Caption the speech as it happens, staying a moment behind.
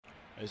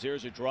As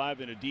there's a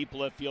drive in a deep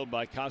left field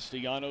by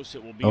Castellanos,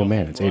 it will be. Oh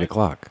man, it's 8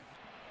 o'clock.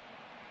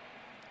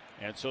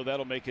 And so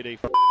that'll make it a.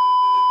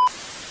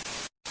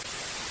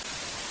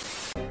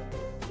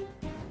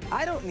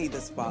 I don't need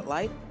the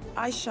spotlight.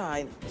 I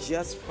shine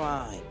just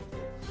fine.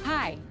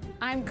 Hi,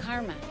 I'm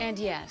Karma, and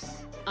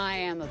yes, I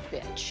am a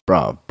bitch.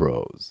 Brav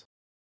Bros.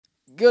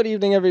 Good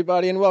evening,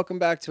 everybody, and welcome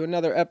back to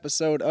another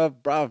episode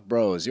of Brav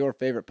Bros, your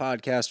favorite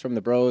podcast from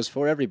the bros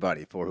for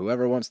everybody, for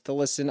whoever wants to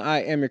listen.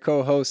 I am your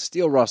co-host,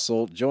 Steele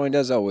Russell, joined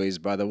as always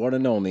by the one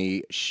and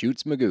only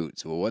Shoots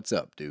Magoots. Well, what's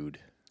up, dude?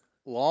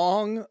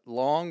 Long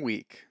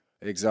week.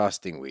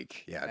 Exhausting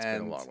week. Yeah, it's been a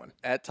And long one.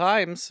 At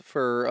times,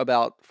 for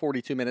about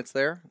 42 minutes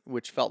there,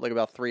 which felt like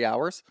about 3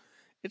 hours,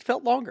 it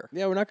felt longer.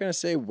 Yeah, we're not going to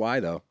say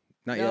why, though.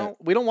 Not yet.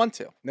 We don't want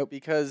to. Nope.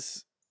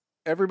 Because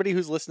everybody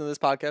who's listened to this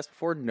podcast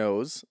before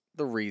knows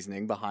the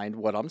reasoning behind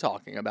what I'm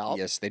talking about.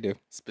 Yes, they do.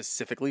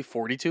 Specifically,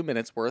 42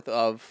 minutes worth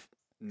of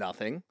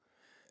nothing.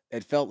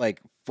 It felt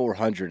like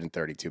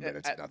 432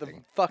 minutes At of the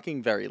nothing.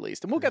 fucking very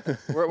least. And we'll get there.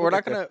 We're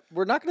not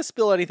gonna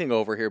spill anything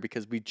over here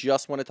because we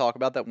just want to talk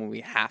about that when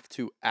we have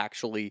to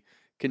actually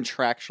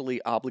contractually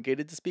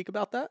obligated to speak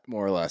about that.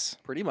 More or less.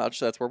 Pretty much.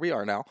 That's where we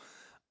are now.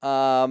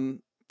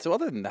 So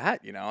other than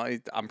that,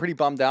 I'm pretty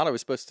bummed out. I was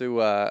supposed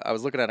to, I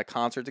was looking at a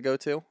concert to go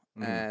to,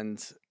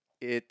 and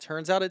it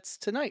turns out it's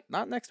tonight,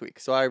 not next week.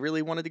 So I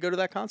really wanted to go to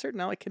that concert.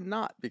 Now I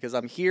cannot because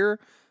I'm here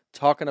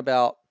talking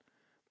about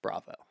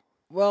Bravo.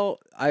 Well,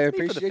 I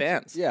appreciate for the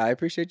fans. Yeah, I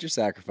appreciate your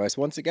sacrifice.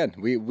 Once again,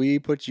 we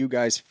put you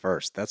guys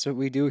first. That's what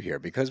we do here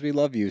because we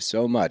love you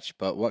so much.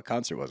 But what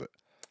concert was it?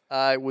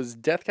 It was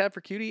Death Cab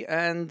for Cutie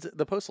and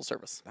the Postal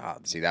Service. Ah,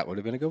 see, that would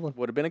have been a good one.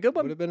 Would have been a good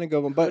one. Would have been a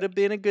good one. Would But have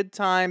been a good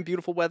time.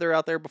 Beautiful weather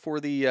out there before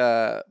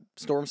the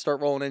storms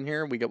start rolling in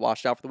here. We get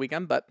washed out for the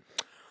weekend, but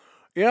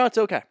it's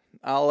okay.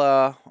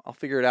 I'll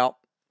figure it out.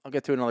 I'll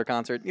get to another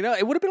concert.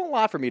 It would have been a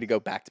lot for me to go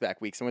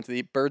back-to-back weeks. I went to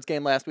the Birds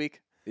game last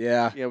week.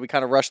 yeah, We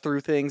kind of rushed through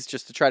things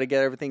just to try to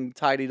get everything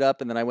tidied up,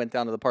 and then I went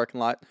down to the parking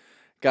lot,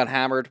 got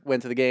hammered,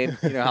 went to the game.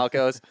 You know how it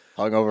goes.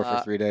 hung over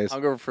for 3 days.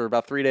 Hung over for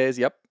about 3 days.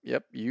 Yep.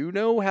 You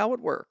know how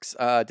it works.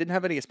 Didn't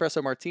have any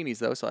espresso martinis,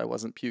 though, so I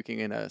wasn't puking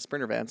in a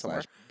Sprinter van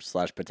somewhere.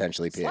 Slash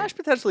potentially peeing. Slash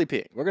potentially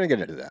peeing. We're gonna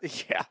get into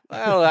that. Yeah.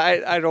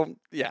 I don't.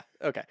 Yeah.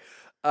 Okay.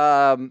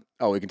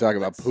 Oh, we can talk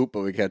about poop,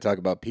 but we can't talk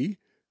about pee.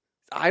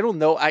 I don't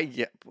know.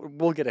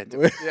 We'll get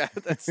into it. Yeah.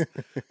 That's.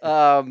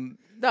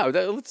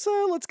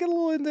 Let's get a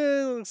little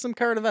into some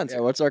current events. Yeah,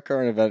 what's our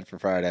current event for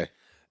Friday?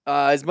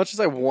 As much as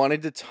I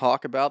wanted to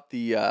talk about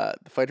the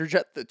fighter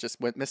jet that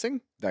just went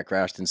missing, That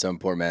crashed in some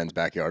poor man's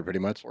backyard, pretty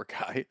much. poor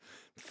guy,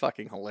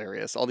 fucking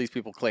hilarious. All these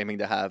people claiming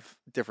to have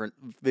different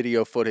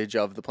video footage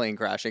of the plane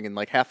crashing, and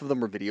like half of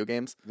them were video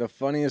games. The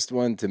funniest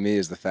one to me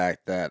is the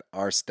fact that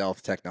our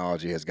stealth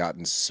technology has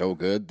gotten so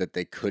good that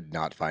they could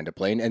not find a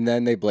plane, and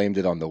then they blamed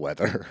it on the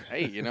weather.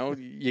 Hey,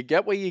 you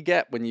get what you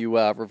get when you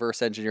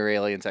reverse engineer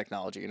alien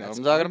technology. You know what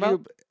I'm talking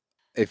about?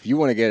 If you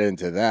want to get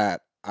into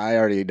that, I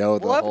already know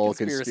the We'll have a whole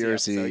conspiracy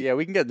conspiracy. episode. Yeah,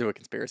 we can get into a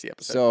conspiracy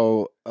episode.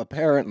 So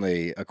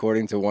apparently,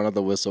 according to one of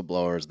the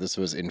whistleblowers, this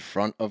was in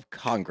front of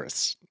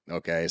Congress.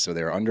 Okay, so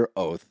they're under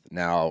oath.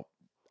 Now,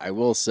 I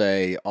will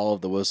say all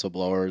of the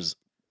whistleblowers,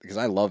 because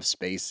I love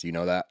space, you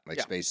know that?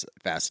 Yeah. Space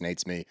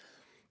fascinates me.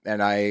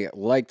 And I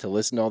like to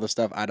listen to all this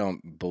stuff. I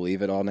don't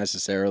believe it all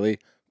necessarily.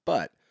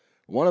 But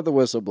one of the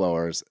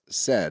whistleblowers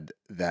said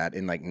that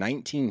in like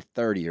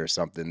 1930 or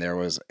something, there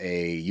was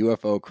a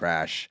UFO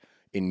crash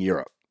in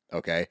Europe.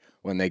 Okay,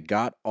 when they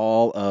got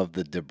all of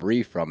the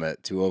debris from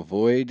it to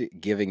avoid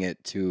giving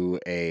it to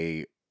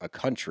a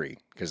country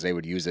because they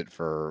would use it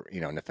for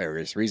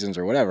nefarious reasons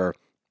or whatever,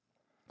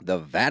 the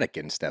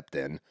Vatican stepped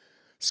in,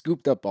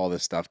 scooped up all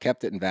this stuff,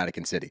 kept it in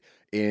Vatican City.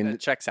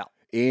 That checks out.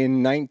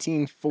 In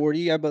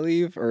 1940, I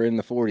believe, or in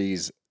the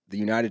 40s, the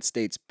United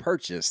States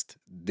purchased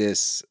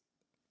this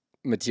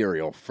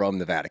material from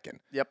the Vatican.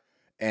 Yep.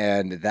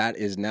 And that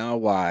is now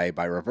why,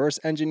 by reverse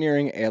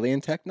engineering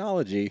alien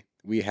technology,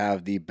 we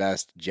have the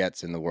best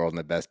jets in the world and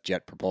the best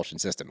jet propulsion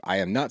system. I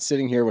am not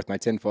sitting here with my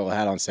tinfoil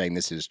hat on saying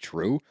this is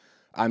true.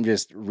 I'm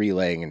just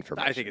relaying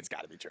information. I think it's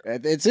got to be true.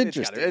 It's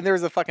interesting. And there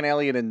was a fucking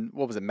alien in,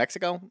 what was it,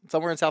 Mexico?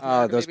 Somewhere in South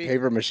America, those maybe?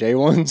 paper mache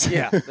ones?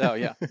 Yeah. Oh,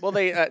 yeah. Well,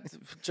 they,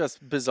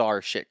 just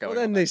bizarre shit going Well,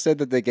 then on. they said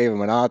that they gave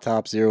him an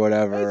autopsy or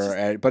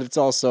whatever. But it's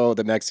also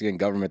the Mexican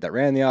government that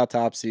ran the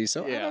autopsy.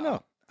 So I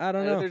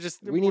don't know. They're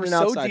just, we need we're an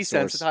so outside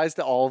desensitized source.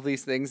 to all of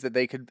these things that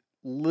they could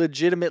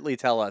legitimately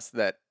tell us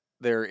that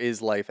there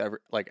is life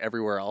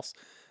everywhere else,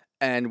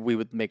 and we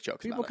would make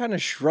jokes People about kind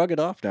of shrug it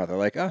off now. They're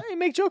like, oh. Hey,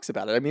 make jokes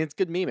about it. I mean, it's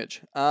good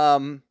memeage.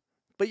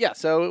 But yeah,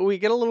 so we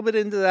get a little bit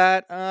into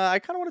that. I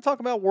kind of want to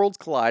talk about worlds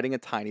colliding a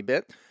tiny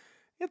bit.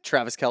 Yeah,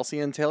 Travis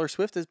Kelce and Taylor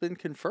Swift has been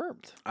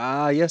confirmed.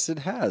 Yes, it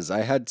has.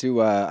 I have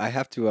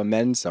to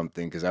amend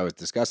something because I was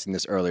discussing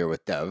this earlier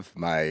with Dev,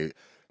 my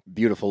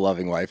beautiful,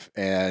 loving wife,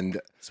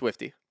 and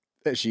Swiftie.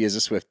 she is a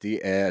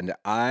Swiftie, and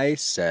I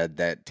said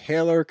that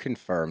Taylor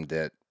confirmed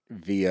it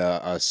via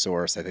a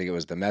source. I think it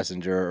was The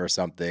Messenger or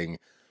something.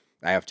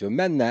 I have to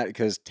amend that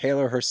because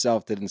Taylor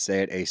herself didn't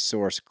say it. A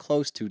source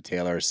close to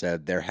Taylor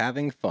said they're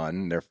having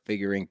fun. They're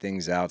figuring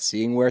things out,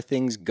 seeing where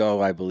things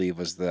go, I believe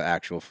was the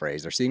actual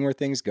phrase. They're seeing where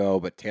things go,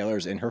 but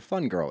Taylor's in her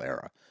fun girl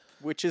era.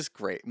 Which is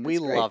great. We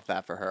love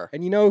that for her.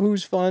 And you know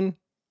who's fun?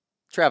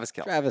 Travis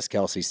Kelce. Travis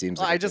Kelce seems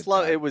like I just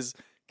love it. Was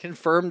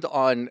confirmed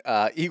on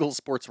Eagle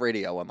Sports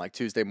Radio on like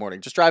Tuesday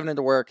morning. Just driving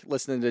into work,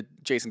 listening to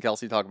Jason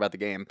Kelce talk about the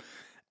game.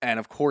 And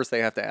of course, they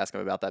have to ask him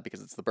about that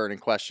because it's the burning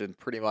question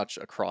pretty much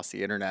across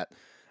the internet.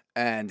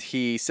 And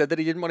he said that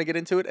he didn't want to get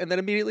into it and then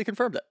immediately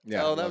confirmed it.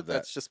 Yeah, so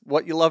that's just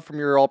what you love from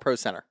your All-Pro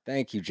center.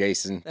 Thank you,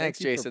 Jason. Thanks, Thank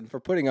you Jason. for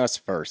putting us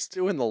first.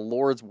 Doing the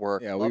Lord's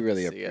work. Yeah, Love we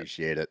really to see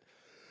appreciate it.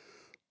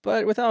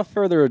 But without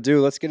further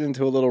ado, let's get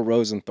into a little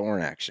Rose and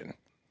Thorn action.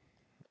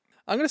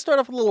 I'm going to start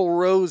off with a little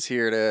rose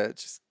here to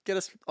just get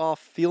us off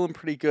feeling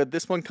pretty good.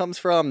 This one comes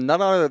from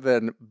none other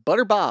than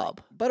Butter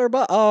Bob. Butter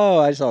Bob. Oh,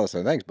 I saw this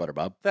one. Thanks, Butter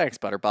Bob. Thanks,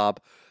 Butter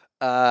Bob.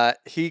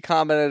 He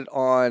commented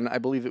on, I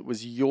believe it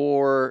was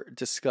your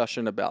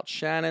discussion about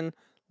Shannon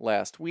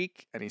last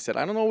week, and he said,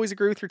 I don't always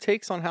agree with your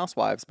takes on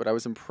Housewives, but I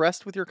was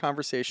impressed with your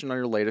conversation on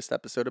your latest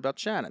episode about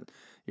Shannon.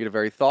 You had a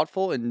very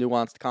thoughtful and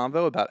nuanced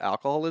convo about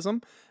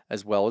alcoholism,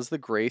 as well as the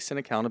grace and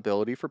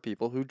accountability for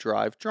people who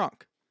drive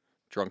drunk.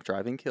 Drunk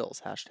driving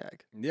kills,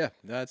 hashtag. Yeah,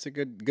 that's a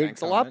good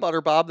Thanks a lot,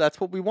 Butter Bob. That's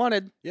what we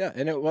wanted. Yeah,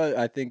 and it was,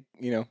 I think,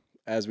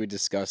 as we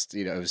discussed,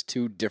 it was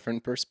two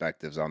different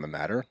perspectives on the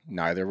matter.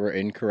 Neither were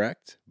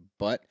incorrect,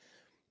 but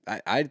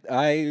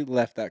I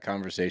left that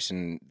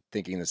conversation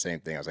thinking the same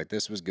thing. I was like,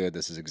 this was good.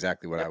 This is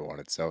exactly what I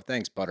wanted. So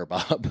thanks, Butter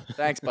Bob.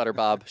 Thanks, Butter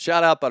Bob.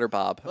 Shout out, Butter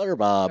Bob. Butter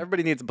Bob.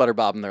 Everybody needs a Butter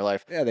Bob in their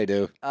life. Yeah, they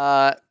do.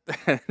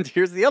 And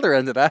here's the other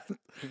end of that.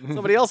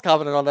 Somebody else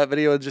commented on that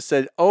video and just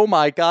said, oh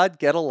my God,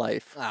 get a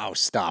life. Oh,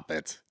 stop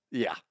it.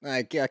 Yeah.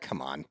 Yeah,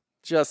 come on.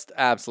 Just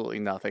absolutely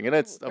nothing. And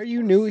it's Are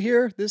you new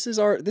here? This is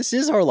our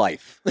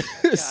life.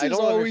 This I is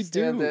don't all we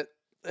understand do. it.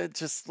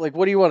 It's just like,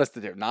 what do you want us to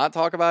do? Not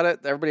talk about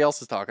it? Everybody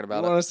else is talking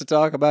about You it. want us to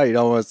talk about it? You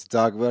don't want us to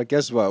talk about it?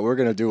 Guess what? We're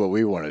going to do what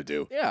we want to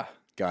do. Yeah.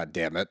 God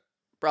damn it.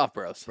 Brav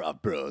bros.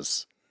 Brav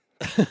bros.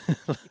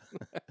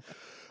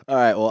 All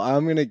right, well,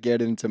 I'm going to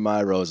get into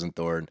my Rose and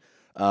Thorn.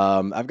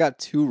 I've got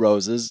two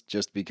roses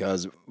just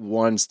because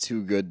one's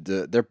too good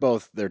to,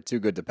 they're too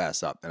good to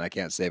pass up, and I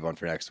can't save one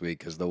for next week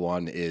because the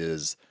one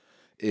is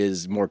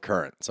more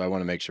current, so I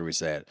want to make sure we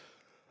say it.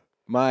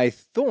 My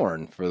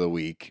Thorn for the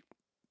week.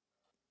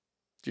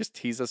 Just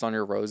tease us on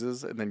your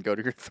roses and then go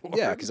to your thorn.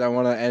 Yeah, because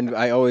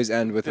I always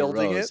end with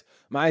Building a rose. it?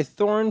 My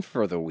Thorn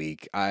for the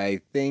week,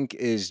 I think,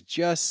 is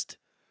just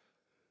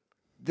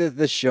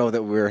the show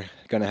that we're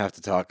going to have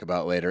to talk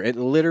about later. It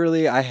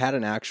literally, I had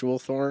an actual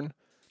thorn,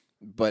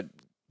 but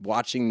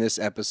watching this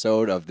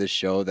episode of this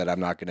show that I'm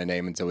not going to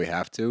name until we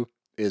have to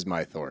is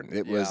my thorn.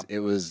 It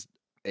was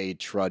a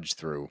trudge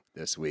through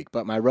this week.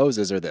 But my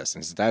roses are this.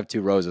 And since I have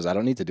two roses, I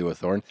don't need to do a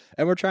thorn.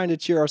 And we're trying to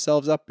cheer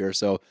ourselves up here.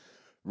 So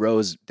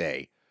Rose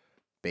Day,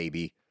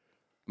 baby.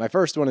 My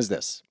first one is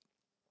this.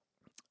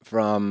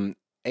 From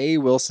A.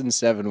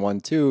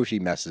 Wilson712, she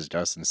messaged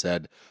us and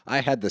said, I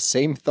had the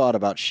same thought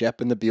about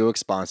Shep and the Buick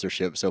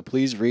sponsorship, so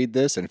please read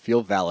this and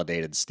feel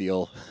validated,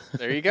 Steele.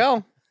 There you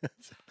go.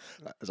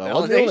 So I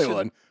wasn't the only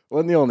one.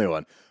 Wasn't the only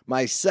one.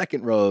 My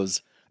second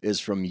rose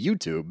is from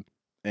YouTube,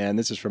 and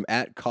this is from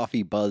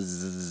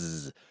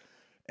 @CoffeeBuzz.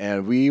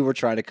 And we were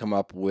trying to come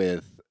up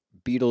with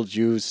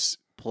Beetlejuice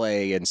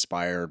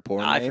play-inspired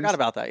porn I names. forgot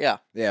about that, yeah.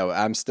 Yeah,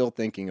 I'm still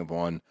thinking of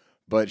one.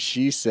 But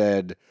she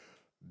said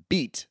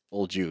Beat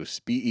Old Juice,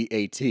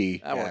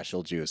 BEAT That works.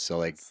 Old Juice. So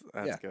That's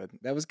good.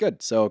 that was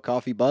good. So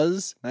Coffee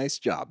Buzz, nice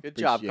job. Good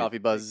job, Appreciate Coffee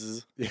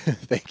Buzz. it.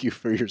 Thank you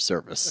for your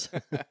service.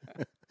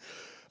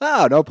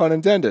 Oh, no pun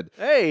intended.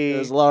 Hey. It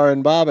was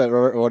Lauren Bobbitt,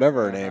 or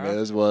whatever her name Uh-huh.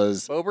 is,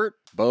 was Bobert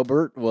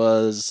Bobert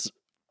was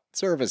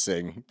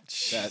servicing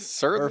that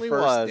certainly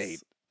her first was.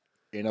 date.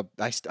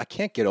 I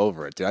can't get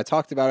over it, dude. I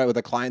talked about it with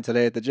a client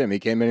today at the gym. He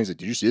came in and he's like,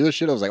 "Did you see this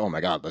shit?" I was like, "Oh my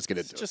god, let's get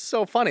into It's it." just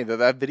so funny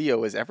that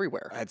video is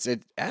everywhere. That's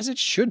it, as it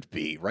should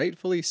be,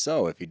 rightfully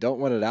so. If you don't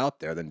want it out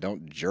there, then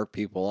don't jerk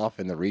people off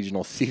in the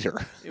regional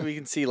theater. We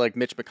can see like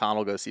Mitch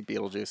McConnell go see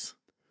Beetlejuice.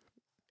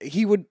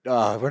 He would.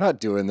 We're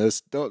not doing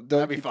this. Don't.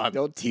 That'd be fun.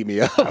 Don't tee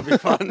me up. That'd be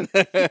fun.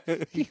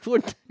 He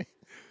would.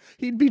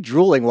 He'd be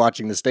drooling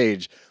watching the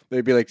stage.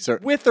 They'd be like, "Sir,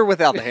 With or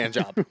without the hand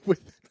job.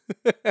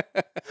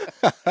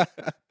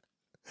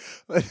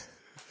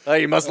 Oh,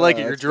 you must like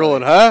it. You're that's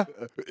drooling, huh?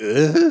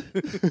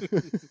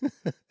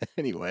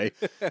 Anyway,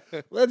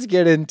 let's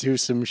get into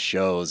some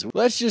shows.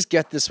 Let's just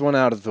get this one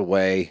out of the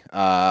way.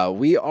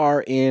 We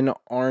are in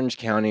Orange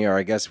County, or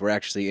I guess we're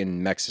actually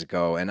in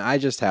Mexico, and I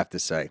just have to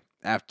say,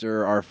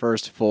 after our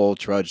first full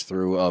trudge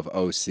through of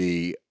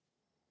OC,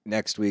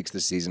 next week's the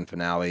season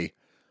finale.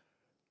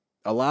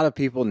 A lot of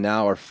people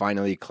now are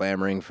finally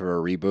clamoring for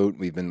a reboot.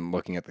 We've been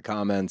looking at the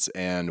comments,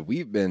 and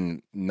we've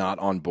been not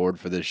on board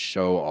for this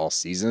show all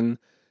season.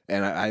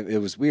 And it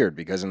was weird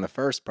because in the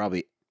first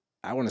probably,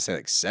 I want to say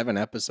like 7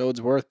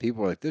 episodes worth,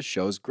 people were like, this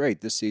show's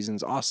great. This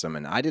season's awesome.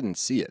 And I didn't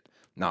see it.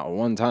 Not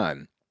one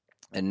time.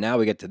 And now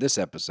we get to this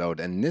episode.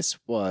 And this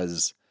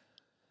was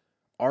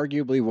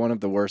arguably one of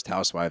the worst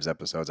Housewives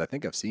episodes I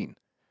think I've seen.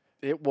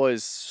 It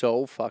was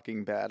so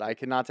fucking bad. I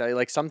cannot tell you.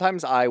 Like,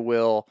 sometimes I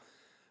will,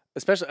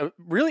 especially,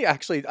 really,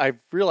 actually, I've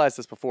realized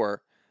this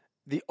before.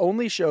 The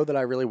only show that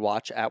I really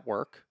watch at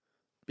work,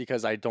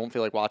 because I don't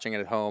feel like watching it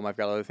at home, I've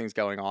got other things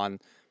going on,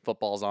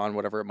 football's on,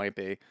 whatever it might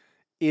be,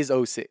 is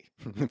OC.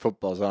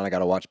 Football's on. I got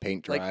to watch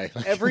paint dry.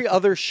 Like, every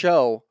other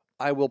show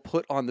I will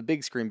put on the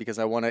big screen because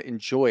I want to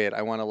enjoy it.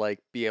 I want to, like,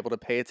 be able to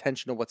pay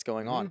attention to what's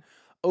going on.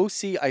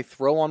 OC, I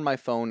throw on my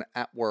phone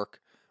at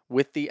work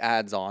with the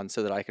ads on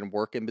so that I can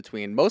work in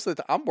between. Most of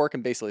the time, I'm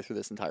working basically through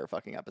this entire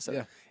fucking episode.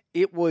 Yeah.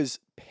 It was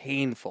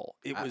painful.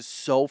 It was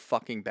so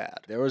fucking bad.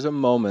 There was a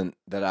moment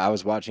that I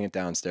was watching it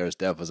downstairs.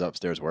 Dev was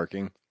upstairs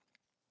working.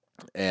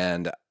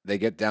 And they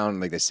get down,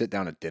 like they sit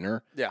down at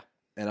dinner. Yeah.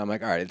 And I'm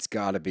like, all right, it's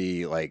got to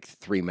be like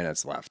 3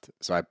 minutes left.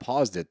 So I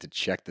paused it to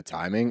check the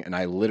timing, and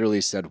I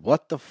literally said,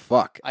 "What the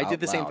fuck?" I did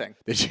the same loud. thing.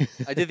 Did you?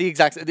 I did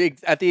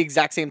at the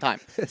exact same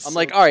time. I'm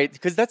like, all right,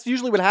 because that's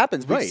usually what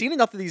happens. We've seen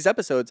enough of these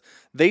episodes.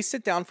 They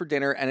sit down for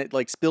dinner, and it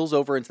like spills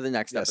over into the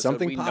next episode.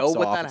 Something we pops know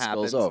what off, that it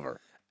happens. spills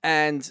over.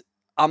 And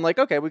I'm like,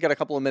 okay, we got a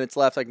couple of minutes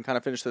left. I can kind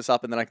of finish this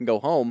up, and then I can go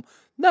home.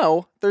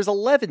 No, there's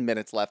 11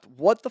 minutes left.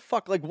 What the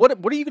fuck? Like, what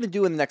are you going to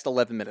do in the next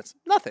 11 minutes?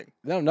 Nothing.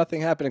 No,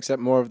 nothing happened except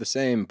more of the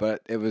same.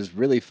 But it was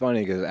really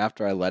funny because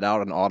after I let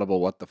out an audible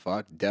 "what the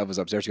fuck," Dev was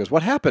upstairs. She goes,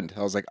 "What happened?"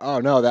 I was like, "Oh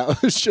no,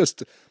 that was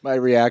just my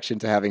reaction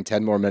to having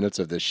 10 more minutes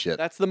of this shit."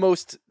 That's the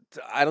most,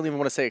 I don't even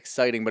want to say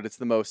exciting, but it's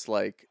the most,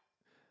 like,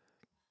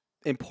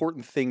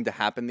 important thing to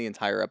happen the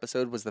entire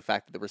episode was the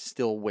fact that there was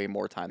still way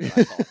more time than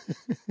I thought.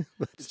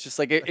 It's just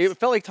like, it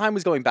felt like time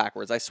was going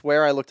backwards. I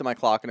swear I looked at my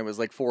clock and it was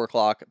like 4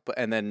 o'clock,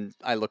 and then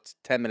I looked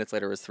 10 minutes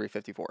later, it was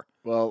 3:54.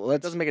 Well,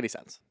 It doesn't make any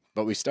sense.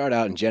 But we start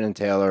out, and Jen and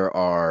Taylor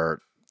are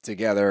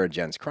together.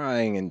 Jen's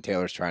crying, and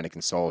Taylor's trying to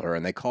console her,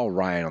 and they call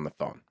Ryan on the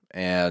phone.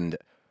 And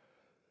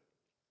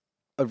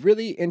a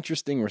really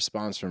interesting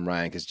response from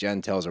Ryan, because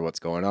Jen tells her what's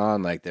going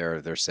on. Like,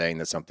 they're saying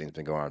that something's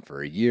been going on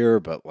for a year,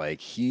 but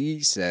like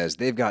he says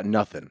they've got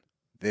nothing.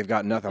 They've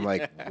got nothing. I'm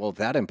like, well,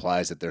 that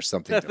implies that there's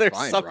something to There's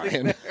find, something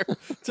Ryan. there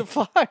to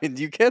find.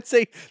 You can't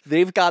say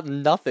they've got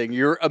nothing.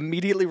 You're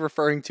immediately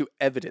referring to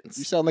evidence.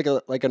 You sound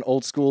like an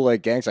old school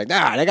like gangster. Like,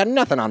 nah, they got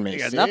nothing on me. They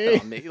got see?" nothing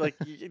on me. Like,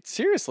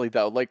 seriously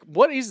though, like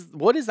what is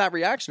that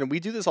reaction? And we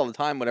do this all the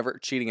time whenever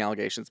cheating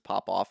allegations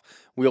pop off.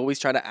 We always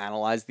try to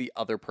analyze the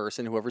other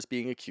person, whoever's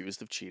being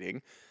accused of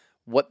cheating,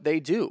 what they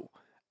do.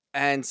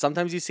 And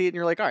sometimes you see it and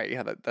you're like, all right,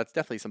 yeah, that's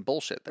definitely some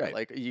bullshit there. Right.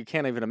 Like, you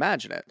can't even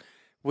imagine it.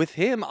 With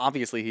him,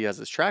 obviously he has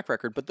his track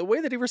record, but the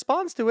way that he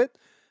responds to it,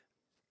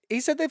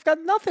 he said they've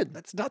got nothing.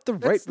 That's not the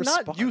right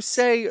response. Not, you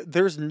say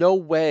there's no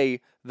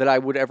way that I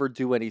would ever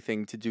do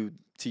anything to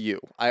you.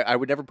 I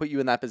would never put you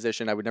in that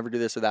position. I would never do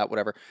this or that,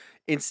 whatever.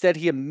 Instead,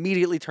 he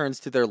immediately turns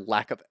to their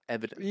lack of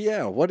evidence.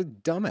 Yeah, what a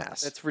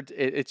dumbass.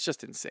 It's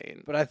just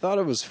insane. But I thought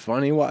it was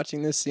funny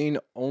watching this scene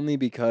only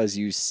because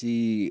you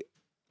see,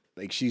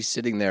 like, she's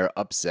sitting there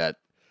upset,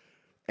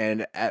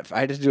 and I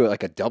had to do it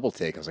like a double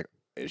take. I was like,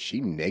 is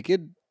she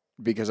naked?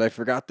 Because I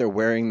forgot they're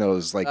wearing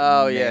those like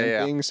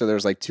man things. So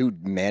there's like 2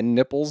 man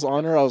nipples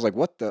on her. I was like,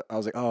 what the? I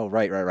was like, oh,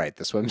 right.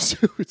 The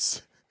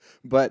swimsuits.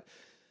 But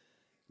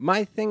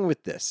my thing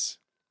with this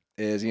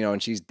is,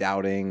 and she's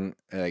doubting,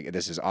 like,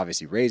 this is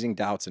obviously raising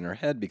doubts in her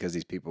head because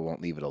these people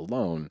won't leave it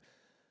alone.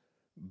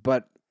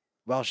 But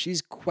while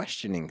she's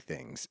questioning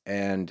things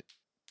and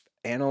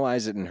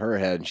analyze it in her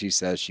head, and she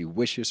says she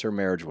wishes her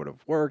marriage would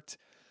have worked,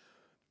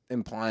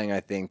 implying,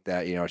 I think,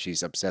 that,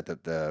 she's upset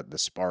that the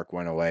spark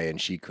went away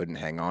and she couldn't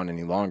hang on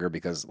any longer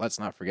because let's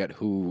not forget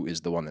who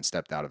is the one that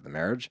stepped out of the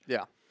marriage.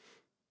 Yeah.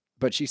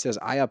 But she says,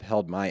 I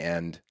upheld my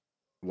end.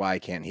 Why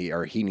can't he,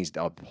 or he needs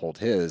to uphold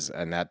his?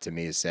 And that to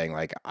me is saying,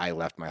 like, I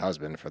left my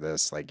husband for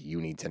this. Like, you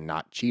need to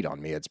not cheat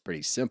on me. It's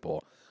pretty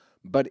simple.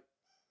 But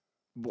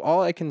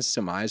all I can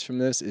surmise from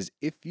this is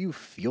if you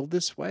feel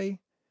this way,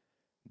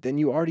 then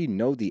you already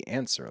know the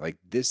answer. Like,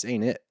 this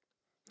ain't it.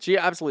 She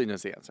absolutely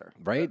knows the answer.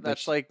 Right?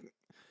 That's like,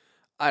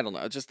 I don't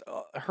know, just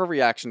her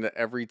reaction to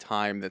every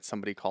time that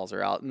somebody calls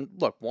her out. And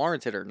look,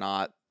 warranted or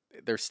not,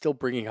 they're still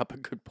bringing up a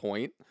good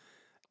point.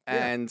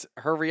 Yeah. And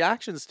her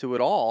reactions to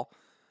it all,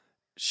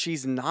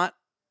 she's not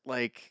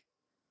like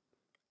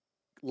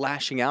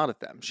lashing out at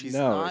them. She's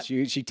not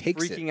she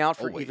takes freaking it out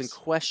for always. even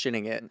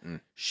questioning it.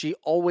 Mm-mm. She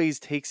always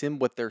takes in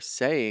what they're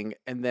saying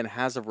and then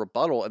has a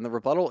rebuttal. And the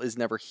rebuttal is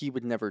never, he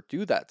would never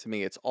do that to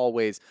me. It's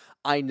always,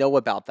 I know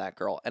about that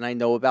girl and I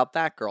know about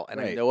that girl and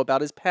I Right. know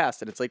about his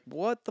past. And it's like,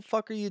 what the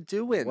fuck are you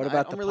doing? What I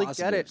about don't the really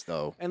positives, get it.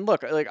 though? And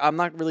look, like, I'm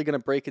not really going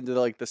to break into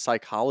the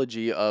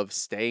psychology of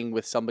staying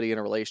with somebody in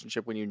a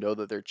relationship when you know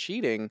that they're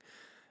cheating,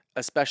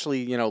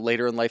 especially,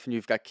 later in life and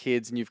you've got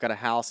kids and you've got a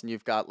house and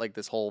you've got like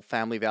this whole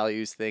family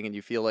values thing and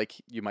you feel like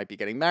you might be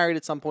getting married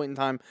at some point in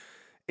time.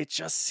 It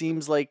just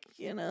seems like,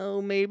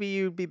 maybe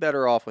you'd be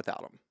better off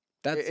without him.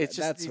 That's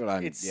what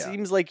I'm. It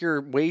seems like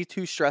you're way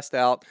too stressed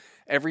out.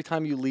 Every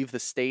time you leave the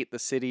state, the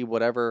city,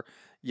 whatever,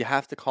 you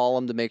have to call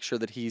him to make sure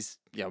that he's,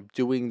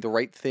 doing the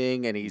right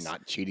thing and he's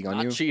not cheating on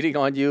not you. cheating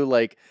on you.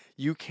 Like,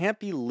 you can't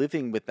be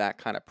living with that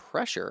kind of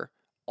pressure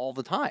all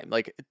the time.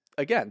 Like,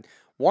 again,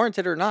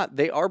 warranted or not,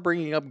 they are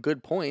bringing up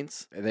good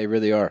points. They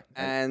really are.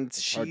 And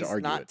It's hard to she's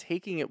argue not it.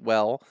 taking it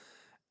well.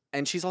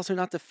 And she's also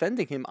not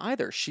defending him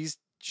either. She's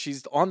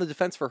on the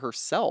defense for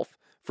herself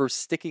for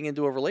sticking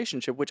into a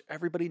relationship, which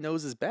everybody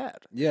knows is bad.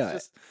 Yeah.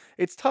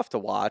 It's tough to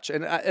watch.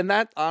 And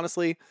that,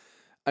 honestly,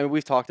 I mean,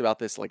 we've talked about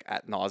this like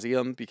ad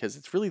nauseum because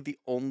it's really the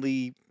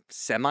only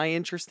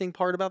semi-interesting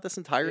part about this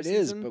entire season. It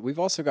is, but we've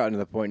also gotten to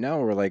the point now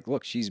where we're like,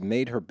 look, she's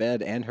made her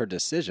bed and her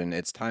decision.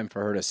 It's time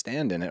for her to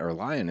stand in it or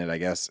lie in it, I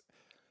guess.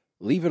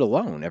 Leave it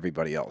alone,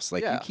 everybody else.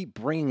 Like, Yeah. you keep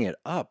bringing it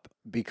up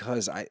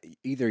because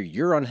either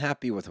you're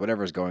unhappy with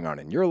whatever's going on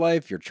in your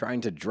life, you're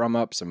trying to drum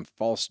up some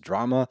false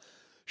drama.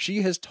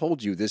 She has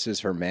told you this is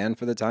her man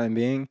for the time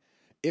being.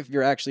 If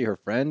you're actually her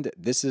friend,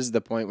 this is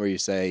the point where you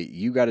say,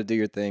 you got to do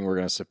your thing. We're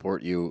going to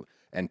support you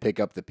and pick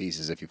up the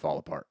pieces if you fall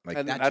apart. Like,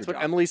 And that's that's your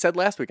what job. Emily said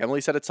last week. Emily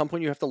said at some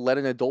point you have to let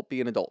an adult be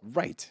an adult.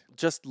 Right.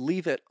 Just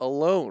leave it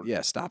alone.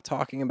 Yeah, stop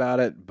talking about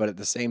it. But at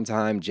the same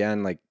time,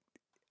 Jen, like,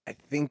 I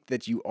think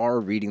that you are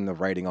reading the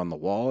writing on the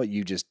wall.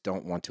 You just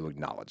don't want to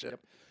acknowledge it. Yep.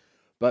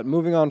 But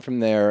moving on from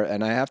there,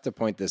 and I have to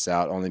point this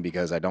out only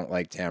because I don't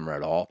like Tamara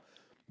at all,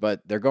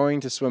 but they're going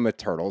to swim with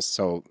turtles.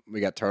 So we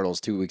got turtles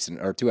 2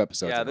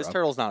 episodes. Yeah, in a this row.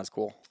 turtle's not as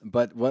cool.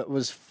 But what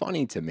was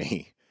funny to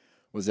me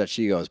was that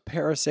she goes,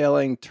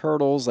 parasailing,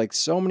 turtles, like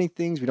so many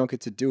things we don't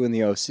get to do in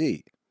the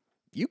OC.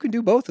 You can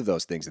do both of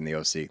those things in the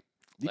OC. You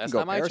Last can go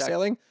time I checked.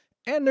 parasailing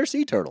and there's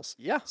sea turtles.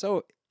 Yeah.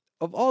 So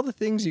of all the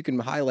things you can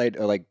highlight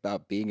like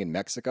about being in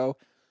Mexico,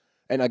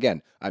 and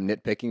again, I'm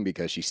nitpicking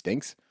because she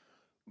stinks,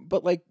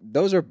 but like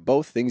those are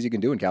both things you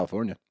can do in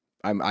California.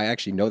 I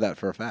actually know that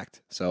for a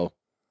fact. So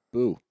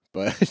boo.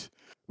 But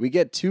we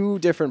get two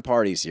different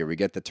parties here. We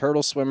get the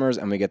turtle swimmers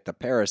and we get the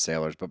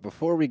parasailers. But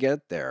before we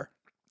get there,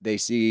 they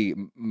see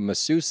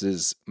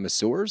masseuses.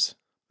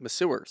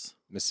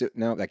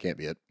 No, that can't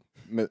be it.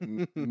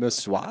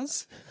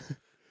 Masseurs?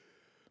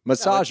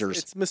 Massagers.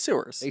 It's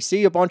masseurs. They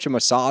see a bunch of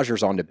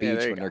massagers on the Yeah, beach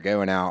there you when go. they're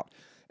going out.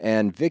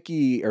 And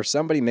Vicky or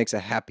somebody makes a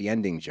happy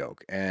ending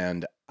joke.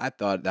 And I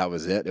thought that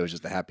was it. It was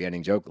just a happy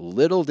ending joke.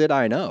 Little did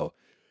I know,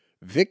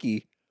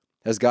 Vicky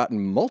has gotten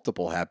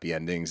multiple happy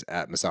endings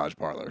at massage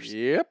parlors.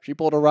 Yep. She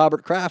pulled a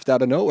Robert Kraft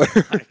out of nowhere.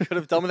 I could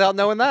have done without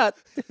knowing that.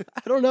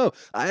 I don't know.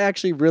 I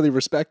actually really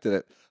respected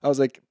it. I was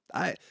like,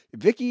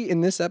 Vicky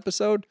in this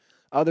episode,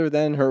 other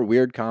than her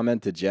weird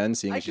comment to Jen,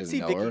 seeing I she could doesn't see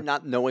know Vicky her,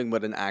 not knowing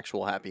what an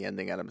actual happy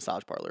ending at a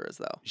massage parlor is,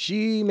 though.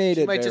 she made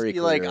She it might just very be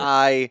clear. like,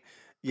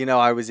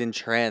 I was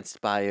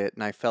entranced by it,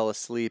 and I fell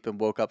asleep and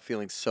woke up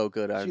feeling so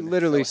good. She I'm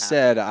literally so happy."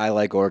 said, "I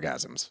like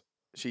orgasms."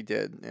 She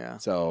did, yeah.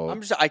 So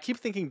I keep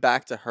thinking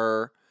back to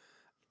her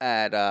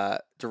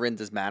at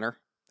Dorinda's Manor,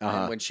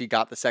 Uh-huh. and when she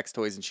got the sex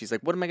toys, and she's like,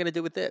 "What am I going to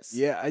do with this?"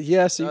 yeah.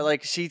 See, So,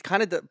 like, she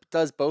kind of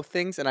does both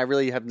things, and I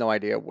really have no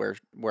idea where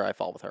I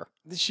fall with her.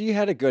 she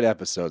had a good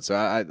episode, so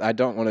I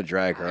don't want to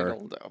drag I her.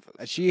 don't know. if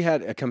it's- She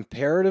had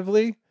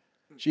comparatively,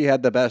 she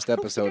had the best I don't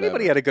think episode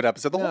anybody ever. had a good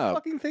episode. The No. whole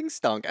fucking thing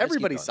stunk. Let's keep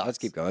Everybody going.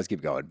 sucks. Let's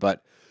keep going.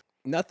 But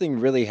nothing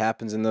really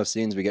happens in those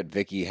scenes. We get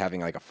Vicky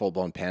having like a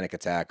full-blown panic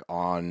attack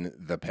on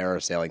the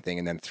parasailing thing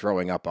and then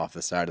throwing up off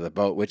the side of the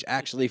boat, which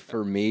actually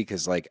for me,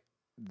 because like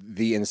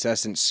the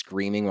incessant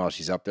screaming while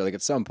she's up there, like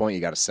at some point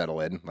you got to settle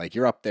in. Like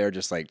you're up there,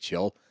 just like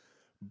chill.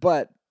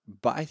 But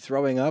by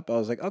throwing up, I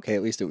was like, okay,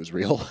 at least it was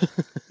real.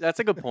 That's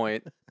a good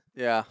point.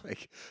 Yeah.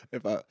 Like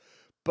if I, Have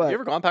but you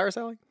ever gone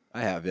parasailing?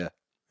 I have, yeah.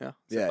 Yeah.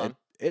 Is it Yeah, fun?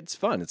 it's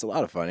fun. It's a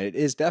lot of fun. It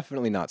is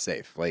definitely not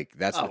safe. Like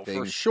that's the Oh, thing.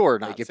 for sure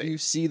not Like if safe. you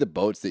see the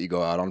boats that you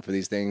go out on for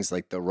these things,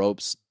 like the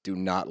ropes do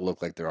not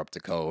look like they're up to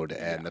code,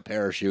 and the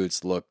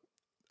parachutes look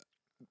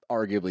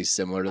arguably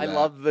similar to I that.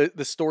 love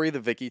the story that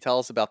Vicky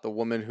tells about the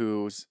woman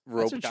whose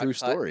rope That's a got true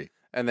cut, story.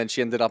 and then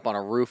she ended up on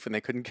a roof and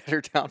they couldn't get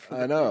her down from I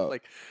the know. roof.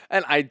 Like,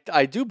 and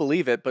I do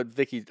believe it, but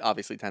Vicky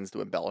obviously tends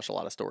to embellish a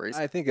lot of stories.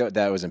 I think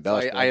that was So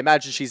embellished. I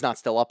imagine she's not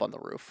still up on the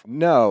roof.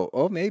 No,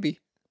 oh maybe.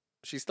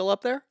 She's still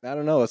up there? I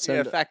don't know. Let's Yeah,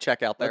 send. fact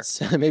check out there. Let's,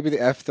 maybe the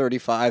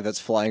F-35 that's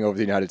flying over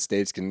the United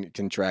States can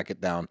track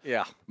it down.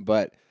 Yeah.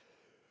 But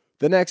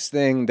the next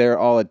thing, they're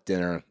all at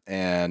dinner,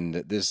 and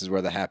this is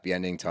where the happy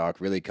ending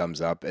talk really comes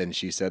up. And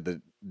she said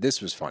that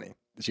this was funny.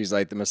 She's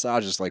like, the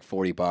massage is like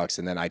 $40,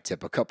 and then I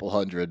tip a couple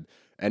hundred,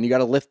 and you got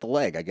to lift the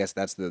leg. I guess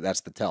that's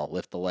the tell,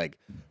 lift the leg.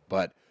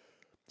 But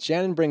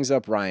Shannon brings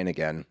up Ryan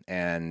again,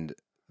 and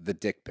the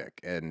dick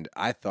pic, and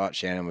I thought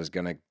Shannon was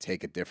gonna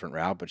take a different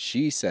route, but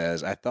she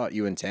says, "I thought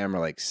you and Tamara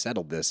like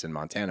settled this in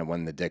Montana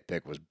when the dick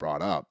pic was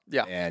brought up."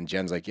 Yeah. And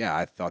Jen's like, "Yeah,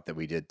 I thought that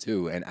we did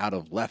too." And out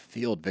of left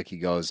field, Vicky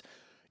goes,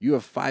 "You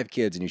have 5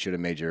 kids, and you should have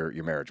made your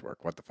marriage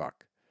work. What the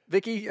fuck?"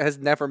 Vicky has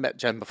never met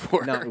Jen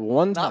before. Not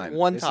one Not time.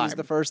 one This time. is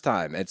the first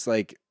time. It's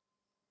like,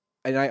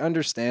 and I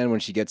understand when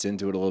she gets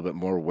into it a little bit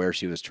more where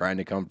she was trying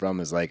to come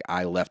from is like,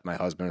 I left my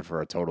husband for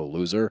a total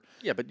loser.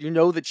 Yeah, but you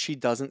know that she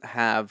doesn't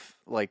have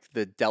like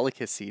the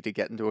delicacy to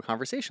get into a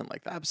conversation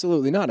like that.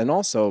 Absolutely not. And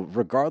also,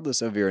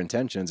 regardless of your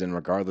intentions and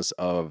regardless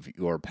of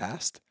your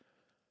past,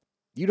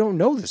 You don't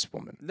know this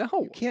woman. No.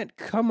 You can't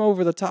come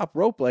over the top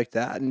rope like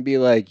that and be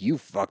like, you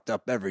fucked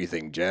up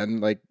everything,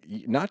 Jen. Like,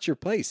 not your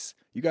place.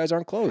 You guys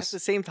aren't At close. the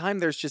same time,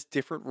 there's just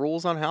different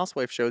rules on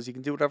housewife shows. You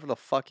can do whatever the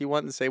fuck you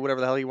want and say whatever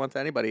the hell you want to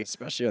anybody.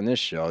 Especially on this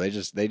show. They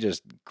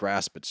just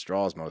grasp at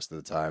straws most of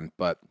the time.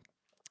 But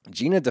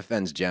Gina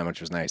defends Jen, which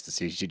was nice to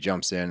see. She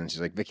jumps in and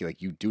she's like, Vicky,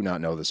 like, you do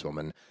not know this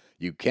woman.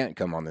 You can't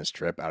come on this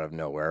trip out of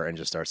nowhere and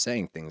just start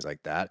saying things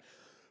like that.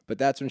 But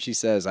that's when she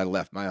says, I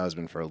left my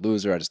husband for a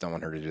loser. I just don't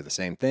want her to do the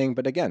same thing.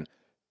 But again,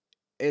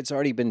 it's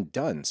already been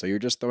done. So you're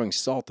just throwing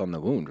salt on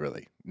the wound,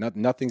 really.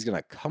 Nothing's going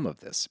to come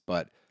of this.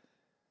 But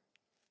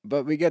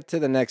we get to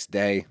the next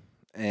day,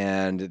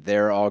 and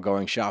they're all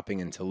going shopping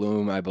in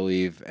Tulum, I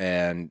believe.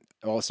 And,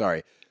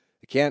 I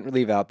can't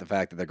leave out the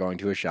fact that they're going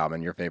to a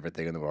shaman, your favorite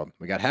thing in the world.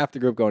 We got half the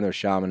group going to a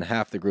shaman,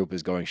 half the group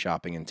is going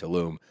shopping in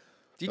Tulum.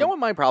 Do you know what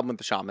my problem with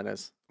the shaman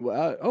is?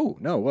 Well,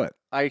 no, what?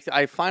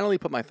 I finally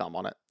put my thumb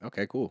on it.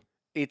 Okay, cool.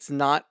 It's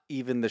not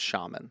even the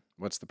shaman.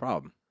 What's the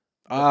problem?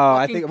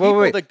 I think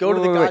people that go to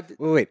the god.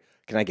 Wait.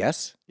 Can I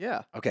guess?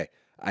 Yeah. Okay.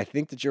 I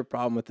think that your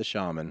problem with the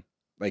shaman,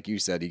 like you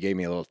said, you gave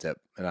me a little tip,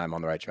 and I'm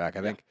on the right track,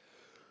 I think.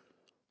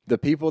 The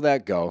people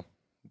that go,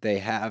 they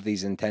have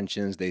these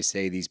intentions. They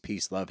say these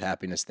peace, love,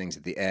 happiness things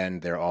at the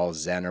end. They're all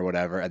zen or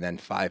whatever. And then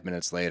 5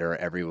 minutes later,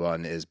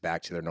 everyone is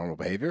back to their normal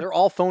behavior. They're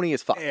all phony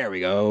as fuck. There we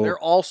go. They're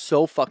all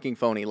so fucking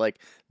phony. Like,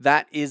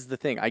 that is the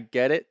thing. I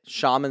get it.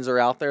 Shamans are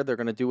out there. They're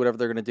going to do whatever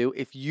they're going to do.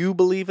 If you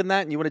believe in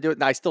that and you want to do it,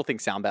 now, I still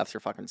think sound baths are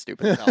fucking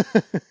stupid.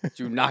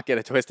 Do not get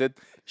it twisted.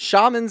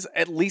 Shamans,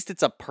 at least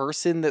it's a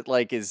person that,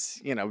 like,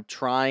 is,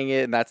 trying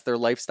it, and that's their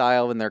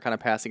lifestyle, and they're kind of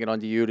passing it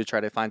on to you to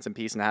try to find some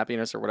peace and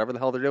happiness or whatever the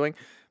hell they're doing.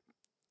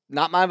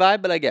 Not my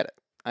vibe, but I get it.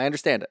 I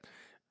understand it.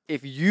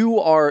 If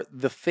you are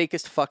the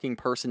fakest fucking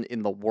person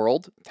in the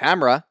world,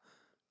 Tamara,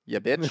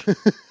 you bitch,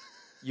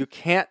 you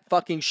can't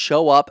fucking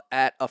show up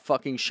at a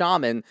fucking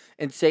shaman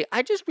and say,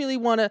 I just really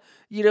want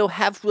to,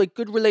 have like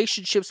good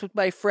relationships with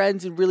my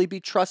friends and really be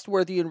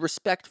trustworthy and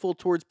respectful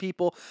towards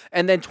people.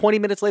 And then 20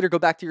 minutes later, go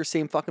back to your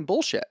same fucking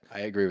bullshit.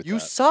 I agree with that. You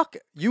suck.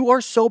 You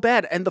are so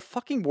bad. And the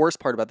fucking worst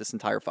part about this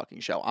entire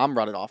fucking show, I'm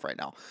running off right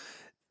now.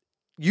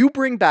 You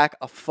bring back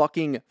a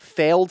fucking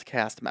failed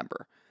cast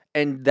member,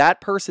 and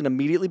that person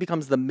immediately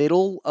becomes the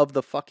middle of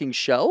the fucking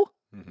show.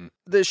 Mm-hmm.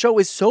 The show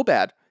is so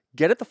bad.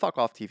 Get it the fuck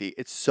off TV.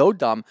 It's so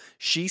dumb.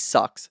 She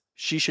sucks.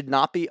 She should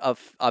not be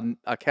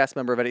a cast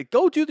member of any.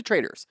 Go do the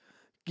Traitors.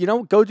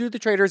 Go do the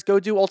Traitors. Go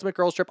do Ultimate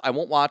Girls Trip. I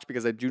won't watch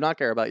because I do not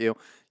care about you.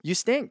 You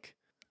stink.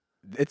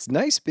 It's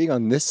nice being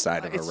on this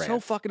side of a rant. It's so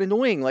fucking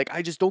annoying. Like,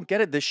 I just don't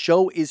get it. This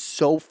show is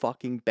so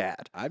fucking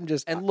bad.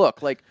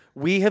 Look, like,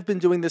 we have been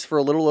doing this for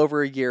a little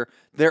over a year.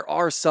 There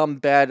are some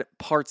bad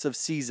parts of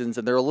seasons,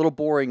 and they're a little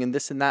boring and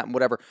this and that and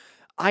whatever.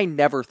 I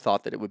never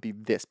thought that it would be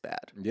this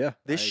bad. Yeah.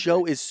 This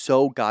show is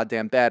so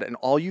goddamn bad. And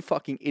all you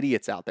fucking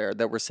idiots out there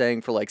that were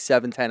saying for like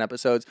 7-10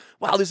 episodes,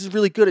 wow, this is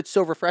really good. It's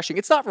so refreshing.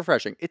 It's not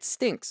refreshing. It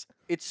stinks.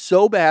 It's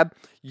so bad.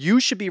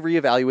 You should be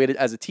reevaluated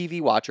as a TV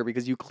watcher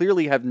because you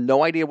clearly have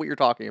no idea what you're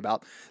talking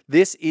about.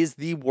 This is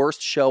the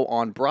worst show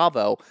on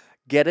Bravo.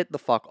 Get it the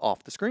fuck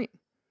off the screen.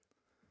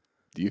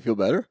 Do you feel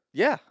better?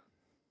 Yeah.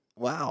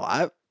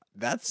 Wow.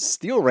 That's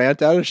steel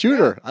rant out of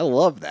shooter. Yeah. I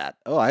love that.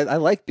 Oh, I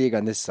like being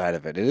on this side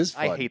of it. It is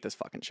fun. I hate this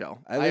fucking show.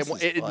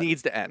 It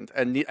needs to end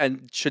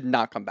and should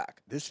not come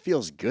back. This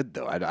feels good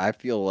though. I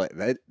feel like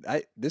that.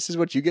 This is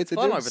what you get to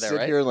do. Fun over there, sit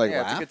right? here and like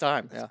yeah, laugh. It's a good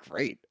time. That's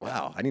great.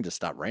 Wow. I need to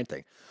stop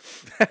ranting.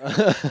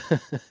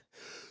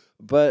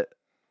 But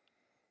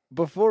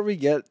before we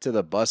get to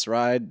the bus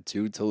ride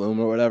to Tulum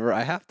or whatever,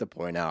 I have to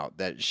point out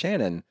that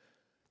Shannon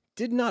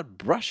did not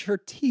brush her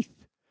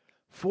teeth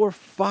for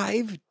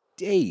 5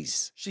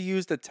 days. She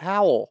used a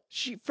towel.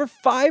 For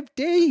 5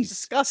 days.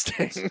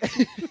 Disgusting.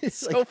 It's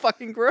so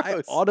fucking gross.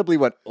 I audibly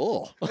went,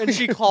 oh. And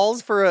she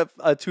calls for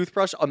a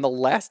toothbrush on the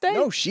last day?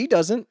 No, she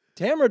doesn't.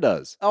 Tamara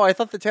does. Oh, I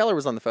thought the Taylor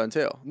was on the phone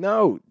too.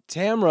 No,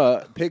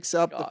 Tamara picks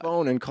up the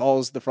phone and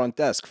calls the front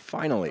desk.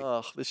 Finally.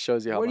 Ugh, this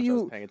shows you how much I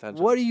was paying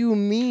attention. What do you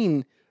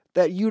mean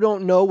that you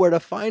don't know where to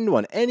find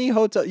one? Any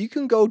hotel, you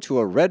can go to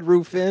a Red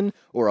Roof Inn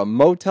or a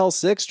Motel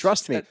 6.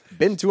 Trust me,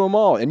 been to them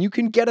all, and you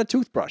can get a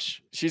toothbrush.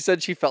 She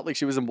said she felt like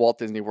she was in Walt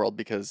Disney World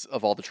because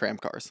of all the tram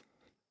cars.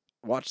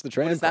 Watch the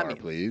tram car,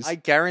 please. I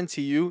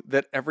guarantee you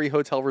that every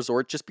hotel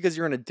resort, just because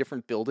you're in a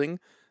different building,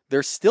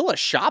 there's still a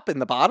shop in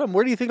the bottom.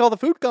 Where do you think all the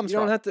food comes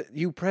from? You don't have to.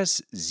 You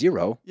press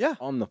 0 Yeah.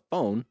 on the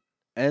phone,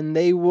 and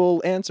they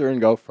will answer and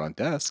go front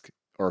desk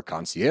or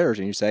concierge,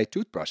 and you say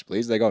toothbrush,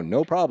 please. They go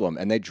no problem,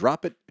 and they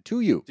drop it to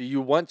you. Do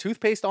you want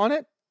toothpaste on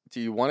it? Do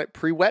you want it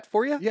pre-wet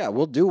for you? Yeah,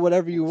 we'll do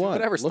whatever you want.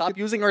 Whatever. Stop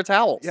using our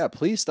towels. Yeah,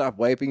 please stop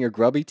wiping your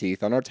grubby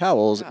teeth on our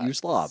towels, you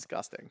slob.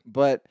 Disgusting.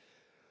 But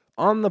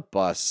on the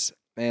bus,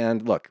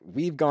 and look,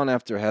 we've gone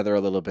after Heather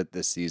a little bit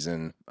this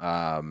season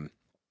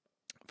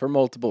for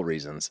multiple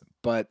reasons,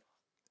 but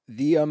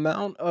the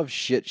amount of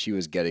shit she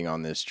was getting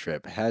on this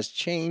trip has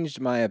changed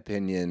my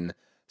opinion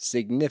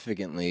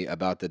significantly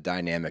about the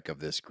dynamic of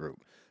this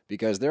group,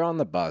 because they're on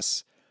the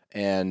bus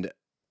and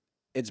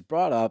it's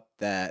brought up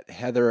that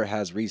Heather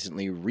has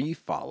recently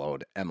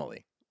refollowed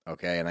Emily.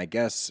 Okay, and I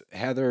guess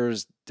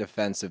Heather's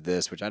defense of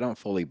this, which I don't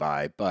fully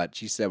buy, but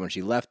she said when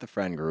she left the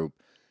friend group,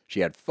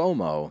 she had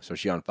FOMO, so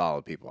she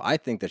unfollowed people. I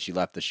think that she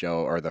left the show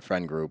or the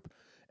friend group,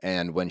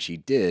 and when she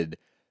did,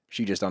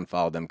 she just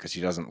unfollowed them because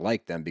she doesn't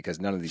like them because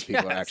none of these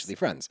people are Yes. actually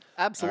friends. All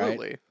right?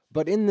 Absolutely.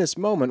 But in this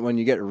moment, when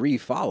you get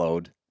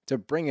refollowed, to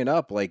bring it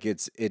up like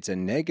it's a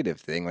negative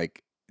thing,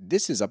 like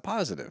this is a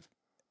positive.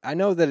 I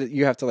know that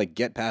you have to like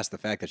get past the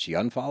fact that she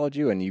unfollowed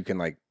you, and you can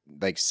like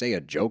say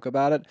a joke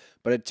about it,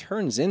 but it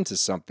turns into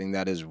something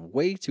that is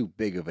way too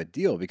big of a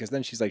deal because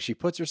then she's like she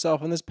puts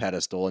herself on this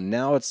pedestal, and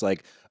now it's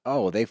like,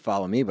 oh, they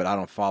follow me, but I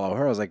don't follow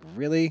her. I was like,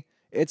 really?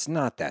 It's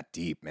not that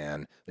deep,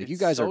 man. Like you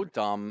It's guys so are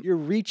dumb. You're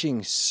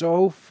reaching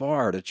so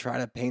far to try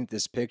to paint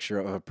this picture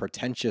of a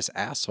pretentious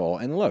asshole.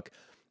 And look,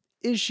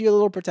 is she a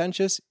little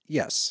pretentious?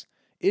 Yes.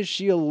 Is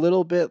she a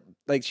little bit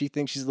like she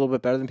thinks she's a little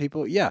bit better than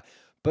people? Yeah.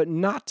 But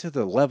not to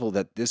the level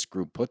that this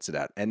group puts it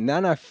at. And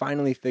then I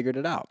finally figured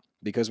it out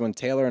because when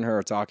Taylor and her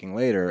are talking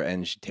later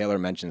and Taylor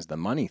mentions the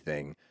money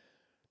thing,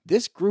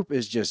 this group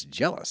is just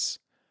jealous.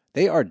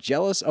 They are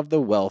jealous of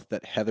the wealth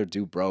that Heather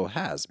Dubrow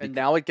has. And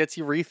now it gets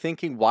you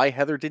rethinking why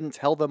Heather didn't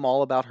tell them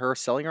all about her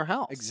selling her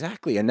house.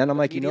 Exactly. And then I'm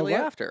like, you know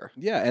Immediately what? after.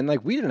 Yeah. And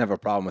like, we didn't have a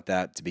problem with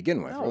that to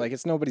begin with. No. We're like,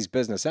 it's nobody's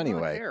business I don't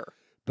anyway. care.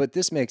 But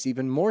this makes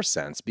even more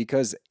sense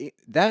because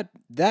that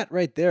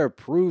right there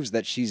proves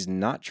that she's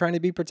not trying to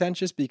be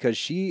pretentious because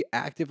she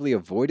actively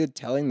avoided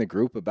telling the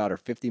group about her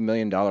 $50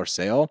 million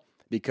sale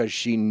because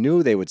she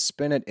knew they would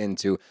spin it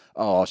into,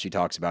 oh, all she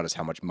talks about is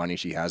how much money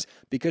she has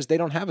because they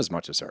don't have as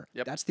much as her.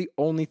 Yep. That's the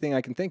only thing I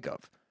can think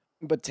of.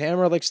 But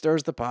Tamara like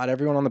stirs the pot.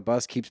 Everyone on the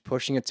bus keeps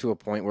pushing it to a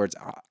point where it's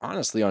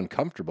honestly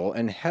uncomfortable.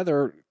 And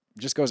Heather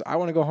just goes, I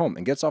want to go home,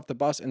 and gets off the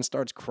bus and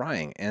starts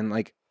crying. And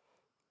like,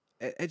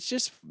 it's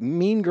just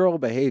mean girl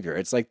behavior.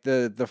 It's like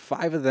the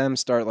five of them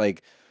start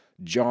like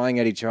jawing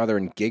at each other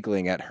and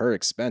giggling at her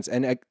expense.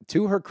 And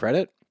to her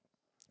credit,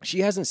 she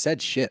hasn't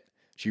said shit.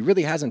 She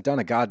really hasn't done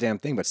a goddamn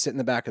thing but sit in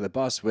the back of the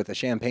bus with a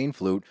champagne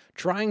flute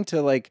trying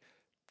to like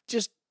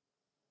just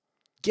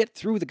get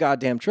through the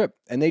goddamn trip.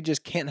 And they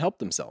just can't help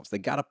themselves. They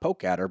got to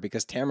poke at her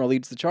because Tamara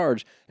leads the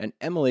charge. And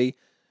Emily,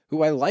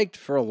 who I liked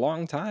for a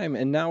long time,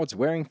 and now it's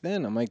wearing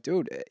thin. I'm like,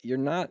 dude, you're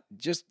not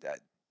just...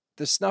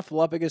 the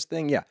snuffleupagus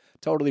thing, yeah,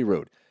 totally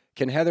rude.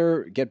 Can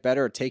Heather get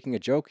better at taking a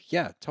joke?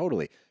 Yeah,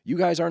 totally. You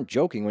guys aren't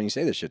joking when you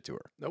say this shit to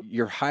her. Nope.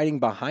 You're hiding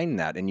behind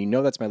that, and you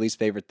know that's my least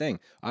favorite thing.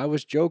 I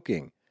was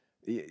joking.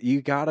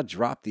 You gotta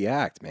drop the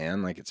act,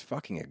 man. Like, it's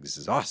fucking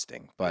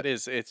exhausting. But It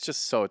is. It's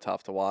just so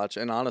tough to watch.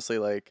 And honestly,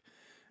 like,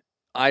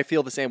 I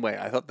feel the same way.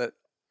 I thought that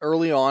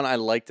early on, I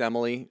liked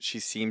Emily. She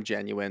seemed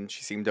genuine.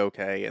 She seemed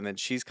okay. And then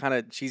she's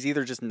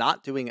either just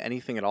not doing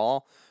anything at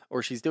all,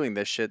 or she's doing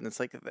this shit. And it's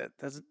like,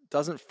 that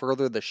doesn't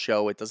further the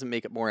show. It doesn't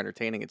make it more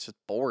entertaining. It's just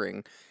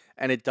boring.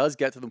 And it does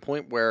get to the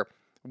point where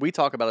we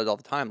talk about it all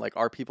the time. Like,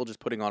 are people just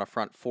putting on a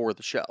front for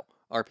the show?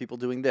 Are people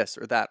doing this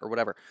or that or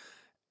whatever?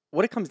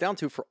 What it comes down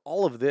to for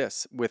all of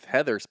this with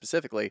Heather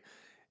specifically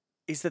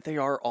is that they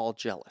are all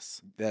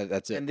jealous.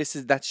 that's it. And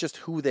that's just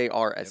who they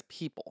are as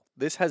people.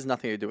 This has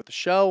nothing to do with the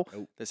show.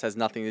 Nope. This has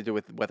nothing to do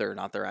with whether or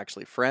not they're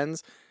actually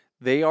friends.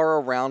 They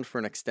are around for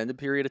an extended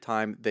period of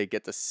time. They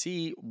get to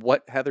see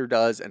what Heather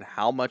does and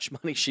how much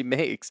money she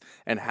makes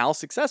and how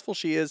successful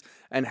she is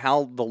and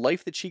how the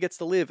life that she gets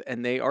to live.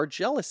 And they are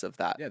jealous of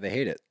that. Yeah, they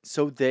hate it.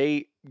 So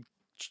they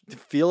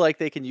feel like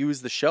they can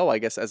use the show, I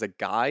guess, as a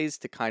guise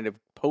to kind of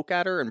poke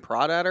at her and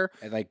prod at her.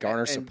 And like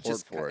garner and support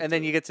just- for it. And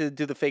then too. you get to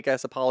do the fake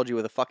ass apology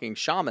with a fucking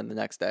shaman the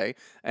next day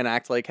and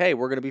act like, hey,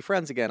 we're going to be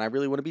friends again. I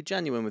really want to be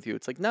genuine with you.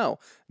 It's like, no.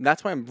 And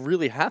that's why I'm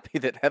really happy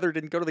that Heather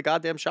didn't go to the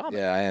goddamn shaman.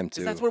 Yeah, I am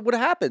too. Because that's what would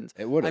have happened.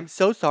 It would've. I'm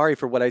so sorry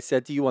for what I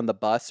said to you on the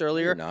bus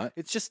earlier. You're not.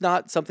 It's just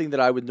not something that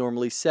I would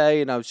normally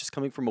say. And I was just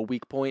coming from a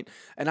weak point.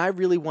 And I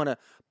really want to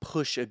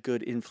push a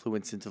good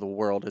influence into the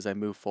world as I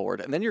move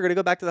forward. And then you're going to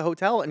go back to the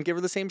hotel and give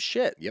her the same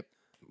shit. Yep,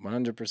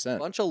 100%.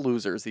 Bunch of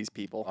losers, these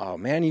people. Oh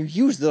man, you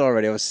used it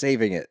already. I was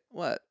saving it.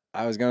 What?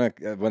 I was gonna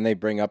when they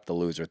bring up the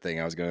loser thing,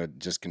 I was gonna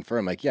just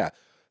confirm. Like, yeah,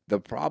 the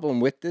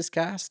problem with this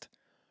cast,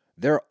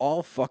 they're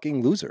all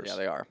fucking losers. Yeah,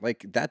 they are.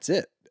 Like, that's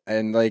it.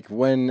 And like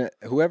when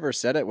whoever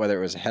said it, whether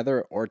it was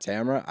Heather or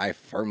Tamara, I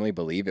firmly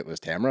believe it was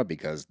Tamara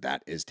because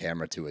that is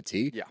Tamara to a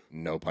T. Yeah.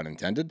 No pun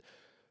intended.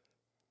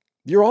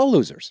 You're all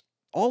losers,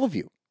 all of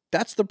you.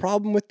 That's the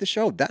problem with the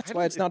show. That's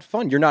why it's not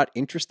fun. You're not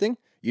interesting.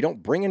 You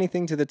don't bring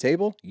anything to the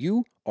table.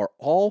 You are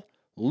all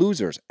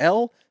losers.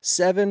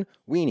 L7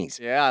 weenies.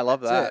 Yeah, I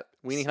love That's that. it.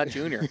 Weenie Hut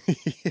Jr.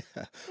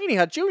 Yeah. Weenie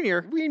Hut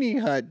Jr. Weenie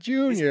Hut Jr.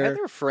 Is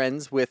Heather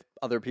friends with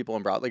other people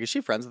in Broad? Like, is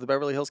she friends with the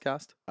Beverly Hills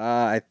cast?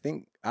 I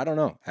don't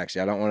know.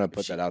 Actually, I don't want to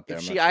put that out there.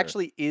 If I'm she not sure.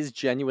 actually is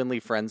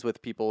genuinely friends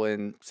with people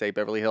in, say,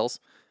 Beverly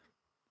Hills,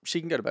 she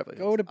can go to Beverly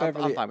Hills. Go to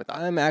Beverly. I'm fine with that.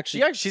 I'm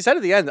actually. She said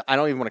at the end, I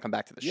don't even want to come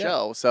back to the Yeah,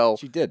 show. So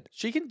She did.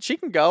 she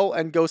can go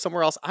and go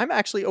somewhere else. I'm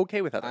actually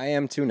okay with that. I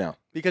am too now.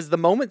 Because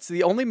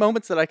the only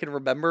moments that I can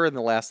remember in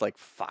the last like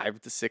 5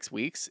 to 6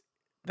 weeks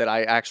that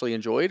I actually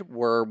enjoyed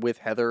were with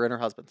Heather and her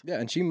husband. Yeah,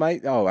 and she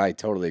might. Oh, I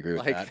totally agree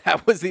with Like that.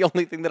 that was the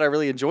only thing that I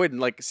really enjoyed.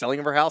 And like selling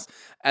of her house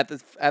at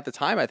the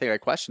time, I think I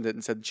questioned it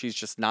and said she's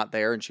just not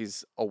there and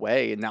she's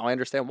away. And now I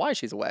understand why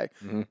she's away.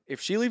 Mhm. If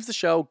she leaves the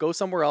show, go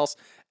somewhere else,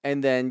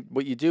 and then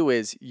what you do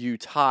is you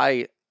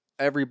tie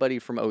everybody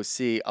from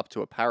OC up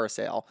to a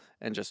parasail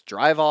and just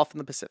drive off in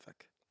the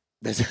Pacific.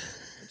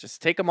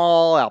 Just take them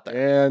all out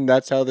there. And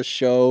that's how the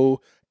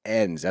show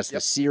ends. That's the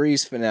Yep.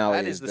 series finale.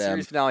 That is the them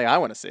series finale I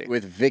want to see.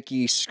 with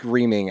Vicky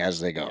screaming as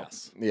they go.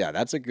 Yes. Yeah,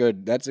 that's a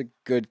good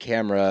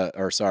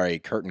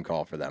curtain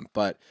call for them.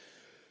 But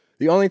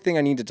the only thing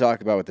I need to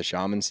talk about with the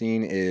shaman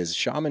scene is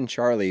Shaman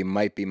Charlie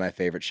might be my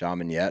favorite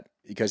shaman yet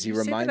because he You say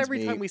that reminds every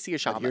me time we see a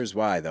but shaman. here's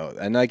why though.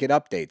 And like it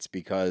updates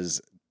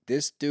because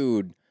this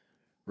dude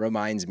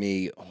reminds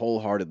me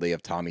wholeheartedly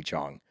of Tommy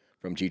Chong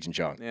from Cheech and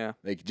Chong. Yeah.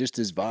 Like just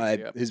his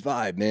Yep.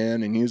 vibe,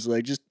 man. And he's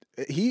like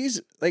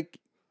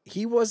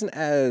he wasn't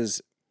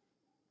as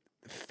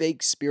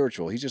fake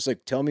spiritual. He's just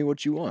like, tell me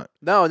what you want.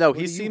 No, What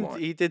do you want?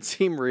 he did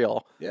seem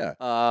real. Yeah.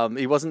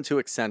 He wasn't too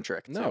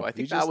eccentric. No, No, I he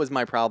think just- that was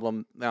my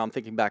problem. Now I'm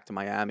thinking back to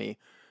Miami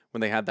when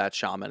they had that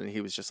shaman and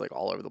he was just like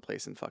all over the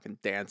place and fucking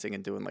dancing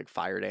and doing like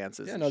fire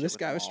dances. Yeah, and no, shit this with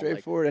guy them was all. Like,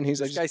 straightforward and he's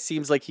this like guy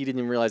seems like he didn't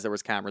even realize there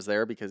was cameras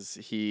there because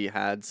he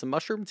had some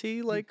mushroom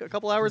tea like a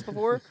couple hours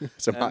before.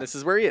 Some And this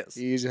is where he is.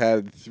 he's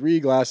had 3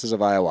 glasses of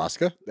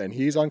ayahuasca and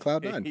he's on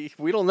cloud 9.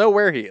 We don't know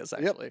where he is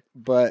actually.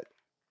 But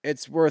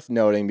it's worth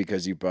noting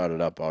because you brought it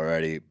up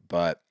already,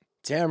 but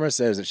Tamara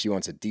says that she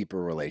wants a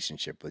deeper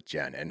relationship with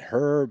Jen, and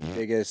her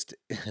biggest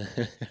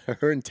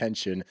her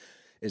intention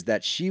is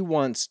that she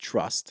wants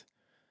trust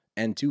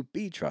and to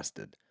be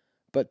trusted.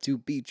 But to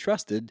be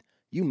trusted,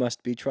 you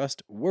must be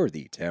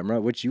trustworthy,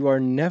 Tamara, which you are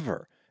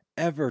never,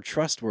 ever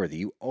trustworthy.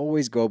 You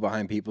always go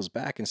behind people's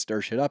back and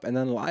stir shit up and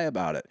then lie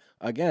about it.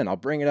 Again, I'll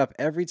bring it up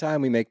every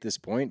time we make this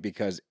point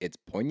because it's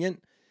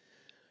poignant.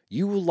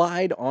 You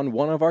lied on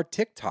one of our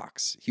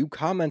TikToks. You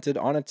commented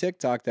on a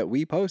TikTok that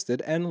we posted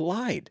and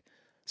lied.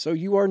 So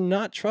you are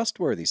not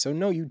trustworthy. So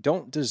no, you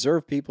don't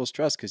deserve people's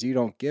trust because you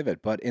don't give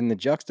it. But in the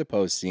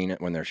juxtaposed scene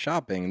when they're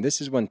shopping,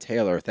 this is when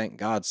Taylor, thank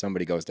God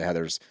somebody goes to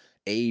Heather's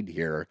aid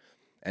here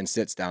and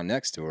sits down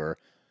next to her.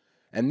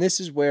 And this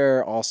is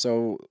where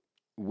also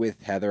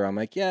with Heather, I'm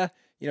like, yeah,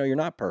 you're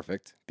not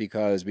perfect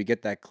because we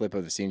get that clip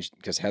of the scene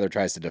because Heather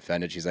tries to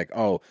defend it. She's like,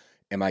 oh,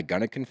 am I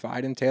going to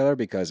confide in Taylor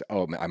because,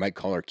 I might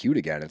call her cute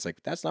again. It's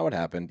like, that's not what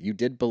happened. You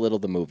did belittle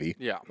the movie.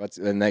 Yeah.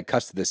 And that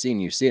cuts to the scene,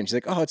 you see it, and she's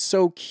like, oh, it's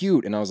so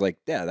cute. And I was like,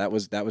 yeah, that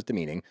was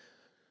demeaning.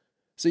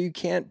 So you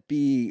can't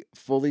be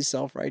fully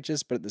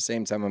self-righteous, but at the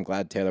same time, I'm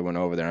glad Taylor went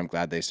over there. I'm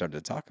glad they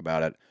started to talk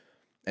about it.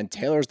 And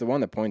Taylor's the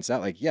one that points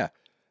out, like, yeah,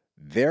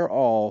 they're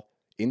all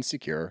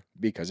insecure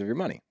because of your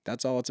money.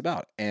 That's all it's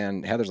about.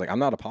 And Heather's like, I'm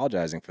not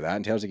apologizing for that.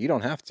 And Taylor's like, you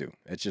don't have to.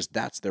 It's just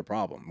that's their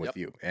problem with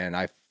you. And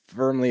I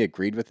firmly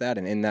agreed with that.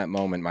 And in that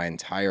moment, my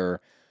entire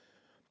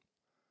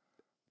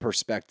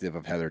perspective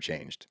of Heather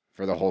changed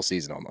for the whole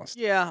season almost.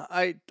 Yeah,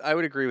 I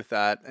would agree with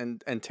that.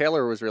 And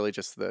Taylor was really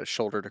just the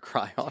shoulder to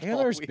cry on.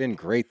 Taylor's been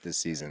great this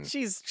season.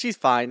 She's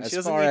fine. As She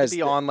doesn't far need as to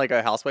be the- on like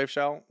a housewife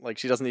show. Like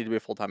she doesn't need to be a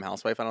full-time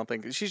housewife. I don't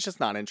think she's just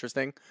not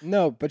interesting.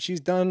 No, but she's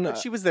done. But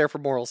she was there for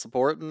moral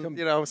support,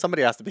 and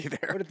somebody has to be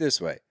there. Put it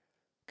this way.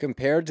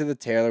 Compared to the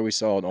Taylor we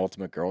saw in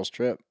Ultimate Girls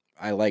Trip,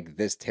 I like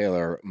this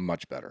Taylor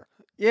much better.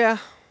 Yeah,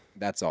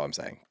 That's all I'm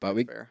saying. But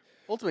we, fair.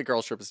 Ultimate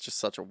Girls Trip is just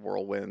such a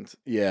whirlwind.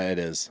 yeah, it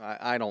is.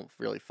 I don't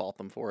really fault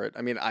them for it.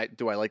 I mean, I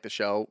like the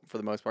show for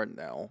the most part.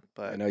 No, I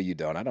but know you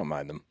don't. I don't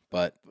mind them.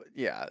 But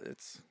yeah,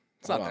 it's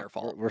not hold on. their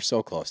fault. We're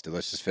so close to.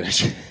 Let's just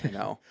finish. I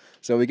know.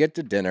 So we get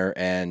to dinner,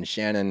 and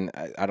Shannon,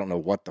 I don't know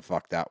what the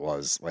fuck that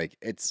was. Like,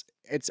 it's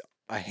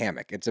a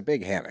hammock. It's a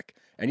big hammock,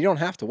 and you don't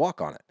have to walk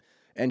on it.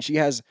 And she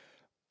has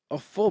a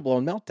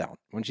full-blown meltdown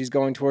when she's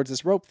going towards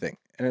this rope thing.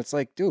 And it's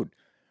like, dude,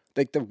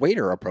 like the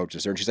waiter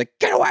approaches her, and she's like,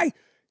 get away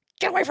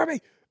from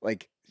me.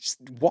 Like, just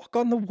walk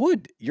on the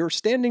wood. You're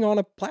standing on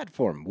a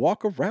platform.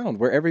 Walk around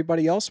where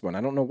everybody else went.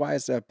 I don't know why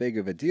it's that big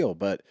of a deal,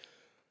 but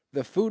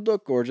the food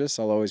looked gorgeous.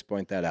 I'll always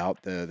point that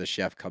out. The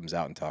chef comes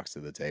out and talks to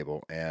the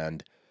table,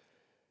 and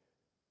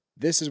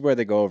this is where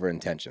they go over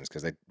intentions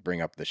because they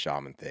bring up the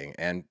shaman thing.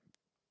 And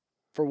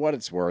for what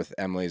it's worth,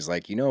 Emily's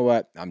like, you know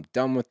what? I'm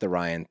done with the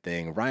Ryan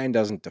thing. Ryan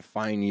doesn't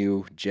define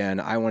you, Jen.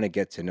 I want to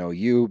get to know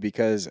you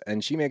because,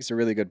 and she makes a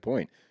really good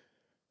point.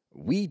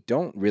 We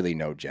don't really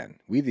know Jen.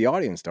 We, the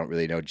audience, don't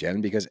really know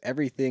Jen because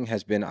everything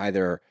has been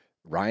either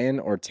Ryan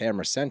or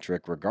Tamara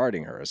centric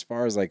regarding her. As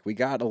far as like, we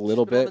got a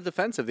little She's been on bit. the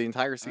defensive the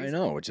entire season. I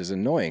know, which is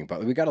annoying,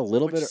 but we got a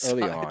little bit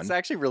early on. It's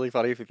actually really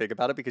funny if you think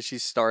about it because she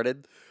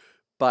started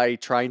by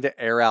trying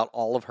to air out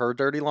all of her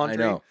dirty I laundry.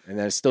 know, and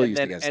then it's still and used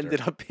then against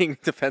ended her. up being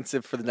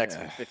defensive for the next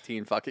Yeah.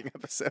 15 fucking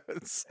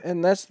episodes.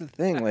 And that's the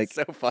thing, like,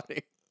 so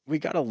funny. we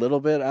got a little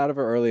bit out of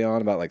her early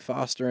on about like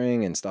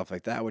fostering and stuff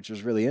like that, which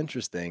was really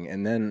interesting.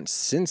 And then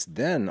since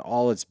then,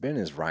 all it's been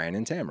is Ryan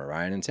and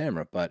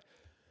Tamara. But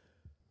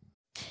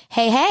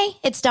Hey,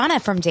 it's Donna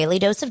from Daily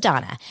Dose of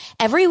Donna.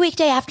 Every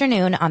weekday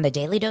afternoon on the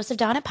Daily Dose of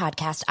Donna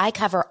podcast, I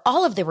cover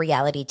all of the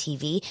reality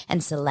TV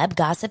and celeb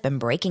gossip and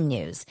breaking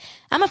news.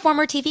 I'm a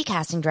former TV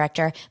casting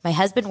director. My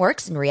husband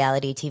works in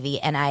reality TV,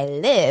 and I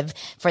live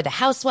for the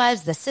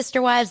housewives, the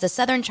sister wives, the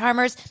Southern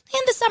Charmers,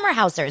 and the summer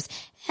housers.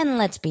 And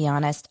let's be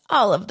honest,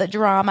 all of the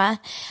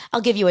drama.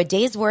 I'll give you a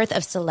day's worth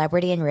of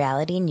celebrity and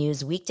reality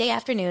news weekday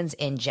afternoons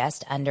in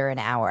just under an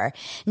hour.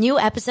 New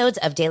episodes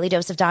of Daily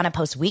Dose of Donna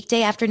post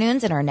weekday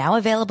afternoons and are now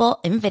available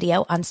in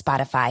video on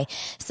Spotify.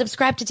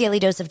 Subscribe to Daily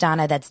Dose of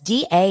Donna, that's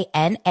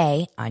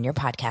DANA, on your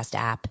podcast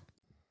app.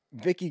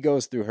 Vicky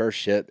goes through her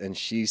shit and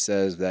she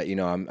says that,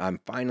 I'm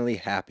finally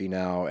happy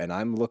now and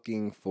I'm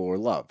looking for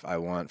love. I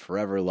want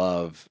forever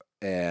love.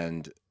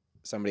 And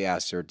somebody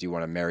asked her, do you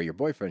want to marry your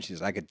boyfriend? She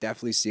says, I could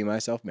definitely see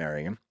myself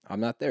marrying him. I'm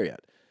not there yet.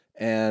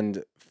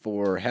 And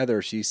for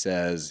Heather, she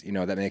says,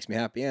 that makes me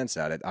happy and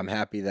sad. I'm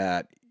happy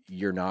that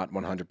you're not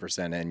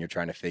 100% in. You're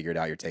trying to figure it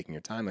out. You're taking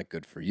your time. Like,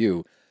 good for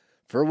you.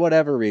 For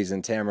whatever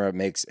reason, Tamara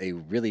makes a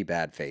really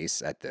bad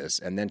face at this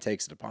and then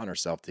takes it upon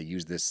herself to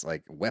use this,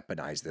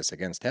 weaponize this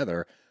against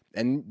Heather.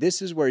 And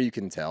this is where you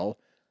can tell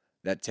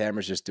that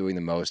Tamara's just doing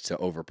the most to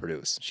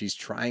overproduce. She's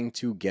trying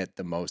to get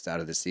the most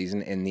out of the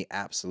season in the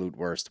absolute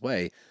worst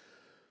way.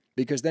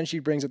 Because then she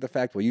brings up the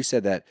fact, well, you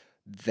said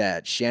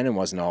that Shannon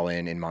wasn't all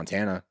in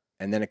Montana,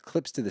 and then it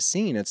clips to the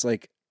scene. It's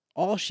like,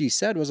 all she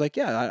said was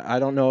yeah, I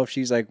don't know if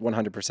she's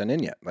 100%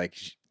 in yet.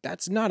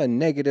 That's not a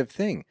negative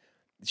thing.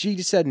 She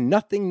said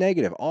nothing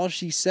negative. All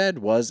she said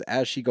was,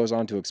 as she goes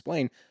on to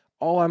explain,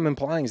 all I'm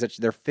implying is that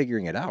they're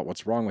figuring it out.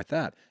 What's wrong with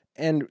that?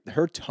 And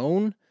her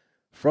tone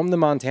from the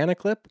Montana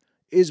clip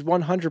is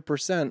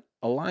 100%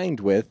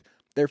 aligned with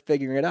they're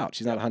figuring it out.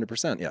 She's not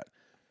 100% yet.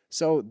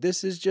 So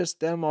this is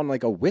just them on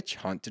a witch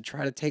hunt to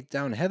try to take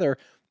down Heather.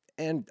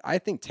 And I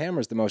think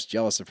Tamara's the most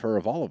jealous of her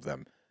of all of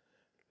them.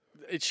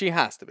 She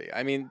has to be.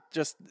 I mean,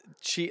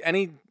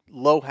 any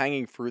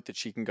low-hanging fruit that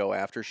she can go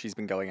after, she's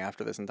been going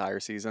after this entire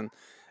season.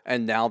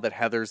 And now that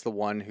Heather's the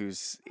one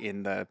who's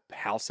in the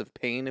house of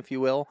pain, if you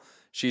will,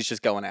 she's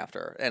just going after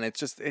her. And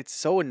it's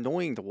so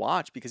annoying to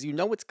watch because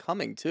it's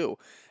coming too.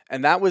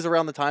 And that was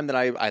around the time that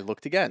I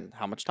looked again.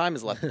 How much time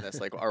is left in this?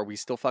 Are we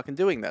still fucking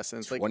doing this? And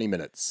it's 20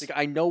 minutes.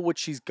 I know what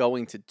she's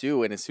going to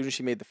do. And as soon as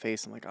she made the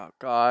face, I'm like, oh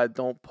God,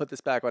 don't put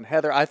this back on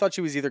Heather. I thought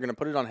she was either going to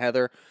put it on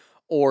Heather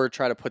or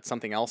try to put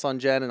something else on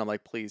Jen. And I'm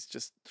like, please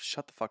just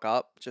shut the fuck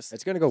up.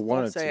 It's going to go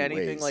one of say two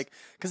anything ways.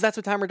 Because that's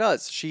what Tamara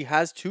does. She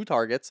has two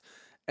targets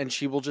and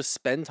she will just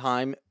spend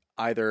time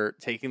either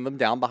taking them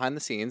down behind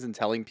the scenes and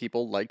telling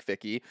people like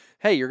Vicky,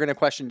 hey, you're going to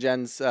question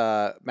Jen's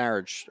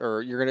marriage,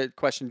 or you're going to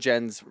question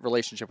Jen's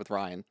relationship with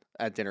Ryan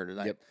at dinner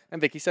tonight. Yep.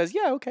 And Vicky says,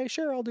 yeah, okay,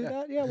 sure, I'll do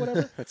that. Yeah,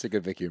 whatever. That's a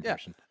good Vicky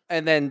impression. Yeah.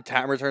 And then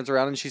Tamara turns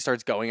around and she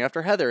starts going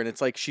after Heather. And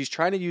it's she's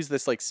trying to use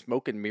this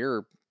smoke and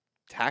mirror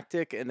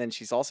tactic. And then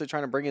she's also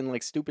trying to bring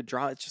in stupid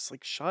drama. It's just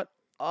shut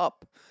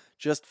up.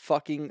 Just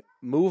fucking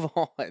move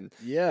on.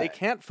 Yeah. They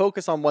can't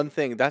focus on one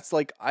thing. That's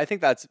I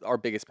think that's our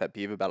biggest pet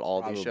peeve about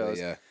all of these shows.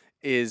 Yeah.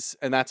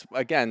 And that's,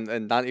 again,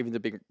 and not even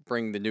to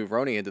bring the new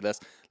Roni into this,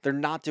 they're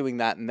not doing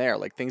that in there.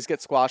 Things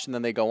get squashed and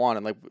then they go on.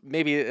 And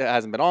maybe it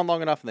hasn't been on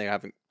long enough and they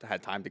haven't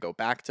had time to go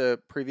back to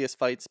previous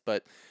fights.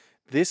 But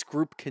this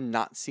group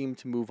cannot seem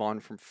to move on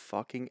from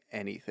fucking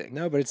anything.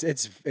 No, but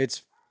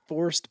it's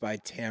forced by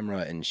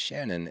Tamara and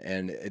Shannon.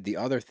 And the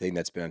other thing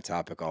that's been a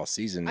topic all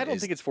season I don't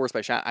think it's forced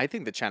by Shannon. I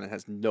think that Shannon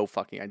has no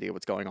fucking idea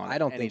what's going on. I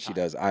don't think she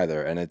does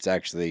either. And it's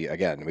actually,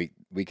 again,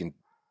 we can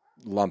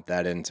lump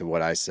that into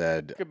what I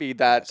said. Could be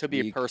that. Could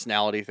be a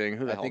personality thing.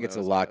 Who the hell I think it's a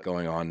knows, lot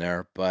going on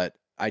there. But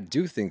I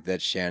do think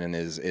that Shannon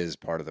is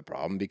part of the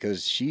problem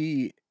because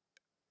she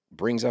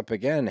brings up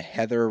again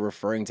Heather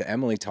referring to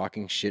Emily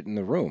talking shit in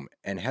the room.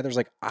 And Heather's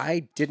like,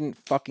 I didn't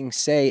fucking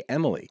say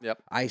Emily.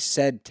 Yep. I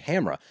said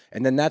Tamara.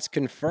 And then that's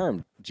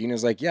confirmed.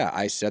 Gina's like, yeah,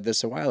 I said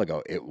this a while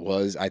ago.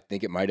 I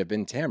think it might have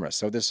been Tamara.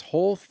 So this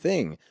whole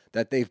thing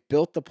that they've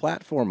built the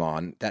platform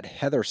on that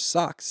Heather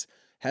sucks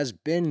has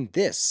been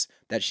this,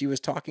 that she was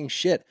talking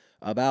shit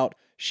about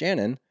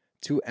Shannon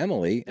to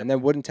Emily and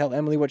then wouldn't tell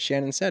Emily what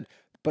Shannon said.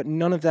 But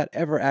none of that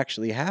ever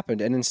actually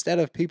happened. And instead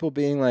of people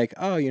being like,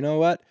 oh, you know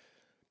what?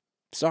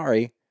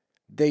 Sorry,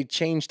 they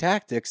changed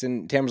tactics.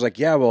 And Tamara's like,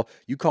 yeah, well,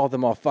 you called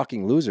them all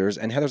fucking losers.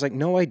 And Heather's like,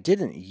 no, I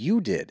didn't.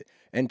 You did.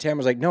 And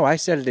Tamara's like, no, I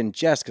said it in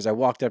jest because I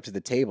walked up to the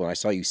table and I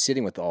saw you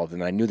sitting with all of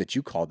them and I knew that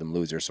you called them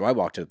losers. So I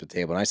walked up to the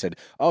table and I said,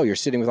 oh, you're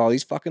sitting with all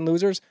these fucking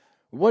losers?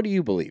 What do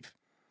you believe?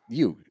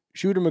 You,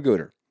 Shooter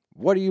Magooter.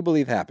 What do you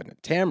believe happened?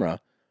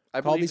 Tamara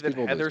I called believe these that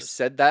people Heather losers.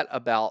 said that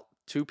about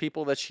two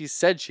people that she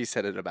said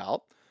it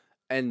about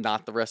and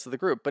not the rest of the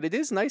group. But it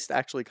is nice to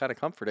actually kind of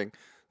comforting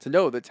to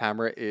know that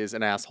Tamara is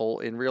an asshole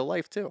in real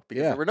life too.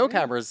 Because there were no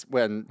cameras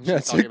when she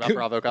was talking about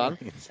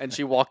BravoCon and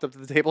she walked up to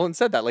the table and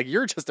said that.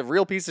 You're just a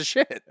real piece of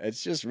shit.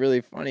 It's just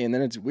really funny. And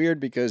then it's weird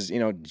because,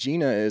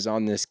 Gina is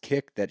on this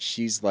kick that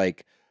she's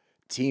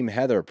Team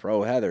Heather,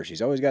 pro Heather.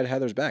 She's always got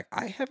Heather's back.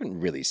 I haven't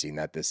really seen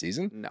that this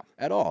season. No.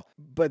 At all.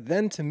 But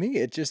then to me,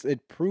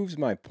 it proves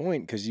my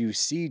point because you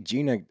see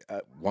Gina,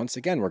 once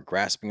again, we're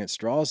grasping at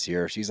straws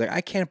here. She's like,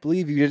 I can't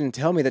believe you didn't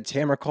tell me that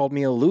Tamara called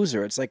me a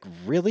loser. It's like,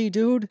 really,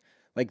 dude?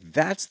 Like,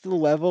 that's the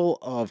level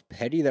of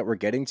petty that we're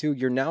getting to.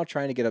 You're now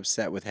trying to get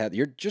upset with Heather.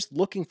 You're just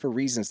looking for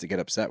reasons to get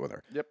upset with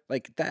her. Yep.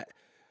 Like that.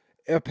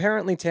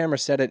 Apparently, Tamara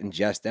said it in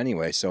jest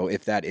anyway. So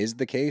if that is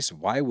the case,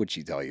 why would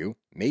she tell you?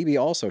 Maybe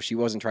also she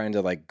wasn't trying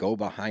to like go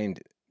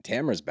behind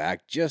Tamara's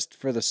back just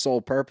for the sole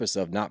purpose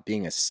of not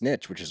being a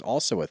snitch, which is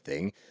also a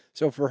thing.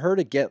 So for her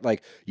to get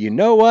like, you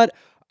know what?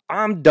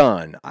 I'm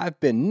done. I've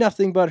been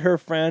nothing but her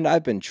friend.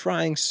 I've been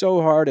trying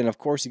so hard. And of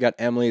course, you got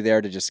Emily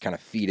there to just kind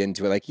of feed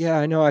into it. Like, yeah,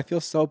 I know. I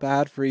feel so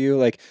bad for you.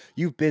 Like,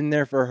 you've been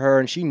there for her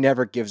and she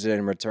never gives it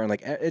in return.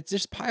 Like, it's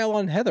just pile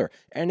on Heather.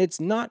 And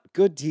it's not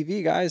good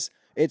TV, guys.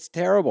 It's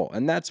terrible.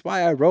 And that's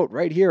why I wrote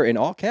right here in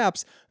all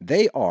caps,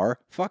 they are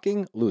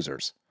fucking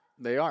losers.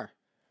 They are.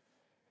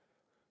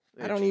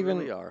 I don't even,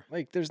 really are.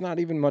 like, there's not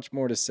even much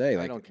more to say. I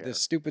Like, don't care. the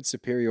stupid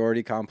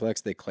superiority complex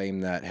they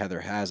claim that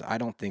Heather has, I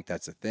don't think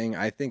that's a thing.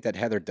 I think that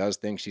Heather does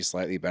think she's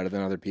slightly better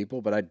than other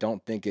people, but I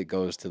don't think it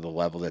goes to the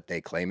level that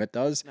they claim it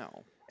does.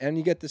 No. And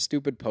you get the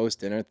stupid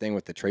post-dinner thing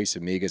with the Trace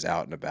Amigas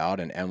out and about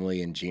and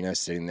Emily and Gina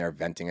sitting there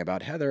venting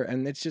about Heather,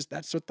 and it's just,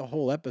 that's what the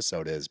whole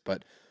episode is.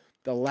 But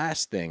the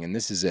last thing, and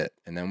this is it,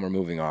 and then we're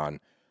moving on,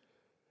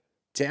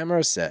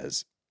 Tamara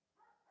says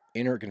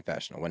in her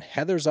confessional, when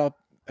Heather's up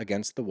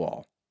against the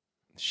wall,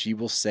 she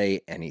will say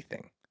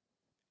anything.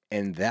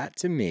 And that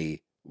to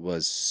me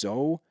was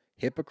so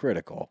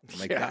hypocritical.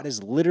 Like, Yeah. that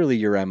is literally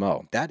your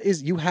MO. That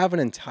is, you have an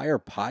entire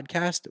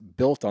podcast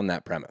built on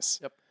that premise.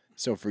 Yep.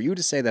 So for you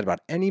to say that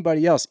about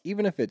anybody else,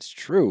 even if it's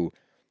true,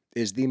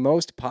 is the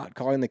most pot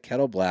calling the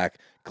kettle black,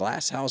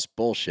 glass house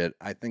bullshit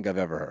I think I've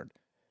ever heard.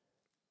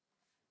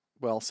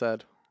 Well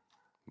said.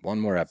 One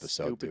more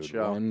episode, Stupid dude.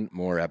 show. One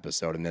more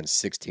episode, and then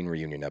 16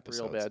 reunion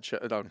episodes. Real bad show.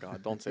 Oh,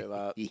 God. Don't say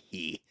that.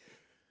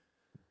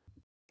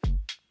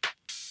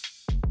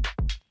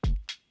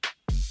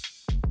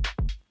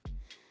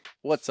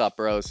 What's up,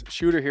 bros?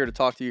 Shooter here to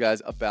talk to you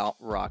guys about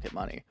Rocket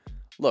Money.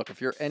 Look,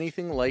 if you're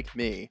anything like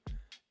me,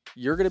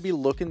 you're going to be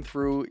looking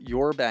through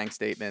your bank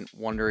statement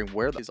wondering,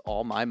 where is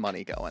all my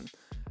money going?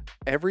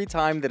 Every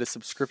time that a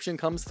subscription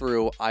comes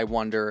through, I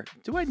wonder,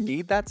 do I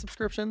need that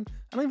subscription?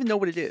 I don't even know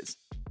what it is.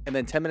 And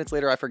then 10 minutes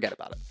later, I forget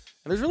about it.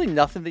 And there's really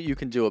nothing that you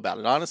can do about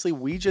it. Honestly,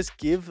 we just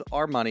give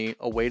our money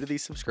away to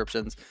these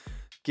subscriptions,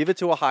 give it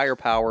to a higher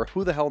power.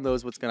 Who the hell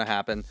knows what's going to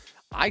happen?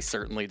 I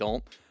certainly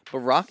don't. But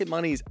Rocket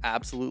Money is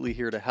absolutely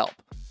here to help.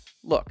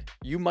 Look,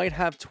 you might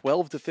have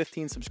 12 to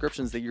 15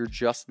 subscriptions that you're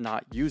just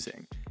not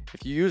using.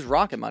 If you use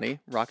Rocket Money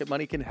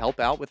can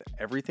help out with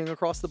everything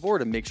across the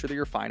board and make sure that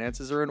your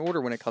finances are in order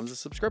when it comes to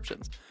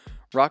subscriptions.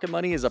 Rocket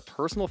Money is a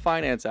personal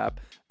finance app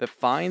that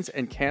finds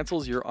and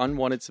cancels your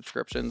unwanted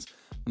subscriptions,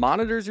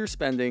 monitors your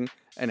spending,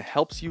 and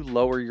helps you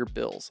lower your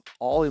bills,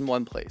 all in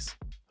one place.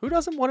 Who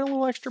doesn't want a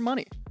little extra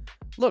money?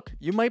 Look,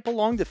 you might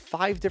belong to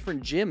 5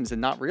 different gyms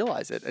and not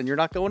realize it, and you're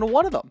not going to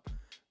one of them.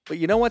 But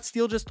you know what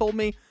Steele just told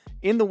me?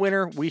 In the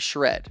winter, we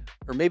shred.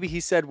 Or maybe he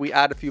said we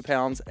add a few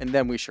pounds and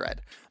then we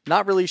shred.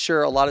 Not really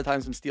sure. A lot of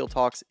times when Steele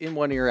talks, in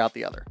one ear, out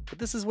the other. But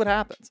this is what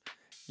happens.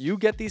 You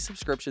get these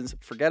subscriptions,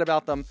 forget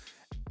about them,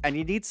 and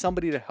you need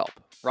somebody to help.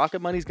 Rocket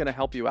Money is going to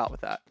help you out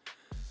with that.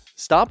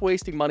 Stop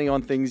wasting money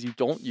on things you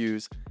don't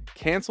use,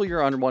 cancel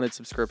your unwanted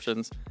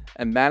subscriptions,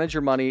 and manage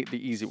your money the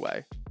easy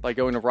way by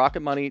going to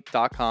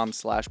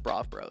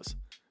rocketmoney.com/bravbros.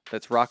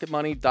 That's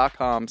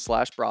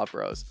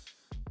rocketmoney.com/bravbros.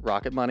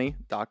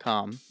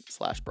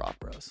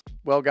 rocketmoney.com/bravbros.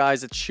 Well,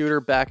 guys, it's Shooter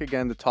back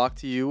again to talk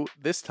to you,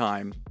 this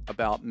time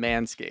about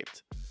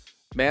Manscaped.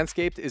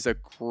 Manscaped is a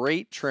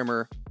great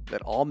trimmer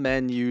that all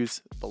men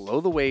use below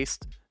the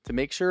waist to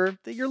make sure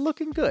that you're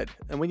looking good.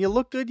 And when you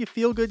look good, you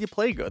feel good, you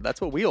play good. That's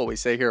what we always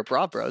say here at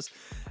Brav Bros.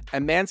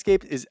 And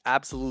Manscaped is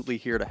absolutely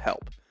here to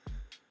help.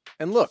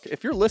 And look,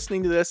 if you're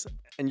listening to this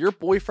and your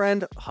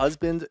boyfriend,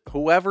 husband,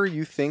 whoever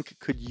you think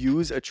could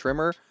use a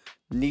trimmer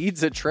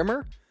needs a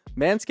trimmer,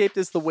 Manscaped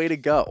is the way to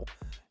go.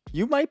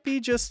 You might be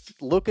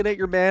just looking at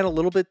your man a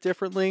little bit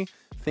differently,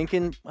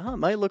 thinking, well, it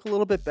might look a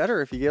little bit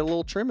better if you get a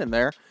little trim in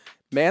there.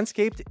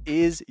 Manscaped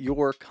is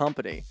your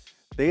company.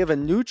 They have a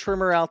new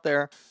trimmer out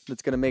there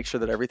that's going to make sure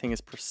that everything is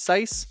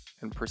precise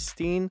and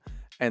pristine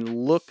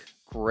and look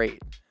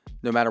great.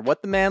 No matter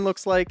what the man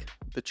looks like,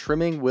 the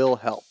trimming will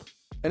help.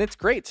 And it's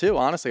great too,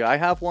 honestly. I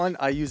have one.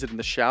 I use it in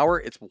the shower.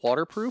 It's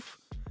waterproof.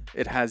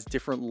 It has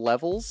different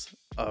levels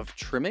of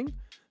trimming,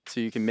 so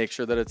you can make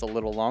sure that it's a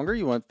little longer.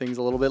 You want things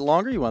a little bit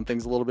longer. You want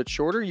things a little bit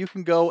shorter. You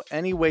can go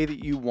any way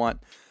that you want.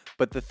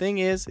 But the thing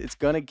is, it's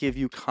going to give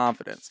you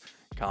confidence.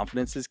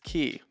 Confidence is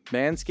key.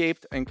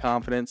 Manscaped and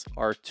confidence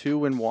are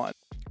 2 in 1.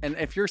 And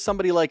if you're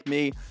somebody like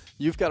me,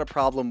 you've got a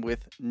problem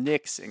with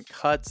nicks and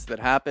cuts that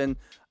happen.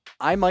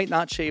 I might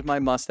not shave my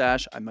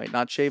mustache. I might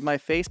not shave my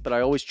face, but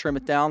I always trim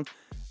it down.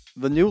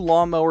 The new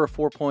Lawnmower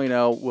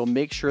 4.0 will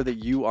make sure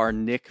that you are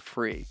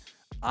nick-free.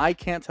 I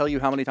can't tell you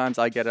how many times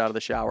I get out of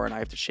the shower and I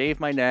have to shave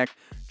my neck,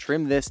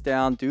 trim this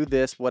down, do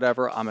this,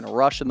 whatever. I'm in a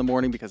rush in the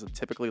morning because I'm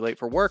typically late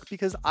for work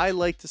because I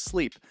like to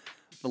sleep.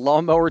 The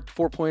Lawnmower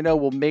 4.0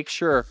 will make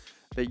sure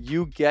that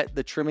you get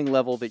the trimming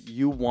level that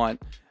you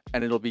want,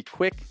 and it'll be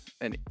quick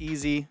and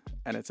easy,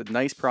 and it's a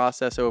nice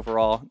process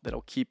overall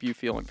that'll keep you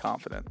feeling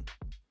confident.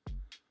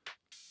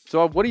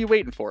 So what are you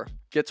waiting for?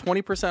 Get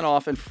 20%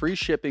 off and free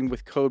shipping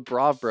with code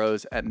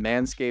BRAVBROS at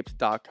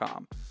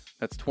manscaped.com.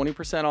 That's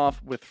 20%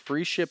 off with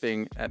free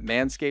shipping at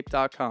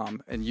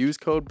manscaped.com and use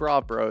code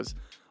BRAVBROS.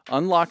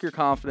 Unlock your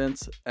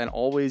confidence and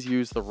always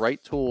use the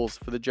right tools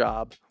for the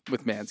job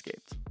with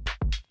Manscaped.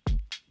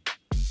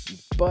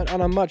 But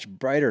on a much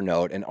brighter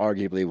note, and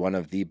arguably one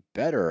of the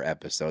better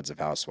episodes of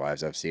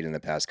Housewives I've seen in the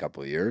past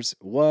couple of years,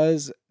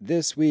 was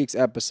this week's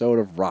episode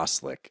of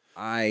RHOSLC.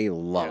 I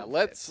love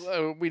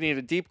it. We need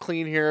a deep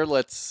clean here.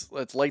 Let's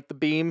light the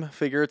beam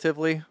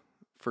figuratively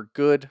for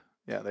good.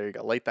 Yeah, there you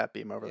go. Light that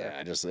beam over there.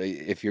 Yeah, just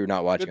if you're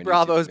not watching, Good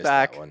Bravo's you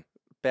back. that one.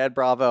 Bad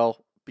Bravo,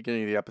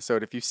 beginning of the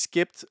episode. If you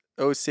skipped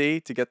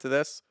OC to get to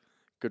this,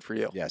 good for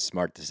you. Yeah,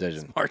 smart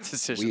decision. Smart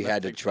decision. We That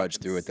had to big trudge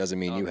fucking through it. Doesn't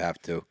mean you stomach.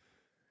 have to.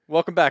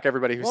 Welcome back,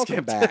 everybody who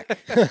Welcome skipped.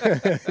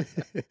 back.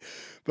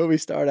 But we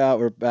start out,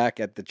 we're back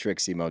at the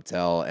Trixie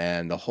Motel,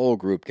 and the whole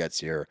group gets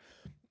here.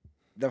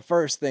 The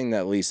first thing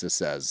that Lisa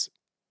says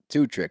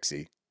to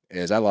Trixie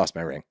is, I lost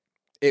my ring.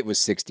 It was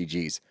 60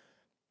 G's.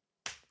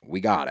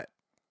 We got it.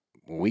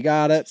 We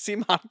got it. See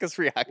Monica's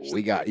reaction.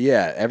 We got,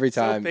 yeah, every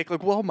So time. fake,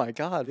 like, whoa, my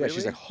God. Yeah, really?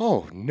 she's like,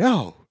 oh,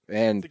 no.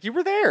 And Like, you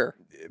were there.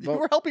 You but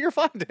were helping her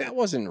find it. that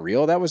wasn't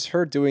real. That was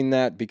her doing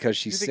that because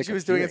You she's think sick she of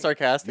was doing it hearing.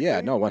 sarcastically?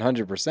 Yeah, no,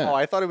 100%. Oh,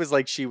 I thought it was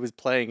like she was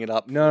playing it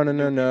up. No.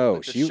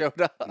 That just She showed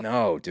up.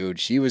 No, dude,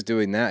 she was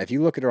doing that. If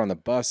you look at her on the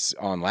bus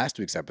on last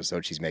week's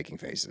episode, she's making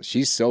faces.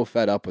 She's so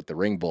fed up with the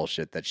ring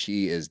bullshit that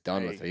she is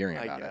done with hearing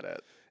about I get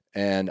it.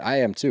 And I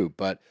am too.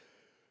 But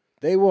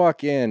they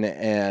walk in,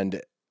 and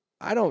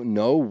I don't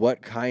know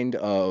what kind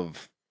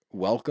of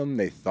welcome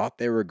they thought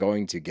they were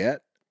going to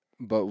get.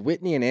 But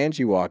Whitney and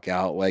Angie walk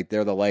out like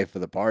they're the life of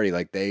the party.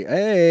 Like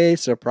hey,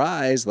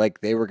 surprise.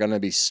 Like they were going to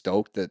be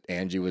stoked that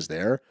Angie was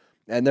there.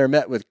 And they're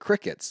met with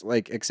crickets,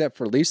 like except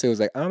for Lisa, who was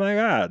like, "Oh my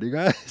God, you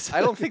guys!"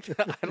 I don't think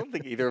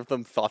either of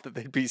them thought that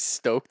they'd be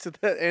stoked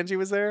that Angie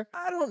was there.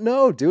 I don't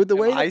know, dude. The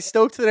way Am I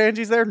stoked that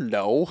Angie's there?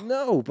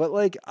 No. but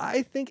like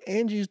I think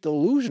Angie's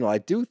delusional. I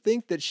do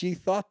think that she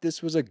thought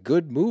this was a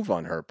good move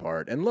on her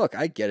part. And look,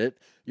 I get it.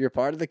 You're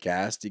part of the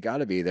cast. You got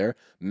to be there.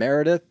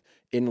 Meredith,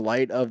 in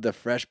light of the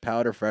fresh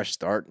powder, fresh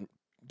start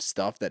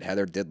stuff that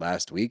Heather did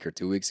last week or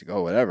 2 weeks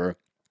ago, whatever,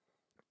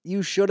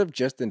 you should have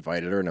just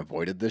invited her and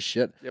avoided this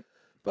shit. Yep.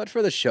 But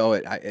for the show,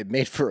 it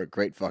made for a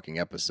great fucking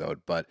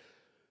episode. But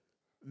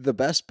the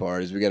best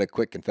part is we get a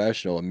quick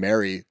confessional and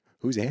Mary,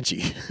 who's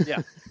Angie?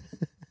 Yeah.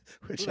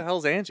 Which Who the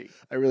hell's Angie?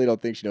 I really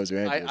don't think she knows who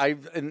Angie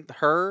is. And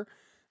her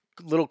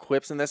little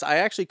quips in this, I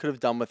actually could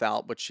have done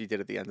without what she did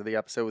at the end of the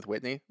episode with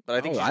Whitney. But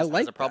I think she I just has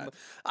like a problem.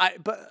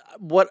 But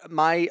what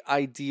my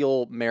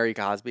ideal Mary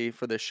Cosby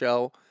for this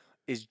show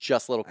is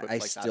just little quips I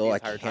like still that I the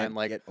entire can't time.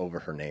 Like get over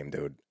her name,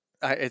 dude.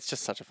 it's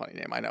just such a funny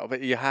name, I know,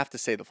 but you have to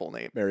say the full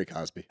name. Mary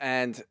Cosby.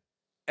 And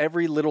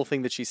every little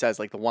thing that she says,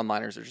 like the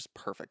one-liners are just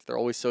perfect. They're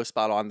always so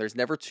spot on. There's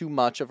never too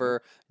much of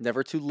her,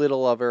 never too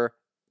little of her,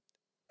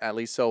 at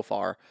least so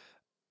far.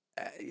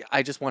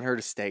 I just want her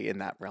to stay in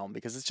that realm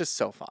because it's just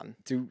so fun.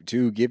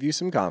 To give you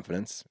some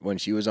confidence, when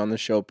she was on the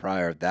show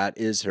prior, that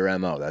is her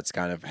MO. That's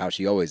kind of how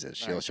she always is.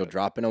 She'll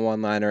drop in a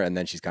one-liner and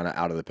then she's kind of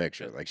out of the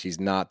picture. Like she's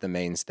not the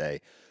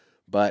mainstay.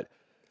 But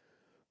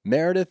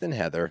Meredith and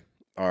Heather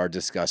are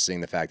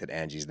discussing the fact that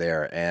Angie's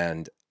there,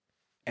 and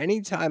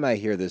anytime I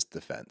hear this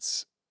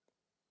defense,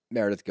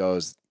 Meredith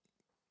goes,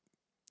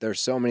 there's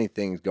so many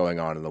things going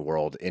on in the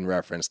world in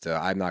reference to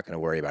I'm not going to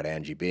worry about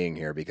Angie being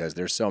here because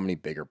there's so many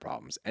bigger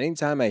problems.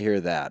 Anytime I hear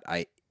that,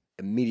 I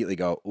immediately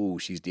go, ooh,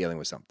 she's dealing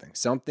with something.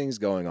 Something's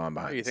going on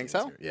behind You the think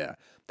scenes so? here. Yeah,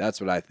 that's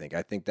what I think.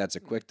 I think that's a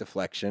quick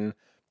deflection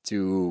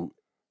to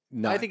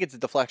not. I think it's a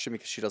deflection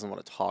because she doesn't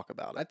want to talk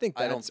about it. I think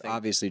that's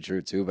obviously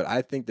true too, but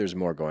I think there's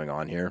more going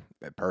on here.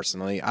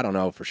 Personally, I don't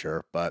know for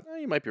sure, but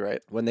You might be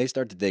right. when they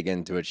start to dig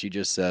into it, she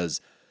just says,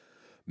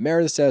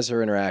 Meredith says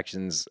her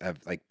interactions have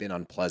like been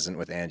unpleasant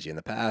with Angie in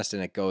the past,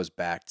 and it goes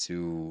back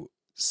to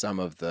some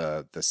of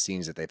the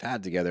scenes that they've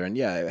had together. And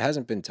yeah, it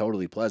hasn't been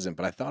totally pleasant,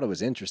 but I thought it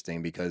was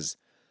interesting because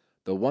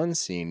the one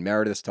scene,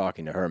 Meredith's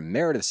talking to her,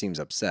 Meredith seems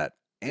upset.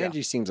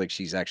 Angie seems like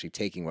she's actually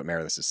taking what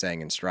Meredith is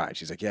saying in stride.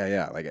 She's like,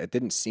 yeah. Like it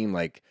didn't seem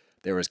like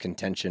there was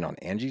contention on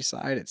Angie's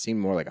side. It seemed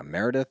more like a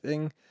Meredith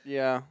thing.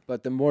 Yeah.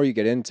 But the more you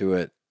get into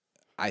it,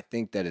 I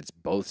think that it's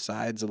both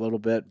sides a little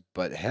bit.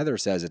 But Heather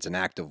says it's an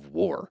act of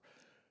war.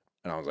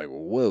 And I was like,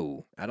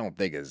 whoa, I don't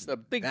think it's a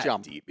big that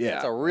jump. deep. Yeah.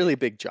 It's a really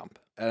big jump.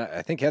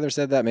 I think Heather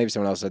said that. Maybe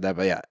someone else said that.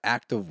 But yeah,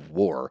 act of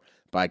war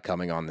by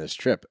coming on this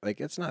trip. Like,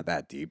 it's not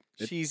that deep.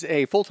 She's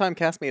a full-time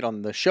castmate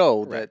on the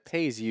show Correct. that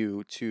pays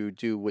you to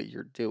do what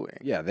you're doing.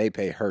 Yeah, they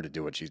pay her to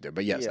do what she's doing.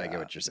 But yes, I get Yeah.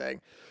 what you're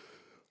saying.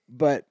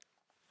 But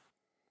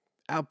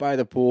out by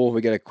the pool, we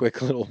get a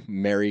quick little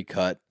Mary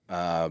cut.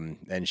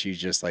 And she's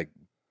just like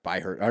by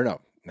her, or no,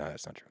 No,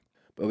 that's not true.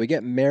 But we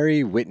get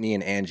Mary, Whitney,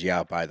 and Angie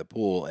out by the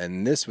pool,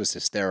 and this was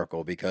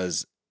hysterical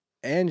because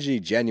Angie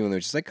genuinely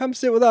was just like, come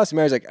sit with us. And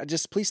Mary's like,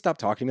 just please stop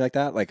talking to me like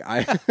that. Like,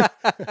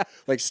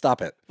 like,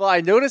 stop it. Well,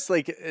 I noticed,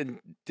 like,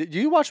 did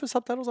you watch with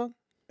subtitles on?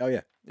 Oh,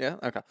 yeah. Yeah?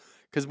 Okay.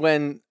 Because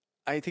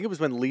I think it was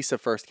when Lisa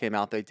first came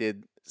out, they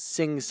did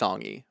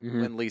sing-songy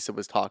when Lisa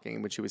was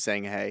talking, when she was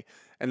saying hey.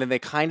 And then they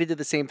kind of did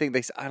the same thing.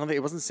 I don't think,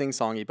 it wasn't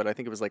sing-songy, but I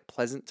think it was like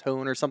pleasant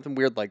tone or something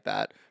weird like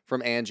that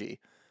from Angie.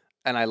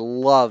 And I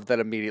love that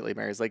immediately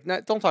Mary's like,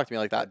 no, don't talk to me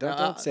like that.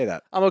 Don't say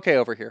that. I'm okay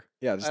over here.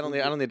 Yeah, I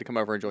don't need to come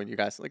over and join you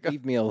guys. Like,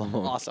 leave me alone.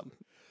 Awesome.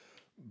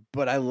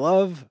 But I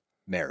love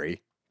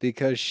Mary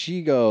because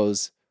she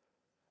goes,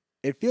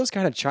 it feels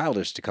kind of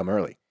childish to come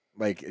early.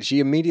 Like she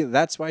immediately,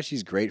 that's why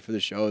she's great for the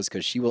show is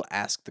because she will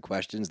ask the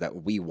questions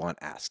that we want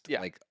asked.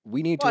 Yeah. Like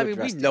we need to I mean,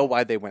 address we know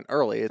why they went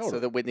early. It's Totally. so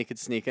that Whitney could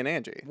sneak in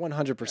Angie.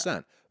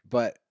 100%.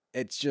 But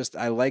it's just,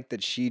 I like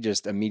that she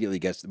just immediately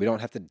gets, we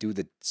don't have to do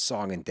the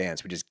song and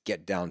dance. We just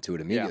get down to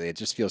it immediately. It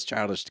just feels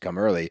childish to come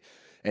early.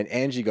 And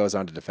Angie goes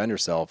on to defend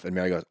herself and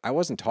Mary goes, I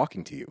wasn't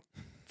talking to you.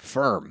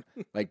 Firm.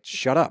 Like,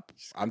 shut up.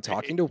 I'm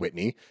talking to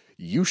Whitney.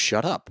 You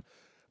shut up.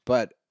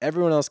 But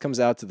everyone else comes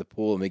out to the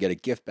pool and we get a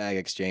gift bag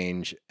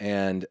exchange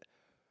and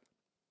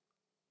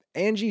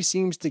Angie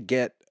seems to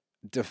get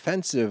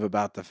defensive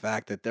about the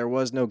fact that there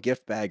was no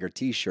gift bag or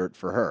t-shirt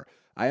for her.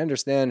 I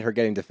understand her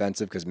getting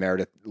defensive because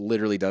Meredith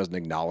literally doesn't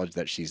acknowledge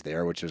that she's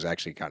there, which was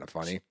actually kind of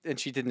funny. And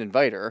she didn't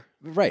invite her.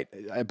 Right.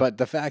 But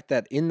the fact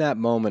that in that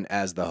moment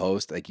as the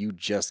host, like you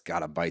just got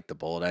to bite the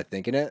bullet, I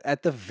think. And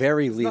at the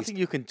very There's least, nothing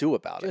you can do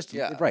about just, it.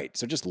 Yeah. Right.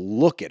 So just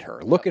look at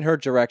her, look in her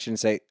direction and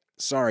say,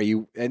 sorry,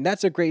 you, and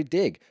that's a great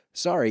dig.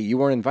 Sorry, you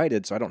weren't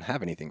invited, so I don't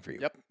have anything for you.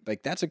 Yep.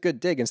 Like that's a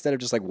good dig instead of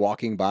just like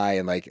walking by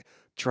and like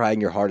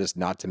trying your hardest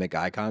not to make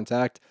eye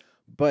contact.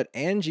 But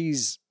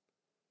Angie's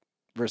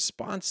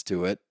response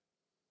to it,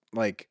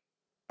 like,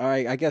 all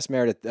right, I guess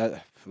Meredith,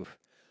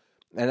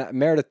 and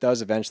Meredith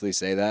does eventually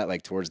say that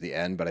like towards the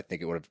end, but I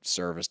think it would have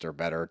serviced her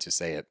better to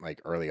say it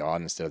like early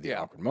on instead of the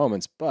awkward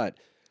moments. But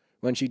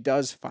when she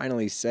does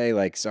finally say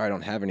like, sorry, I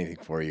don't have anything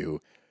for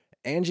you,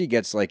 Angie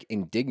gets like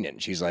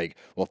indignant. She's like,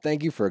 well,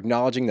 thank you for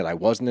acknowledging that I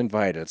wasn't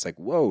invited. It's like,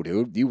 whoa,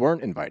 dude, you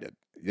weren't invited.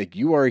 Like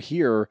you are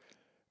here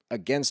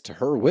against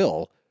her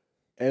will.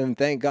 And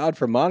thank God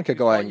for Monica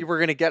going. You were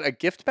going to get a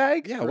gift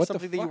bag? Yeah, for what the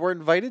something that you fuck?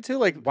 weren't invited to?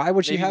 Like, Why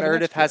would she maybe have an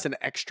Meredith extra? has an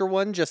extra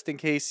one just in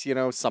case,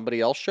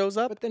 somebody else shows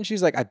up? But then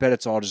she's like, I bet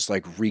it's all just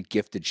like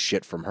re-gifted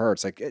shit from her.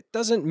 It's like, it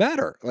doesn't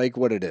matter like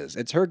what it is.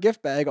 It's her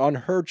gift bag on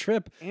her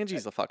trip.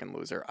 Angie's a fucking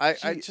loser. I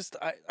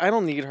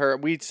don't need her.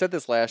 We said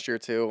this last year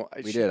too.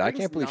 We did. I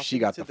can't believe she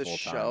got the full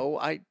show.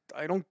 I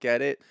don't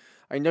get it.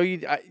 I know you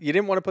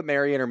didn't want to put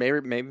Mary in, or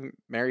maybe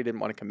Mary didn't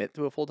want to commit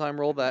to a full-time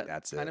role.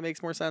 That's kind of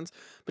makes more sense.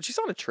 But she's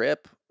on a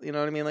trip. You know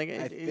what I mean? Like, I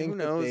who think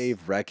that knows?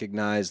 they've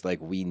recognized like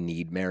we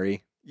need Mary.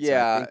 So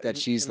Yeah, I think that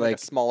she's in like a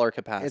smaller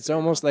capacity. it's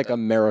almost like a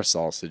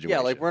Marisol situation. Yeah,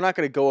 like we're not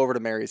going to go over to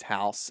Mary's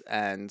house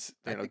and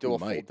think do we a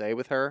full might. day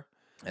with her.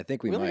 I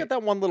think we We only might.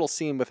 got that one little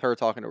scene with her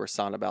talking to her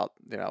son about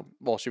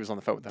well, she was on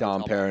the phone with the Dom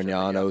hotel manager,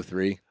 but Perignon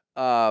 03.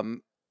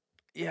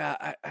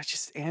 yeah, I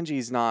just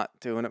Angie's not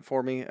doing it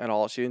for me at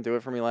all. She didn't do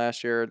it for me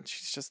last year.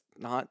 She's just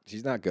not.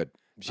 She's not good.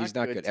 She's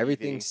not good good. TV.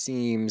 Everything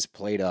seems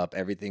played up.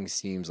 Everything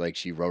seems like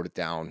she wrote it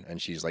down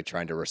and she's like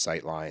trying to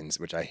recite lines,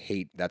 which I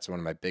hate. That's one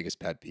of my biggest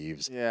pet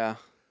peeves. Yeah.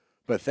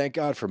 But thank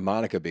God for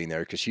Monica being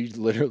there because she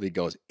literally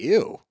goes,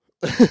 ew.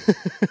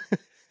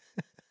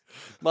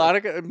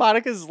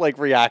 Monica's like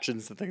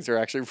reactions to things are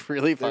actually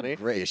really They're funny.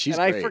 great. She's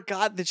and great. I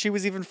forgot that she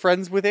was even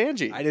friends with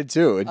Angie. I did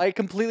too. And I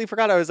completely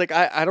forgot. I was like,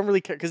 I don't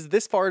really care because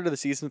this far into the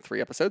season 3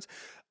 episodes,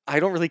 I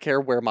don't really care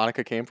where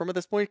Monica came from at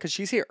this point because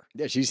she's here.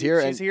 yeah, she's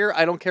here. She's here.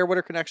 I don't care what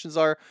her connections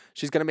are.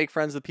 She's gonna make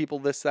friends with people,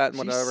 this, that, and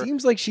She whatever.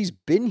 seems like she's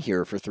been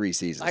here for 3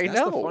 seasons. I That's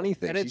know. the funny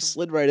thing. And She it's-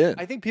 slid right in.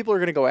 I think people are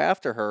gonna go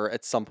after her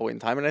at some point in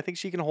time, and I think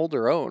she can hold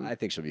her own. I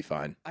think she'll be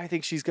fine. I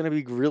think she's going to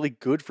be really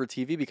good for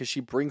TV because she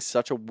brings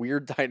such a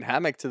weird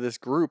dynamic to this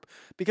group.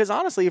 Because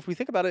honestly, if we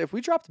think about it, if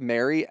we dropped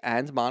Mary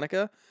and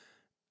Monica,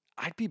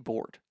 I'd be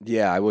bored.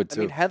 Yeah, I would I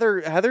too. mean,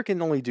 Heather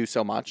can only do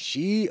so much.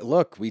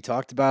 Look, we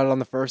talked about it on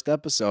the first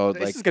episode.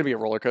 This like, is going to be a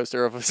roller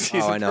coaster of a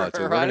season. oh, I know. for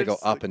Too. her. We're I gonna go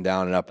just, up and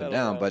down and up and I don't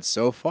down. know. But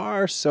so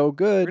far, so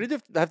good. We're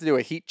going to have to do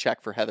a heat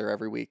check for Heather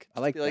every week.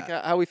 I like Be like,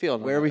 that. how are we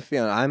feeling? Where are we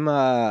feeling? I'm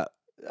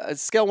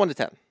Scale 1 to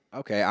 10.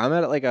 okay. I'm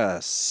at like a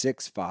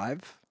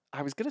 6.5.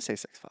 I was going to say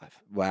 6.5.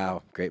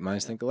 Wow, great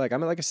minds think alike.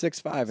 I'm at like a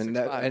 6.5, and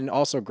 6.5. and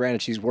also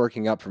granted, she's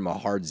working up from a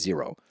hard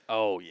 0.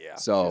 Oh yeah.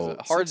 So She's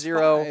a hard 6.5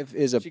 0.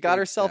 is a She got big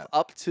herself step.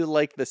 up to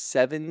like the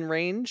 7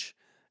 range,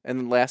 and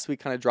then last week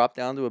kind of dropped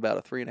down to about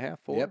a 3.5,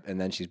 4. Yep, and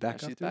then she's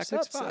back Now up she's to back a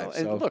up. 6.5.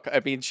 And look,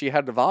 I mean, she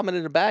had to vomit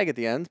in a bag at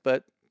the end,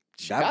 but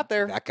she got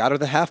there. That got her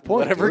the half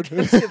point. Whatever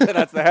dude. gets you,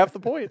 that's the half the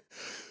point.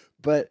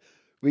 But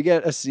we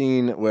get a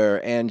scene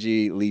where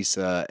Angie,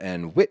 Lisa,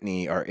 and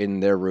Whitney are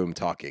in their room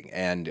talking.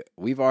 And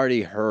we've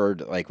already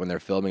heard, like, when they're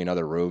filming in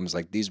other rooms,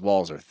 like, these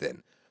walls are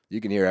thin. You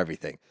can hear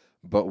everything.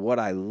 But what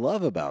I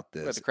love about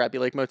At this, the Crappy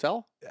Lake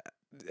Motel.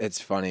 it's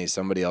funny.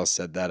 Somebody else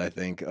said that, I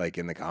think, like,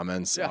 in the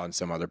comments Yeah. on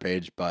some other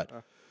page. But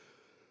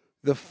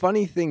The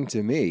funny thing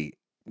to me,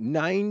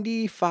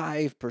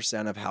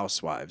 95% of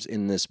housewives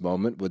in this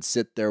moment would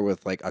sit there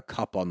with like a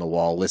cup on the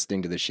wall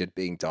listening to the shit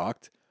being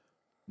talked.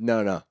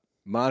 No.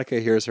 Monica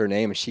hears her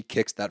name and she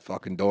kicks that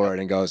fucking door in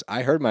and goes,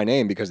 I heard my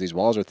name because these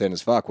walls are thin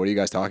as fuck. What are you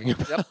guys talking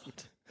about? Yep.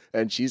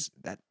 And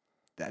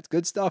that's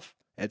good stuff.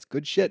 That's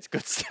good shit.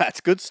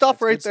 That's good stuff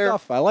That's right good there.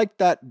 stuff. I like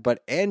that.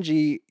 But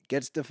Angie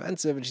gets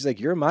defensive and she's like,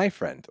 you're my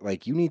friend.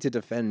 Like, you need to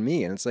defend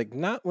me. And it's like,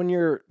 not when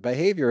your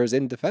behavior is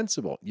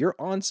indefensible. You're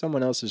on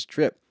someone else's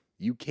trip.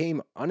 You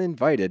came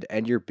uninvited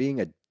and you're being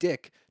a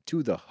dick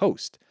to the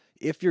host.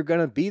 If you're going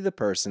to be the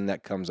person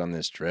that comes on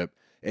this trip,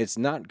 it's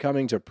not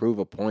coming to prove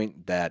a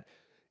point that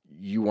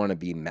you want to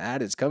be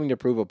mad. It's coming to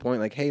prove a point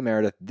like, hey,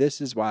 Meredith,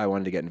 this is why I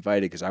wanted to get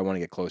invited because I want to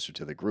get closer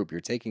to the group.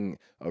 You're taking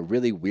a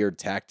really weird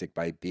tactic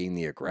by being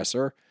the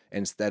aggressor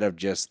instead of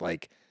just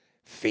like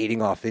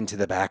fading off into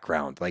the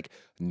background. Like,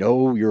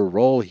 know your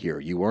role here.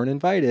 You weren't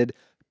invited.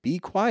 Be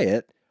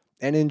quiet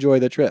and enjoy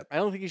the trip. I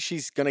don't think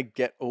she's gonna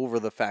get over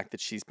the fact that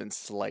she's been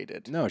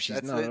slighted. No,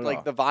 she's not at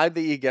all. The vibe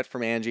that you get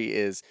from Angie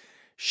is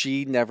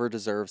she never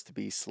deserves to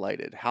be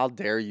slighted. How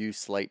dare you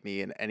slight me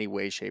in any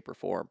way, shape, or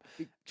form?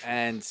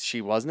 And she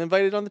wasn't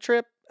invited on the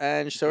trip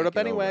and showed up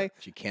anyway.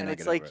 She cannot And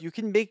it's get over like it. you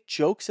can make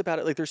jokes about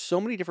it. Like there's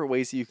so many different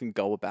ways that you can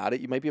go about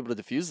it. You might be able to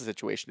diffuse the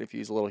situation if you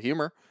use a little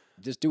humor.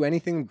 Just do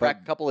anything Crack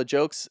but a couple of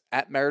jokes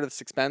at Meredith's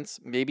expense.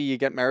 Maybe you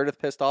get Meredith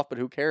pissed off, but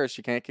who cares?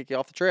 She can't kick you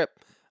off the trip.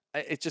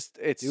 It's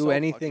do so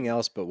anything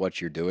else but what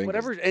you're doing. 'cause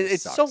whatever. it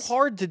It's so sucks.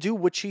 hard to do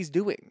what she's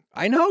doing.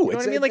 I know. You know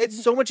what I mean? Like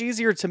it's so much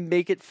easier to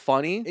make it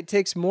funny. It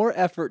takes more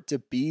effort to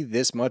be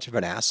this much of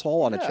an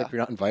asshole on a Yeah. trip you're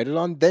not invited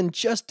on than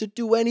just to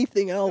do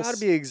anything else. It's gotta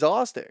be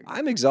exhausting.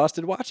 I'm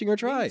exhausted watching her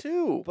try. Me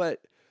too.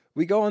 But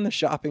we go on the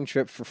shopping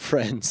trip for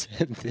Friends,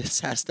 and this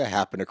has to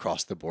happen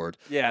across the board.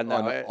 Yeah, no,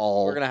 on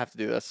all we're gonna have to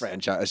do this.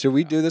 franchise. Should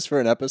we do this for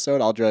an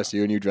episode? I'll dress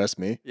you and you dress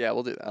me. Yeah,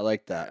 we'll do that. I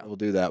like that. Yeah. We'll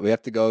do that. We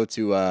have to go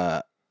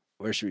to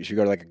where should we? Should we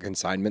go to like a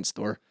consignment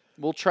store?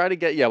 We'll try to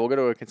get. Yeah, we'll go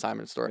to a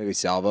consignment store. Maybe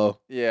Salvo.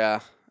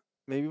 Yeah,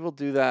 maybe we'll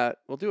do that.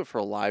 We'll do it for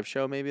a live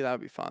show. Maybe that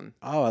would be fun.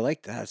 Oh, I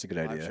like that. That's a good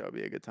Live idea. show would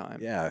be a good time.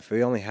 Yeah, if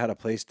we only had a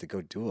place to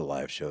go do a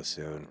live show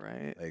soon.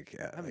 Right. Like,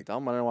 I haven't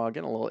done one in a while.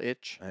 Getting a little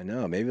itch. I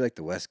know, maybe like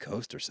the West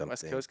Coast or something.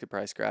 West Coast could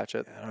probably scratch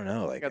it. I don't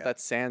know. I Like, got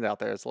that sand out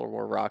there. It's a little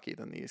more rocky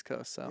than the East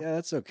Coast, so yeah,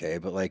 that's okay.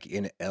 But like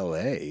in LA,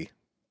 it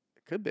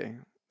could be.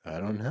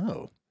 I don't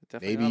know.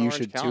 Definitely Maybe not you Orange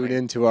should County. tune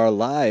into our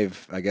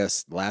live, I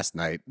guess, last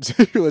night.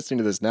 You're listening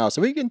to this now. So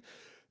we can,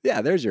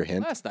 yeah, there's your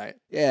hint. Last night.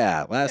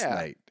 Yeah, last Yeah.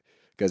 night.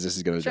 Because this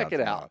is going to Check drop it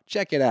tomorrow. out.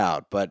 Check it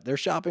out. But they're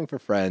shopping for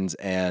Friends,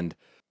 and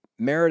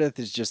Meredith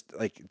is just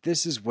like,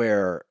 this is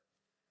where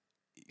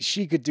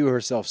she could do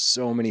herself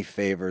so many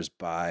favors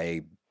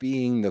by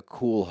being the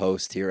cool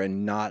host here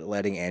and not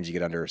letting Angie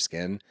get under her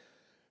skin.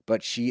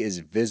 But she is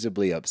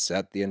visibly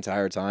upset the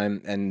entire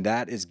time, and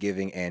that is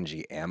giving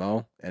Angie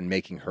ammo and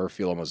making her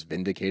feel almost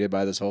vindicated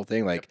by this whole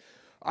thing. Like,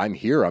 I'm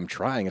here, I'm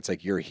trying. It's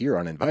like, you're here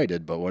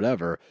uninvited, but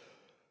whatever.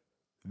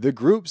 The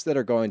groups that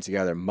are going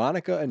together,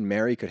 Monica and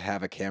Mary could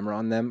have a camera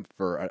on them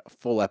for a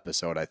full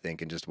episode, I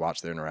think, and just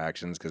watch their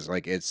interactions because,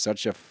 like, it's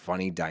such a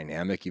funny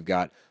dynamic. You've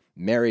got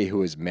Mary,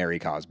 who is Mary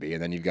Cosby,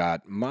 and then you've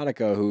got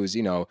Monica, who's,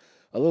 you know,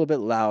 a little bit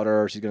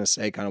louder. She's going to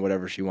say kind of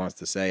whatever she wants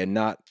to say, and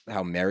not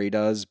how Mary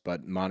does,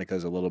 but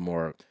Monica's a little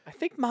more. I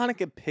think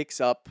Monica picks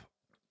up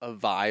a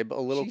vibe a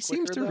little. She quicker,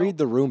 seems to though. read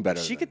the room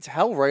better. She than- could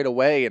tell right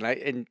away,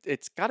 and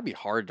it's got to be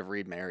hard to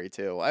read Mary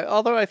too.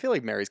 Although I feel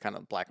like Mary's kind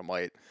of black and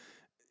white.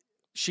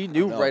 She I don't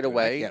knew know, right dude.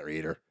 away. I can't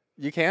read her.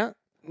 You can't.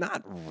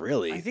 Not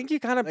really. I think you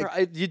kind of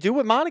Like- you do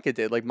what Monica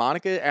did. Like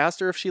Monica asked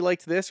her if she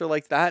liked this or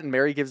liked that, and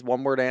Mary gives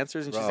one word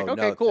answers, and she's like, Bro,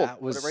 "Okay, no, cool."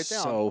 That was Put it right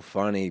down. so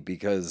funny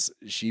because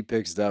she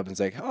picks it up and it's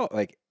like, oh,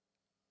 like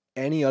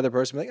any other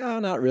person would be like, oh,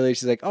 not really.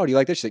 She's like, oh, do you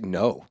like this? She's like,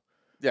 no.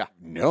 Yeah.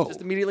 No.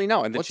 Just immediately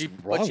no, and then What's she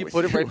wrong she with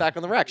put it you? right back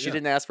on the rack. She Yeah.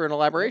 didn't ask for an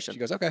elaboration. She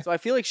goes, okay. So I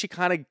feel like she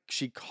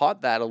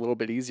caught that a little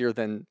bit easier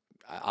than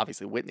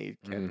obviously Whitney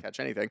can't catch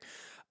anything.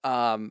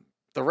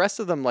 The rest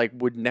of them like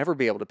would never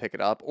be able to pick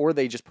it up, or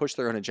they just push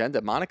their own agenda.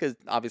 Monica,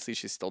 obviously,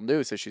 she's still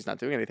new, so she's not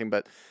doing anything.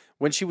 But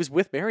when she was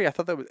with Mary, I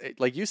thought that was,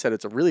 like you said,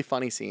 it's a really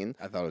funny scene.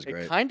 I thought it was It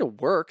great. kind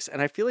of works,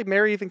 and I feel like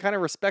Mary even kind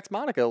of respects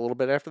Monica a little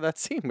bit after that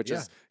scene, which Yeah.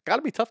 is got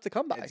to be tough to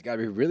come by. It's got to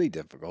be really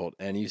difficult.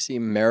 And you see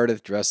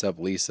Meredith dress up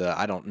Lisa.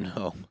 I don't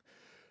know.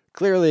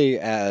 Clearly,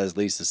 as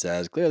Lisa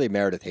says, clearly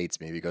Meredith hates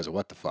me because of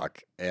what the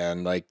fuck.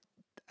 And like,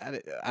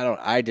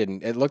 I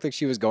didn't. It looked like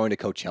she was going to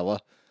Coachella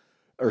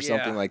or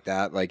something Yeah. like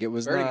that. Like it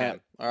was Burning not Man,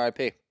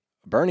 R.I.P.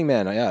 Burning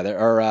Man. Yeah, there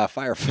or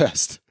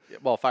Firefest. Yeah,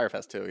 well,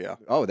 Firefest too, yeah.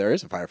 Oh, there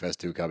is a Firefest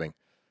 2 coming.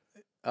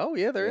 Oh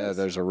yeah, there is. Yeah,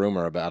 there's a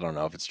rumor about. I don't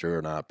know if it's true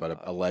or not, but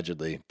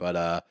allegedly.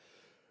 But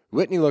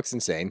Whitney looks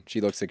insane. She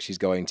looks like she's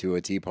going to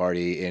a tea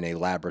party in a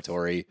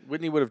laboratory.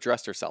 Whitney would have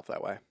dressed herself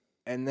that way.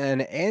 And then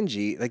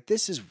Angie, like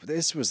this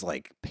was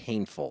like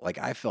painful. Like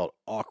I felt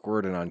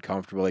awkward and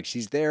uncomfortable. Like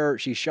she's there,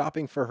 she's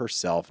shopping for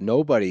herself.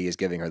 Nobody is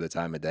giving her the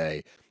time of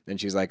day. And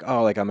she's like,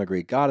 "Oh, like I'm a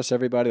Greek goddess,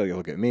 everybody. Like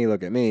look at me,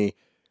 look at me."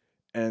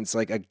 And it's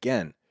like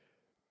again,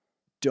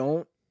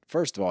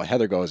 first of all,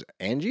 Heather goes,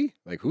 "Angie?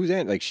 Like who's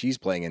Angie?" Like she's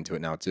playing into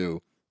it now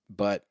too.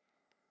 But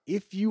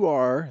if you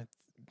are,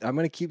 I'm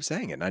going to keep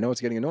saying it. And I know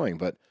it's getting annoying,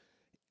 but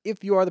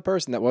if you are the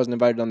person that wasn't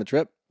invited on the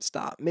trip,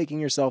 stop making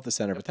yourself the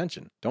center of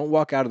attention. Don't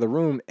walk out of the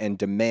room and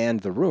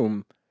demand the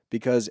room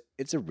because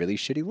it's a really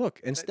shitty look.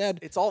 Instead,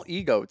 it's all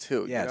ego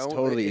too. Yeah, you know? it's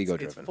totally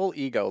ego-driven. It's full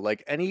ego.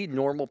 Like any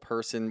normal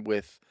person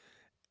with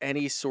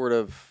any sort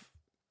of,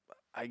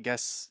 I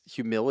guess,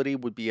 humility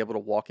would be able to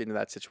walk into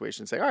that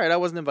situation and say, all right, I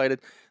wasn't invited.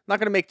 I'm not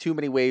going to make too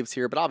many waves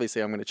here, but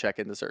obviously I'm going to check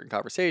into certain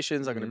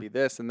conversations. I'm going to be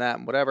this and that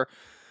and whatever.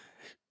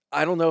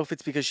 I don't know if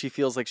it's because she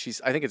feels like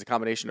I think it's a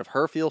combination of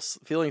her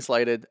feeling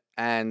slighted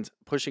and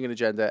pushing an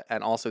agenda,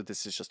 and also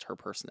this is just her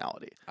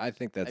personality. I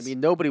think that's... I mean,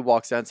 nobody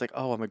walks out and it's like,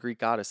 oh, I'm a Greek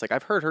goddess. Like,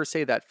 I've heard her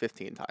say that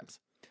 15 times.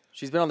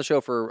 She's been on the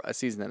show for a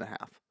season and a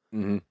half.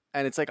 Mm-hmm.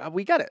 And it's like,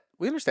 we get it.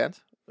 We understand.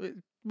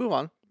 Move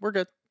on. We're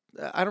good.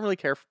 I don't really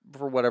care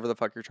for whatever the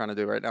fuck you're trying to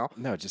do right now.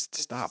 No, just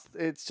stop.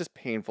 It's just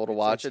painful to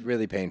watch. It's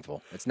really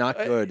painful. It's not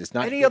good. It's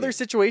not any hitting. other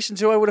situation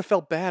too. I would have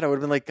felt bad. I would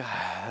have been like,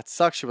 that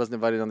sucks. She wasn't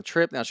invited on the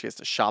trip. Now she has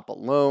to shop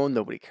alone.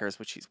 Nobody cares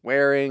what she's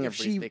wearing.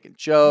 Everybody's making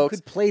jokes. You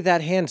could play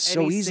that hand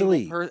so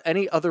easily.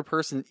 Any other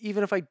person,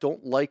 even if I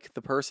don't like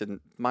the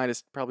person,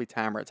 minus probably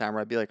Tamara.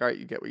 I'd be like, all right,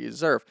 you get what you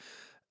deserve.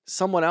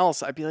 Someone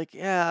else, I'd be like,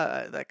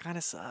 yeah, that kind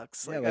of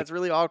sucks. Like, that's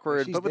really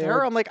awkward. But with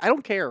her, I'm like, I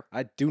don't care.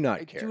 I do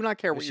not care. I do not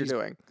care what you're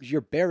doing.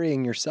 You're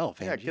burying yourself,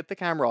 Yeah, Angie. get the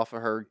camera off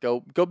of her.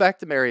 Go back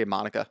to Mary and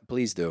Monica.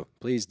 Please do.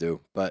 Please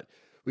do. But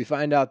we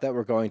find out that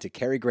we're going to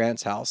Cary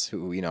Grant's house,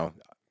 who,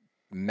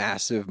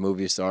 massive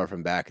movie star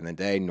from back in the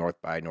day,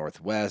 North by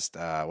Northwest.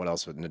 What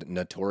else?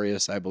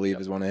 Notorious, I believe,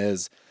 is one of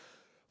his.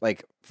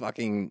 Like,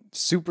 fucking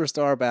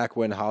superstar back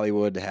when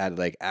Hollywood had,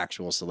 like,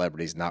 actual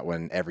celebrities, not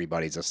when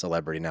everybody's a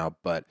celebrity now,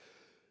 but...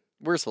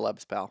 We're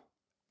celebs, pal.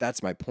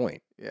 That's my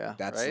point. Yeah,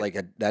 that's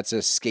right? That's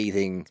a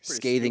scathing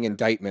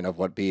indictment of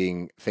what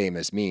being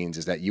famous means.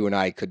 Is that you and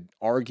I could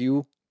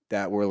argue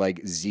that we're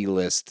like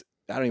Z-list.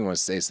 I don't even want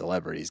to say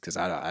celebrities because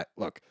I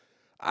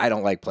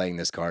don't like playing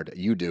this card.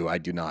 You do, I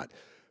do not.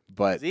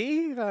 But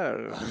Z, I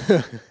don't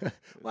know.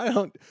 why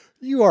don't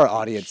you, our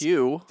audience,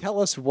 Q. Tell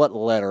us what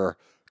letter,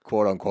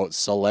 quote unquote,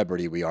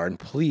 celebrity we are, and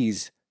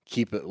please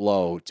keep it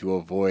low to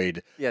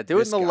avoid. Yeah, do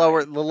it in the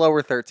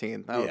lower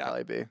 13. That would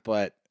probably be.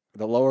 But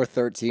the lower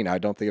 13, I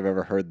don't think I've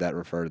ever heard that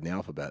referred in the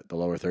alphabet. The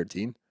lower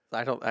 13?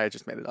 I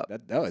just made it up.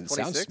 No, it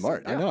sounds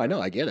smart. Yeah. I know.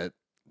 I get it.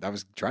 I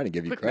was trying to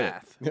give you Quick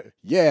credit. math.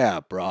 Yeah,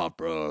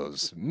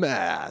 bros.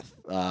 Math.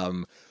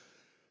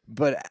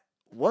 But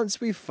once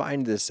we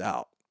find this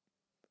out,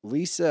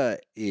 Lisa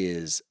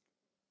is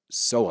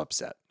so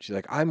upset. She's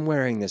like, I'm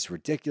wearing this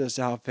ridiculous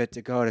outfit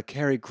to go to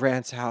Cary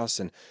Grant's house,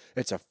 and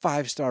it's a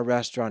 5-star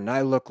restaurant, and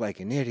I look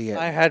like an idiot.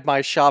 I had my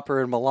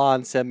shopper in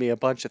Milan send me a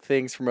bunch of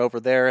things from over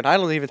there, and I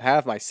don't even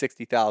have my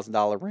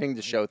 $60,000 ring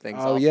to show things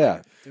off. Oh,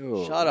 yeah.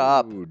 Dude, shut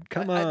up.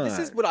 Come on. This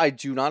is what I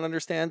do not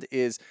understand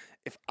is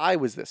if I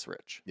was this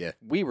rich,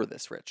 we were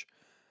this rich,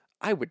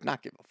 I would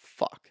not give a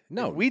fuck.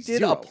 No, if we did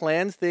zero. a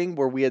planned thing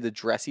where we had to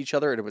dress each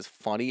other and it was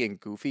funny and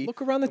goofy.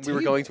 Look around the We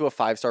were going to a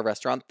 5-star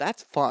restaurant.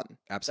 That's fun.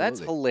 Absolutely.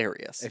 That's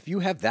hilarious. If you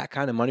have that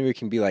kind of money, we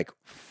can be like,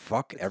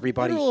 fuck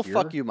everybody literal here.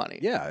 fuck you money.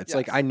 Yeah, it's Yes.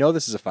 like, I know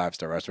this is a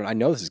 5-star restaurant. I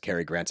know this is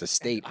Cary Grant's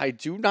estate. I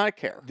do not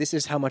care. This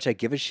is how much I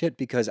give a shit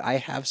because I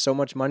have so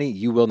much money,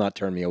 you will not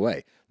turn me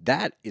away.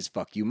 That is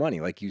fuck you money,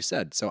 like you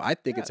said. So I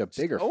think it's a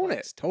bigger own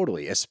flex. it.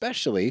 Totally.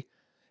 Especially,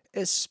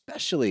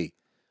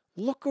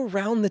 look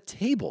around the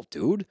table,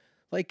 dude.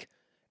 Like,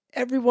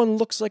 everyone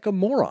looks like a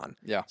moron.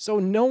 Yeah. So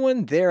no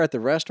one there at the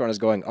restaurant is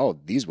going, oh,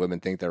 these women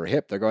think they're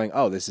hip. They're going,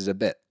 oh, this is a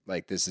bit.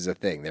 Like, this is a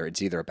thing.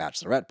 It's either a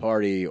bachelorette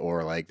party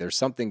or, like, there's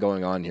something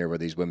going on here where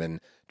these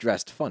women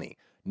dressed funny.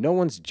 No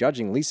one's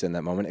judging Lisa in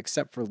that moment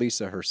except for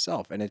Lisa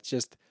herself. And it's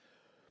just,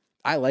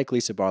 I like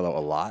Lisa Barlow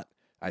a lot.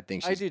 I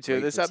think she's I do too.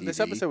 great This for TV.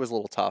 episode was a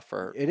little tough for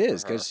her. It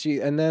is because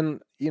and then,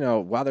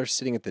 while they're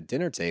sitting at the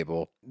dinner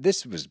table,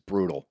 this was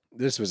brutal.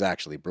 This was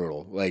actually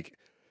brutal. Like,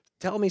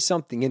 tell me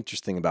something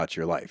interesting about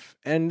your life.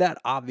 And that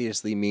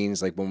obviously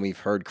means, like, when we've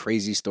heard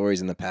crazy stories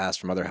in the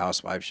past from other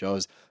housewife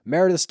shows,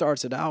 Meredith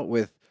starts it out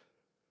with,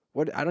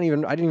 I didn't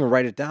even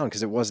write it down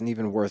because it wasn't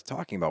even worth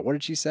talking about. What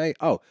did she say?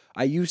 Oh,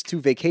 I used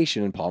to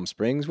vacation in Palm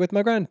Springs with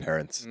my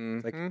grandparents. Mm-hmm.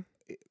 Like,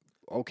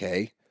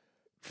 okay,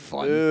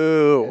 fun.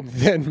 Ooh. And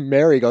then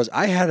Mary goes,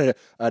 I had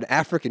an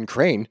African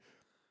crane.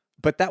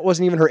 But that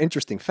wasn't even her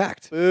interesting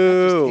fact.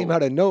 That just came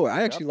out of nowhere.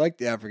 I actually liked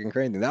the African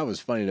crane thing. That was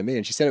funny to me.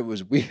 And she said it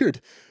was weird.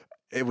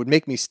 It would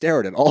make me stare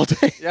at it all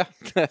day. Yeah.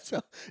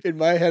 So in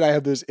my head, I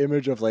have this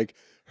image of like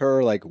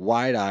her like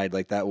wide-eyed,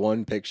 like that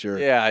one picture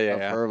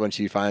of her when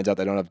she finds out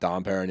they don't have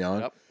Dom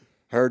Perignon. Yep.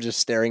 Her just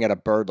staring at a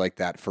bird like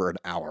that for an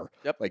hour.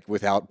 Yep. Like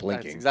without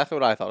blinking. That's exactly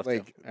what I thought of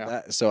Like too. Yeah.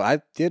 that, so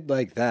I did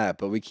like that,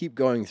 but we keep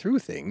going through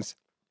things.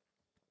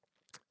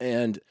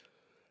 And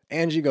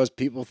Angie goes,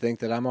 people think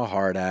that I'm a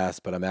hard ass,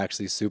 but I'm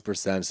actually super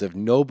sensitive.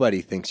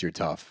 Nobody thinks you're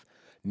tough.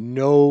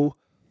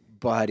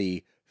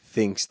 Nobody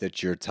thinks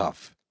that you're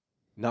tough.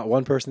 Not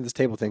one person at this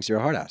table thinks you're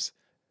a hard ass.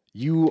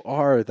 You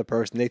are the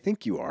person they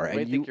think you are.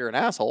 They think you're an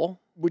asshole.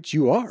 Which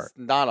you are. It's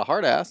not a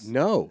hard ass.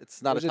 No.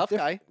 It's not a tough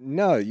guy.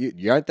 No,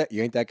 you aren't that.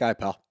 You ain't that guy,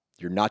 pal.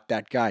 You're not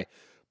that guy.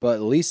 But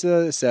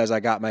Lisa says, I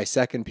got my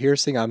second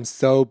piercing. I'm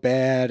so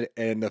bad.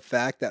 And the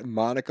fact that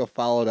Monica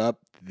followed up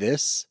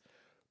this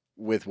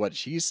with what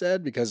she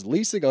said, because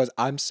Lisa goes,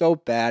 I'm so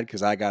bad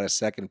because I got a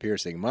second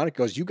piercing. Monica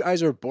goes, you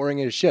guys are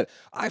boring as shit.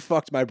 I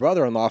fucked my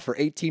brother-in-law for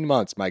 18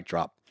 months, mic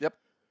drop. Yep.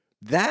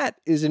 That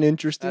is an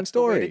interesting That's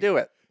story. the way to do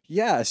it.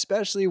 Yeah,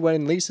 especially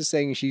when Lisa's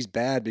saying she's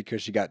bad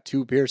because she got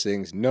 2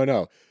 piercings.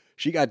 No.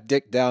 She got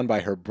dicked down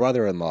by her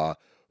brother-in-law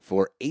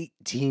for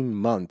 18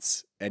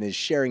 months and is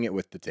sharing it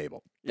with the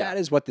table. Yeah. That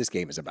is what this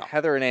game is about.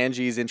 Heather and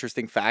Angie's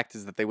interesting fact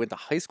is that they went to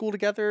high school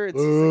together. It's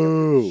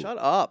Ooh. shut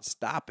up.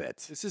 Stop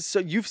it. This is so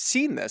you've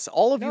seen this.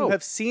 All of you No.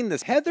 have seen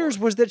this. Heather's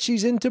before. was that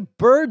she's into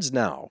birds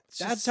now. It's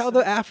That's just how so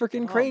the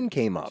African dumb. crane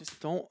came I up. just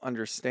don't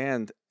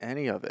understand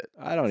any of it.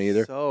 I don't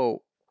either.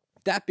 So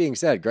That being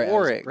said,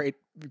 Boring.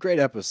 great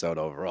episode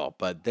overall.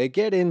 But they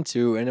get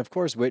into, and of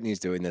course Whitney's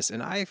doing this,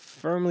 and I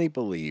firmly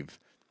believe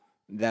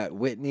that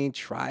Whitney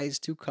tries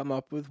to come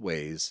up with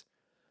ways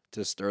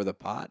to stir the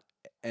pot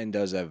and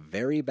does a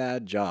very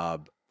bad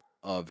job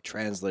of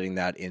translating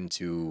that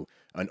into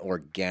an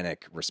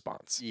organic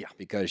response. Yeah.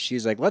 Because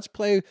she's like, let's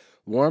play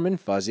warm and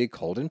fuzzy,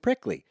 cold and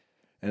prickly.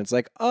 And it's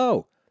like,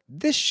 oh,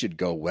 this should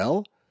go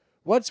well.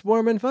 What's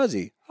warm and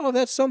fuzzy? Oh,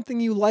 that's something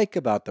you like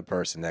about the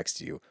person next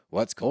to you.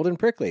 What's cold and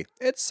prickly?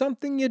 It's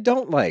something you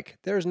don't like.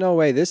 There's no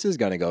way this is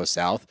going to go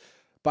south.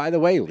 By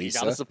the way, you Lisa,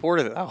 got to support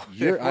it though.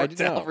 It I worked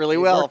know, out really it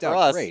well worked for out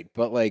us. Great,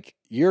 but like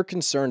you're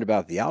concerned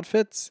about the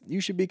outfits,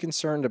 you should be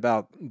concerned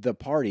about the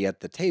party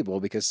at the table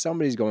because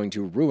somebody's going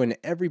to ruin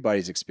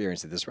everybody's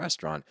experience at this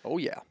restaurant. Oh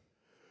yeah.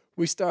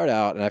 We start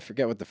out, and I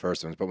forget what the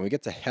first one is, but when we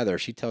get to Heather,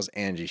 she tells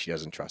Angie she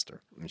doesn't trust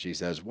her. And she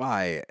says,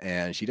 why?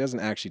 And she doesn't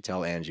actually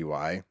tell Angie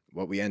why.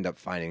 What we end up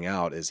finding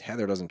out is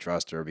Heather doesn't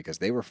trust her because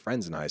they were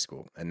friends in high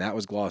school, and that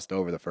was glossed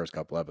over the first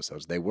couple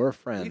episodes. They were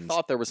friends. We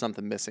thought there was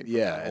something missing. From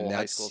Yeah, that whole and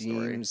high that school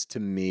story. seems to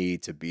me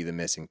to be the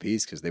missing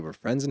piece because they were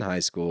friends in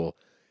high school,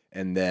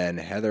 and then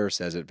Heather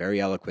says it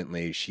very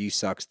eloquently. She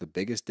sucks the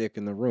biggest dick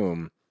in the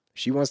room.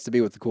 She wants to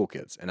be with the cool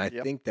kids, and I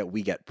think that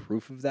we get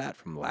proof of that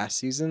from last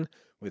season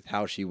with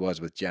how she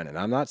was with Jen. And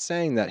I'm not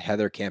saying that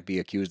Heather can't be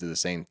accused of the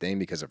same thing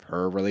because of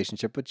her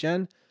relationship with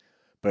Jen,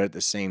 but at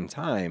the same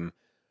time,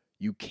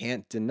 you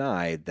can't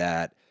deny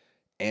that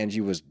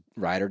Angie was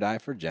ride or die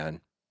for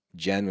Jen.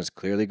 Jen was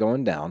clearly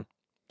going down.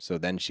 So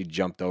then she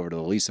jumped over to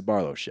the Lisa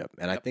Barlow ship.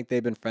 And I think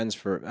they've been friends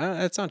for,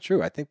 that's not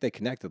true. I think they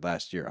connected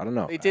last year. I don't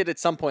know. They did at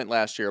some point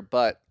last year,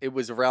 but it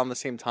was around the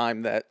same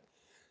time that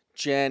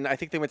Jen, I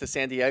think they went to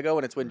San Diego,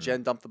 and it's when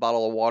Jen dumped the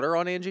bottle of water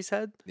on Angie's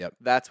head. Yep.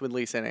 That's when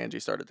Lisa and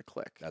Angie started to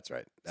click. That's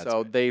right.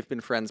 They've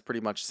been friends pretty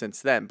much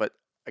since then. But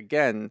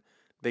again,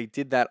 they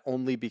did that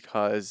only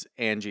because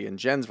Angie and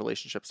Jen's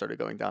relationship started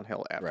going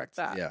downhill after correct.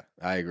 that. Yeah,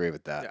 I agree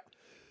with that. Yeah.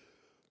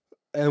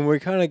 And we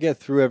kind of get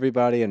through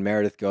everybody, and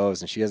Meredith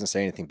goes, and she doesn't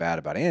say anything bad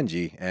about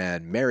Angie.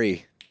 And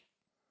Mary,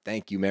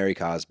 thank you, Mary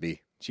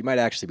Cosby. She might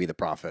actually be the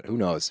prophet. Who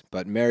knows?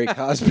 But Mary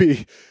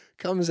Cosby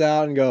comes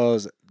out and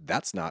goes,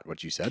 that's not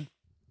what you said.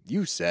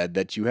 You said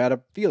that you had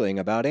a feeling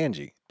about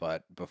Angie.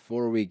 But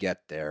before we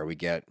get there, we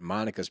get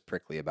Monica's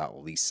prickly about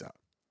Lisa.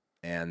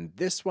 And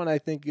this one I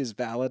think is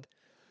valid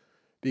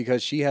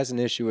because she has an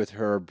issue with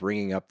her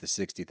bringing up the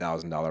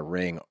 $60,000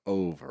 ring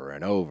over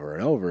and over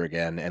and over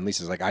again. And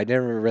Lisa's like, I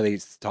never really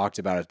talked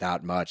about it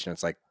that much. And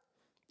it's like,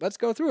 let's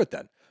go through it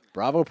then.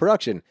 Bravo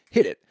production,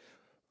 hit it.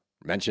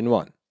 Mention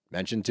 1,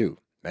 mention 2,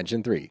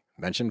 mention 3,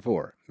 mention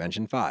 4,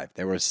 mention 5.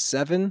 There were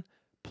 7+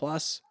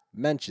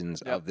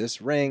 mentions of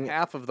this ring.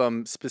 Half of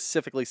them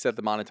specifically said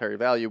the monetary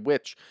value,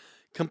 which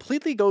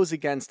completely goes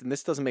against, and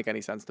this doesn't make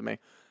any sense to me.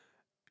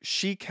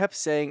 She kept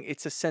saying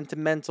it's a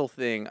sentimental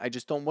thing. I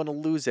just don't want to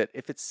lose it.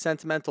 If it's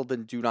sentimental,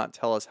 then do not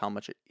tell us how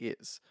much it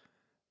is.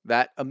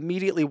 That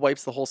immediately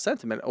wipes the whole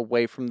sentiment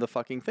away from the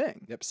fucking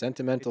thing. Yep,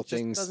 sentimental It just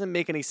things. doesn't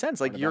make any sense.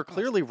 Like, aren't you're about cost.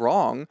 clearly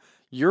wrong.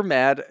 You're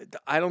mad.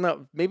 I don't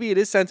know. Maybe it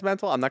is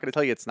sentimental. I'm not going to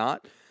tell you it's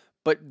not.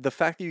 But the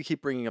fact that you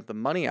keep bringing up the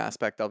money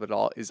aspect of it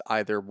all is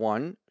either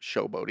one,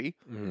 showboaty.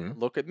 Mhm.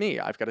 Look at me.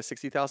 I've got a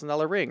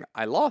 $60,000 ring.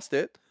 I lost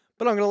it,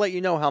 but I'm going to let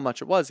you know how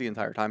much it was the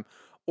entire time.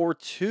 Or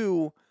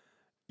two,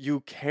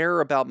 you care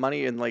about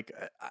money and like,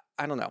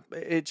 I don't know.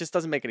 It just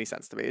doesn't make any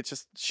sense to me. It's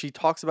just, she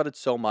talks about it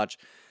so much.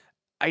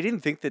 I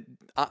didn't think that,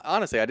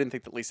 honestly, I didn't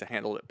think that Lisa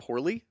handled it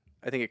poorly.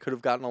 I think it could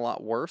have gotten a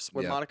lot worse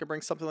when Yeah. Monica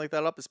brings something like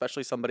that up,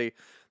 especially somebody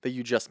that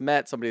you just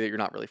met, somebody that you're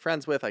not really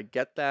friends with. I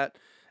get that.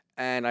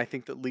 And I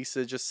think that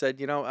Lisa just said,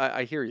 you know,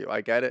 I hear you.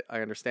 I get it.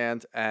 I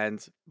understand.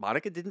 And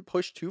Monica didn't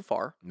push too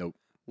far. Nope.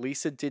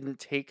 Lisa didn't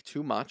take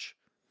too much.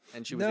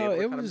 And she was No, able to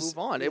it kind of was- move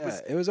on. yeah, It was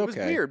it was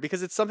okay. weird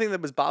because it's something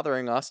that was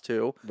bothering us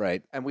too.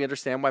 Right. And we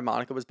understand why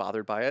Monica was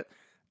bothered by it.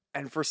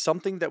 And for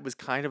something that was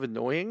kind of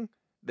annoying,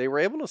 they were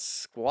able to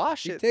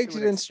squash She it. takes to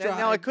it an in extent. Now,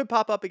 stride. it could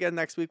pop up again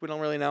next week. We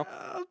don't really know.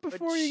 But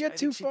Before you I get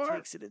too think far, she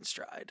takes it in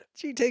stride.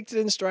 she takes it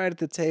in stride at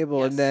the table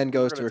Yes, and then we're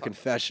goes gonna to her talk about that.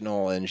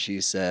 confessional and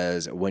she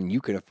says, when you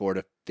can afford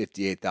a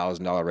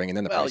 $58,000 ring, and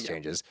then the Well, price yeah.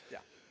 changes. Yeah.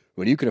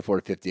 When you can afford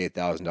a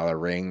 $58,000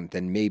 ring,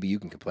 then maybe you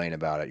can complain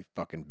about it, you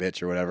fucking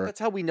bitch or whatever. That's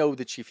how we know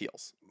that she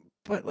feels.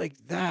 But like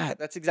that,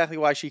 That's exactly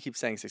why she keeps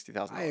saying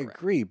 $60,000. I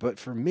agree. But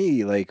for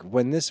me, like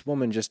when this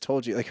woman just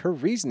told you, like her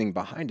reasoning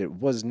behind it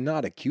was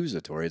not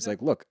accusatory. It's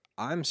like, look,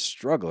 I'm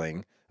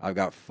struggling. I've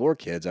got 4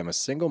 kids. I'm a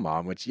single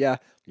mom, which, yeah,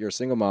 you're a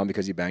single mom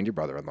because you banged your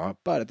brother-in-law.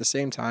 But at the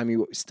same time,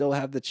 you still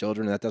have the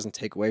children. And that doesn't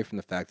take away from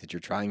the fact that you're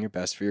trying your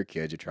best for your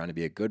kids. You're trying to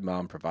be a good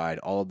mom, provide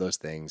all of those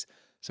things.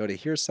 So to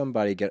hear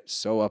somebody get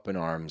so up in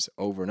arms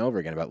over and over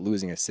again about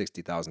losing a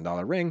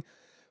 $60,000 ring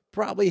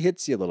probably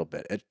hits you a little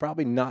bit. It's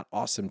probably not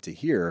awesome to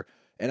hear.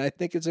 And I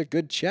think it's a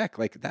good check.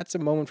 Like, that's a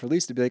moment for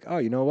Lisa to be like, oh,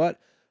 you know what?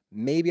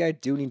 Maybe I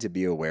do need to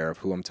be aware of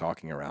who I'm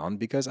talking around,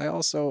 because I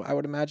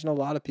would imagine a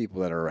lot of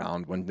people that are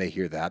around, when they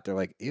hear that, they're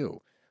like,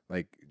 ew,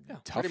 like,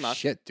 tough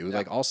shit, dude. Yeah.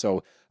 Like,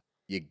 also,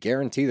 you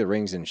guarantee the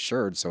ring's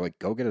insured, so like,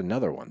 go get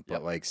another one,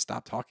 but like,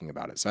 stop talking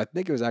about it. So I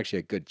think it was actually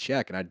a good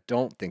check, and I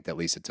don't think that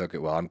Lisa took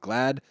it well. I'm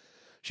glad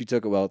she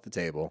took it well at the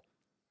table,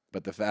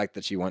 but the fact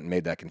that she went and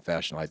made that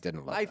confessional, I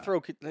didn't love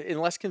that.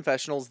 Unless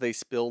confessionals, they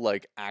spill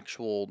like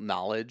actual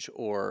knowledge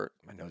or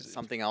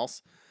something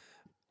else.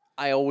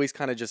 I always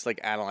kind of just like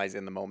analyze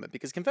in the moment,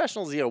 because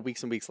confessionals,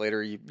 weeks and weeks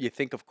later, you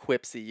think of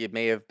quips that you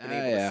may have been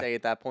able to say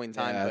at that point in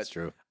time. Yeah, that's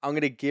true. I'm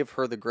going to give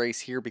her the grace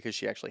here because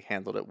she actually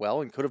handled it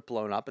well and could have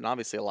blown up. And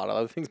obviously a lot of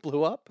other things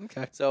blew up.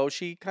 Okay. So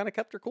she kind of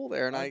kept her cool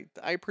there. And I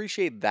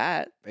appreciate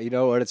that. You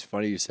know what? It's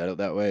funny you said it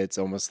that way. It's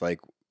almost like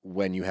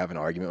when you have an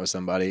argument with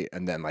somebody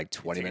and then like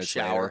 20 minutes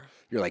later,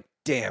 you're like,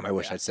 damn, I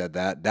wish I'd said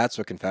that. That's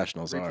what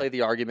confessionals are. Replay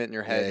the argument in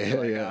your head.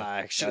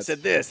 I should have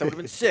said this. That would have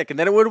been sick. And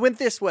then it would have went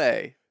this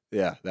way.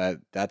 Yeah,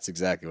 that's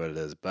exactly what it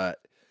is. But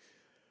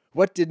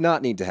what did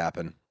not need to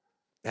happen,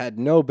 had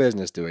no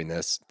business doing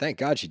this. Thank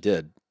God she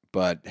did,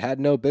 but had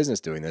no business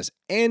doing this.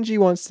 Angie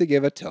wants to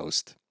give a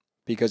toast,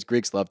 because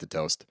Greeks love to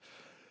toast.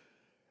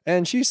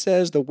 And she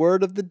says the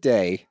word of the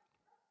day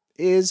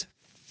is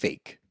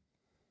fake.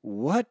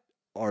 What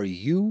are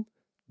you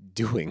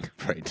doing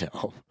right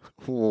now?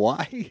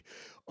 Why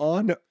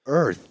on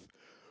earth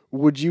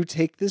would you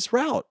take this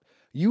route?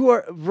 You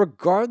are,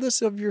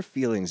 regardless of your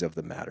feelings of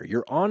the matter,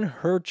 you're on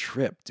her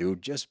trip,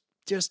 dude. Just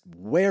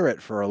wear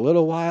it for a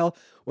little while.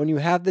 When you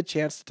have the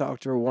chance to talk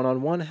to her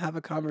one-on-one, have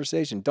a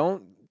conversation.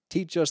 Don't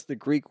teach us the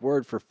Greek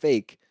word for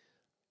fake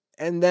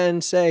and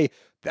then say,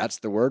 that's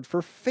the word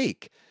for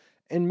fake.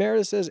 And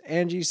Meredith says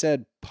Angie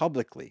said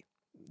publicly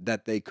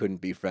that they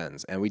couldn't be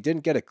friends. And we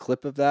didn't get a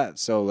clip of that,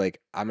 so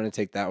like, I'm going to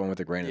take that one with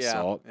a grain of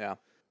salt. Yeah.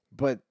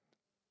 But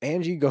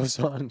Angie goes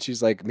on,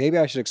 she's like, maybe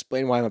I should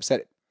explain why I'm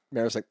upset.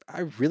 Meredith's like,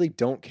 I really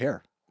don't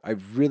care. I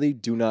really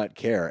do not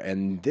care.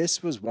 And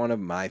this was one of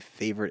my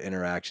favorite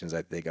interactions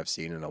I think I've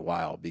seen in a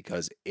while,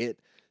 because it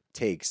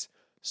takes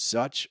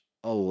such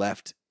a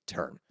left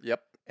turn.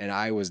 Yep. And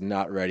I was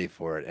not ready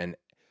for it. And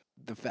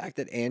the fact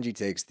that Angie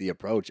takes the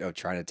approach of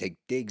trying to take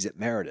digs at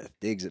Meredith.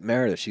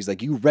 She's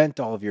like, you rent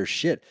all of your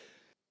shit.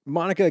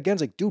 Monica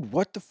again's like, dude,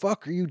 what the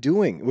fuck are you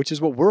doing? Which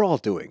is what we're all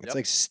doing. It's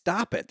like,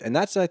 stop it. And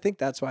I think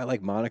that's why I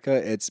like Monica.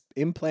 It's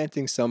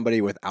implanting somebody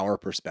with our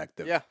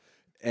perspective. Yeah.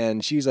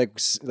 And she's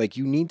like,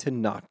 you need to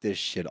knock this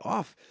shit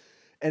off.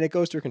 And it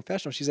goes to her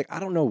confessional. She's like, I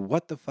don't know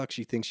what the fuck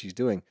she thinks she's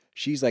doing.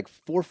 She's like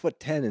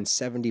 4'10" and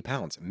 70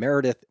 pounds.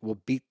 Meredith will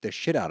beat the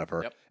shit out of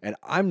her. Yep. And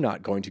I'm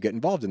not going to get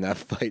involved in that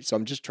fight. So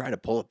I'm just trying to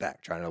pull it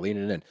back, trying to lean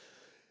it in.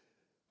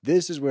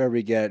 This is where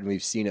we get, and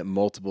we've seen it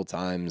multiple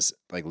times,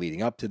 like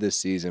leading up to this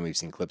season. We've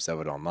seen clips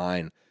of it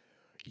online.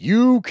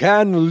 You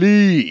can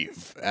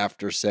leave,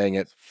 after saying it.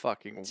 It's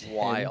fucking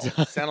wild.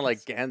 Sounded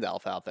like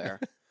Gandalf out there.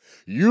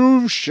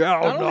 You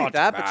shall not only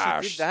that, pass.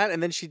 but she did that,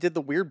 and then she did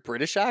the weird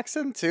British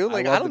accent too.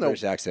 Like, I don't know.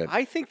 British accent.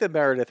 I think that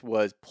Meredith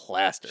was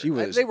plastered. She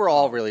was. They were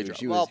all really drunk.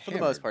 She Well, was for the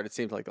most part, it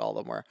seemed like all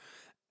of them were.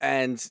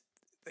 And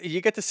you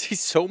get to see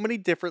so many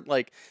different.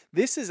 Like,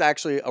 this is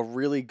actually a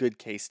really good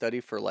case study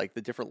for like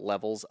the different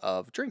levels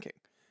of drinking.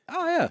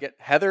 Oh yeah.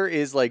 Heather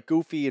is like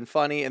goofy and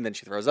funny, and then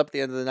she throws up at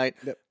the end of the night.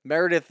 Yep.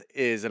 Meredith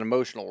is an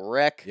emotional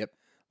wreck. Yep.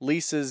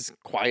 Lisa's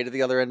quiet at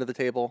the other end of the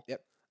table.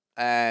 Yep.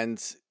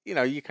 And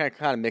you kind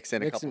of mix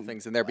in a couple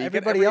things in there, but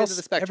everybody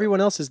else,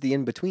 everyone else is the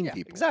in between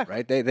people, exactly.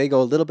 Right? They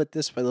go a little bit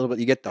this way, a little bit.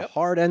 You get the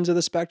hard ends of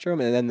the spectrum,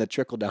 and then the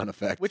trickle down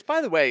effect. Which,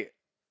 by the way,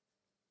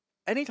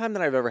 anytime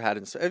that I've ever had,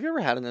 have you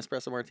ever had an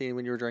espresso martini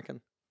when you were drinking?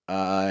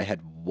 I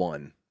had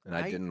one, and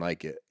I didn't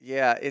like it.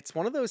 Yeah, it's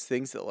one of those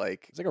things that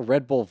like it's like a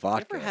Red Bull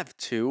vodka. If you ever have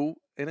two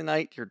in a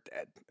night, you're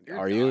dead.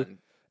 Are you?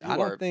 I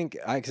don't think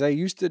because I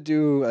used to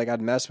do like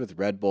I'd mess with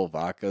Red Bull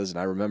vodkas, and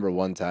I remember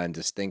one time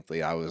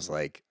distinctly I was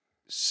like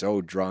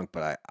so drunk,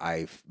 but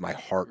my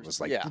heart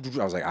was like,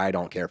 I was like, I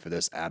don't care for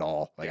this at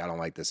all. Like, I don't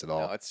like this at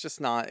all. No, it's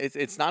just not,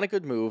 it's not a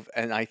good move.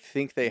 And I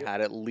think they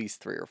had at least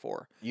 3 or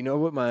 4. You know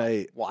what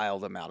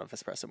wild amount of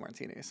espresso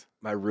martinis.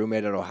 My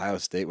roommate at Ohio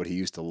State, what he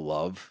used to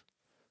love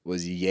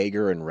was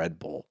Jaeger and Red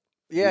Bull.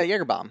 Yeah,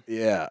 Jaeger bomb.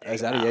 Yeah.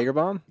 Is that a Jaeger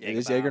bomb? It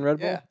is Jaeger and Red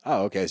Bull? Yeah.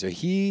 Oh, okay. So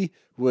he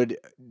would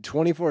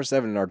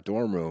 24/7 in our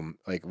dorm room,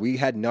 like we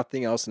had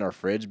nothing else in our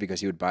fridge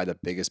because he would buy the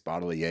biggest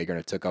bottle of Jaeger and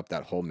it took up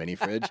that whole mini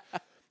fridge.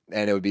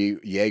 and it would be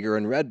Jaeger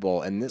and Red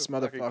Bull. And this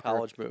Fucking motherfucker,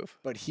 college move.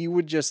 but he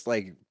would just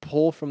like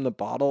pull from the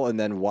bottle and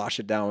then wash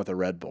it down with a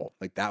Red Bull.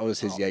 Like that was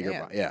his Jaeger.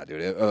 Man. Yeah,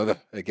 dude.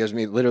 It gives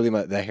me literally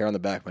the hair on the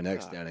back of my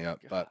neck standing up.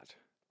 But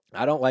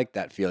I don't like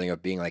that feeling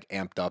of being like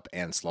amped up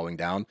and slowing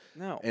down.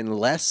 No.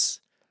 Unless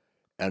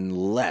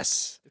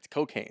It's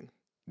cocaine.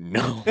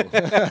 no,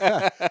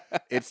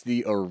 it's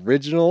the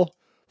original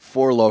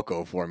Four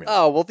Loko formula.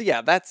 Oh, well,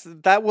 yeah,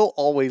 that will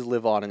always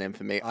live on in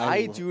infamy.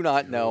 I will do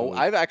not know. totally-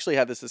 I've actually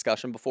had this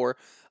discussion before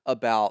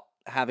about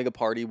having a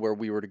party where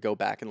we were to go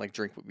back and like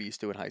drink what we used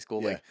to in high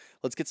school. Yeah. Like,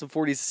 let's get some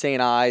 40s of St.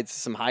 Ides,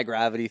 some high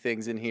gravity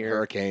things in here.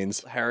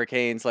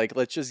 Hurricanes. Like,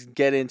 let's just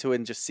get into it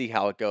and just see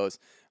how it goes.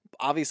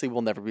 Obviously,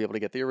 we'll never be able to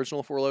get the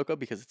original Four Loko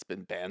because it's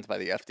been banned by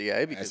the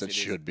FDA because As it is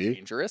should be.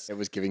 dangerous. It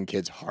was giving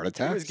kids heart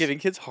attacks. It was giving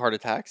kids heart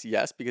attacks,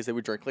 yes, because they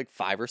would drink like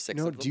 5 or 6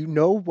 No, of them. do you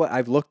know what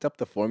I've looked up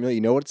the formula?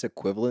 You know what it's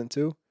equivalent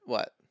to?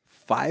 What?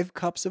 5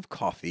 cups of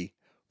coffee,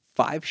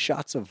 5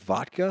 shots of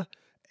vodka,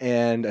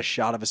 and a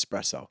shot of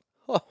espresso.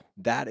 Oh,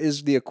 That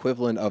is the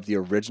equivalent of the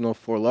original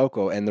Four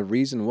Loko. And the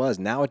reason was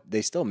now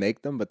they still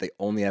make them, but they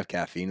only have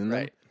caffeine in them.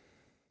 right.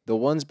 The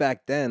ones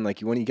back then, like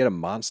when you get a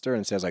Monster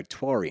and it says like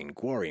taurine,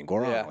 guarine,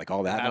 goron, Yeah. like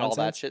all that It had all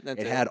that nonsense, shit in it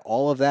it too. had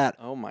all of that.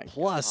 Oh my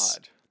Plus,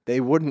 God. they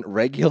wouldn't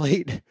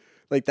regulate.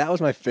 Like that was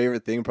my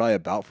favorite thing probably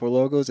about Four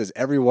Logos is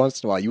every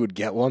once in a while you would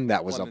get one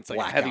that was One a that's, like,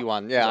 a blackout. heavy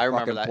one. It Yeah, was a I remember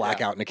fucking that, yeah.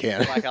 blackout in a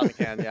can. Blackout in the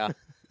can, yeah.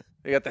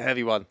 You got the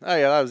heavy one. Oh,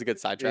 yeah, that was a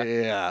good sidetrack.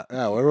 Yeah.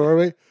 Oh, where were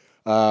we?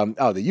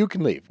 The you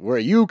can leave. Where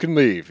you can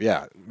leave.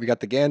 Yeah. We got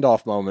the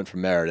Gandalf moment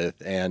from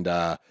Meredith. And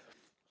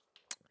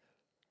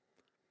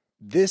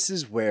this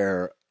is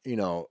where,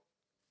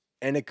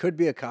 and it could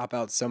be a cop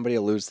out. Somebody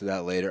alludes to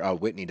that later.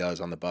 Whitney does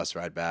on the bus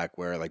ride back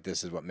where like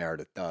this is what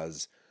Meredith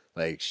does.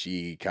 Like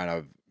she kind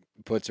of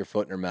puts her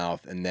foot in her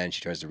mouth and then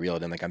she tries to reel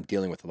it in. Like I'm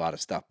dealing with a lot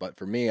of stuff. But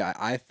for me,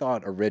 I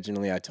thought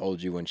originally I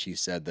told you when she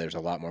said there's a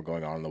lot more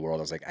going on in the world.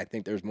 I was like, I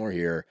think there's more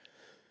here.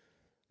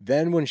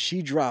 Then when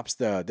she drops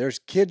there's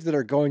kids that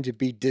are going to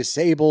be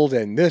disabled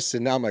and this,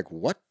 and now I'm like,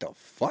 what the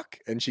fuck?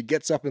 And she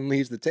gets up and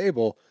leaves the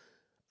table.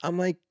 I'm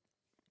like,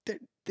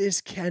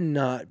 this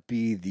cannot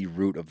be the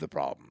root of the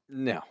problem.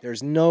 No.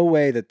 There's no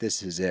way that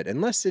this is it.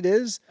 Unless it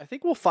is. I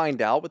think we'll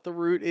find out what the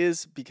root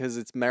is because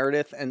it's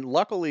Meredith. And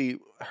luckily,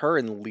 her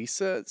and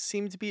Lisa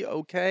seem to be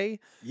okay.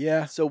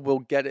 Yeah. So we'll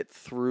get it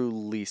through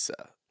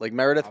Lisa. Like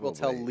Meredith will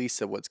tell Probably.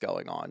 Lisa what's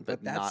going on,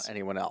 but not that's-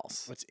 anyone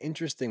else. What's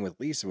interesting with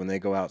Lisa when they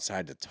go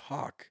outside to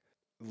talk,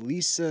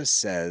 Lisa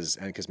says,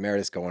 and because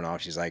Meredith's going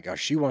off, she's like, oh,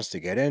 she wants to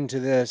get into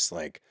this.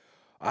 Like,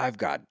 I've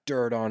got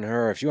dirt on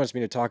her. If she wants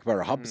me to talk about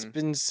her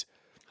husbands,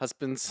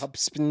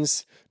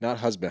 not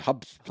husband,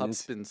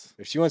 Husbands.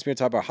 If she wants me to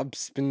talk about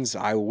husbands,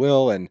 I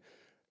will. And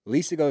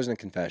Lisa goes in a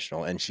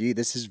confessional, and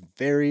this is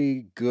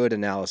very good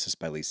analysis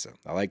by Lisa.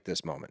 I like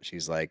this moment.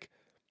 She's like,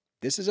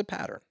 this is a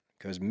pattern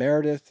because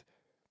Meredith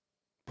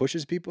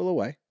pushes people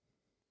away,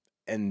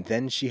 and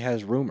then she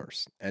has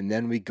rumors. And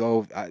then we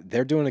go,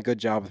 they're doing a good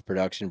job with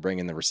production,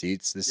 bringing the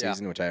receipts this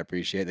season, which I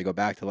appreciate. They go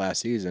back to last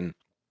season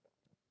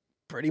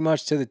pretty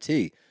much to the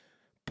T.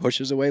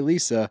 Pushes away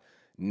Lisa.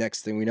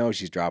 Next thing we know,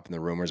 she's dropping the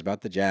rumors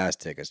about the jazz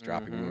tickets,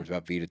 dropping rumors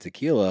about Vita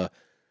Tequila.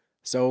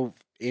 So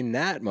in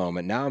that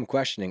moment, now I'm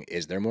questioning,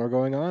 is there more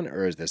going on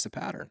or is this a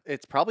pattern?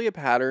 It's probably a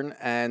pattern.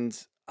 And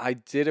I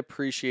did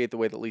appreciate the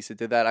way that Lisa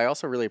did that. I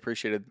also really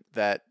appreciated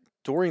that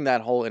during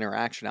that whole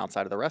interaction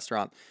outside of the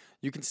restaurant,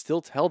 you can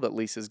still tell that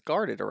Lisa's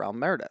guarded around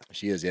Meredith.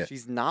 She is, yeah.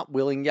 She's not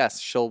willing. Yes,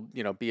 she'll,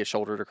 be a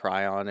shoulder to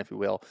cry on, if you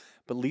will.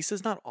 But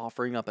Lisa's not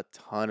offering up a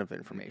ton of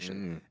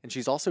information. And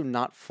she's also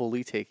not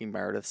fully taking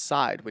Meredith's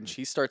side. When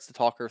she starts to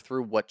talk her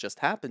through what just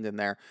happened in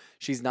there,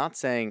 she's not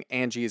saying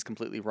Angie is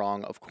completely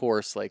wrong. Of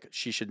course, like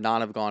she should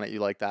not have gone at you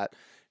like that.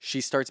 She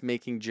starts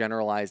making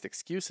generalized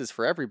excuses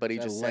for everybody,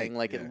 just saying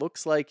like, it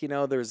looks like,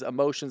 there's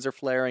emotions are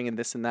flaring and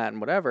this and that and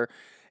whatever,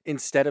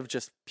 instead of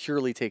just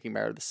purely taking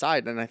Meredith's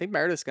side. And I think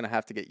Meredith's going to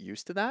have to get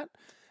used to that.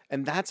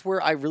 And that's where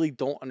I really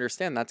don't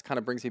understand. That kind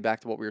of brings me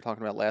back to what we were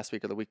talking about last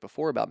week or the week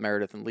before about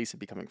Meredith and Lisa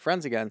becoming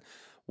friends again.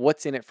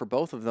 What's in it for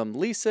both of them?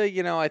 Lisa,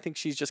 I think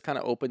she's just kind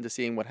of open to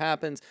seeing what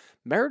happens.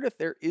 Meredith,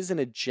 there is an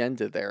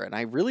agenda there. And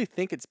I really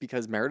think it's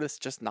because Meredith's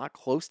just not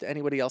close to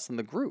anybody else in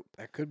the group.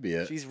 That could be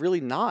it. She's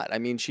really not. I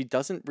mean, she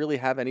doesn't really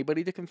have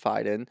anybody to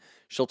confide in.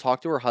 She'll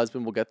talk to her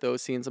husband. We'll get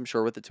those scenes, I'm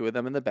sure, with the two of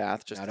them in the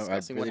bath, just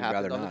discussing what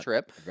happened on the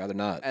trip. I'd rather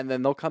not. And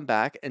then they'll come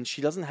back, and she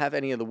doesn't have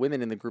any of the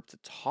women in the group to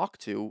talk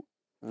to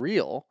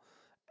real.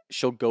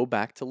 She'll go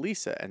back to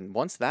Lisa. And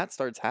once that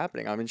starts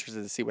happening, I'm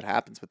interested to see what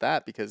happens with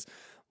that because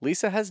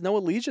Lisa has no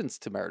allegiance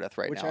to Meredith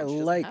right Which now. I She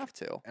like. doesn't have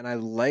to. And I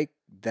like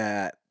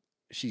that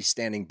she's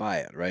standing by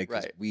it, right?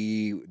 'Cause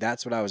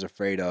that's what I was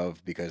afraid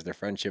of because their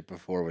friendship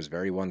before was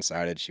very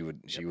one-sided. She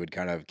would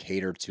kind of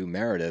cater to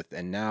Meredith.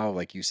 And now,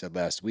 like you said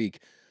last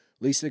week,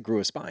 Lisa grew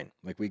a spine.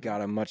 Like we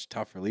got a much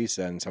tougher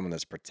Lisa and someone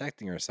that's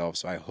protecting herself.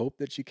 So I hope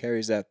that she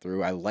carries that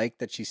through. I like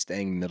that she's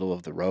staying middle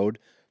of the road.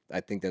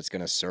 I think that's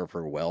going to serve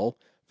her well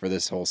for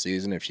this whole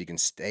season. If she can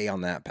stay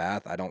on that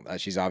path,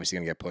 she's obviously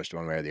going to get pushed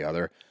one way or the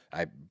other.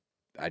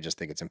 I just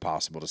think it's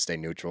impossible to stay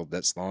neutral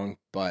this long,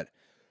 but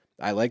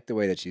I like the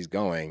way that she's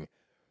going.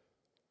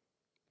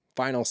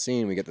 Final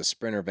scene, we get the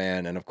Sprinter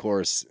van, and of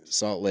course,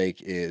 Salt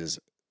Lake is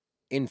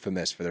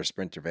infamous for their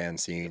Sprinter van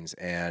scenes,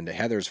 and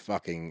Heather's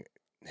fucking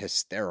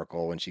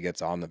hysterical when she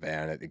gets on the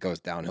van. It goes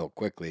downhill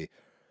quickly.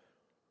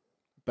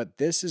 But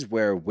this is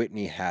where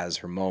Whitney has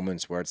her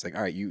moments where it's like,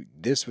 all right,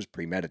 this was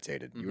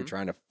premeditated. You were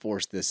trying to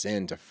force this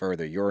in to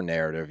further your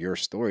narrative, your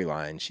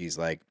storyline. She's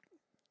like,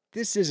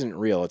 this isn't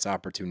real. It's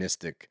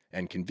opportunistic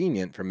and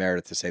convenient for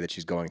Meredith to say that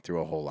she's going through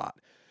a whole lot.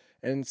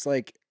 And it's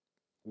like,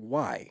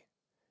 why?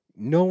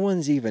 No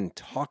one's even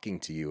talking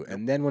to you.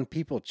 And then when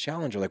people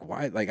challenge her, like,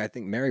 why? Like, I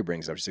think Mary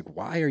brings up, she's like,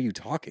 why are you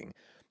talking?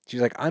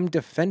 She's like, I'm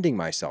defending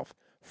myself.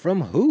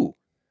 From who?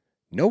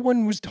 No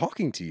one was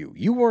talking to you.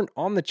 You weren't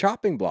on the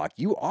chopping block.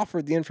 You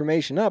offered the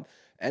information up,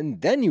 and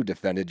then you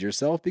defended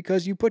yourself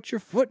because you put your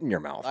foot in your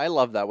mouth. I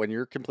love that when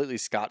you're completely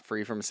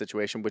scot-free from a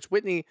situation, which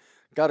Whitney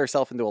got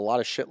herself into a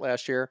lot of shit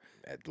last year.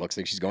 It looks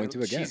like she's going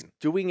to again. She's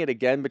doing it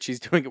again, but she's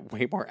doing it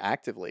way more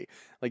actively.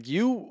 Like,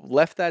 you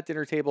left that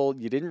dinner table.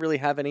 You didn't really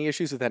have any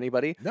issues with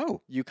anybody.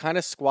 No. You kind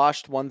of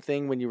squashed one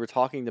thing when you were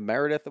talking to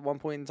Meredith at one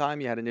point in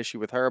time. You had an issue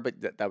with her,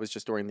 but that was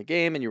just during the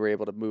game, and you were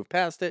able to move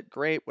past it.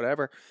 Great,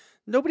 whatever.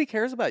 Nobody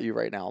cares about you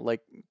right now.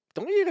 Like,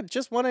 don't you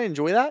just want to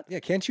enjoy that?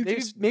 Yeah, can't you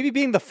maybe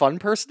being the fun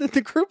person in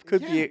the group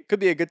could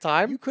be a good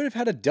time? You could have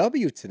had a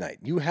W tonight.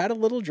 You had a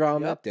little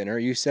drama at dinner.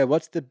 You said,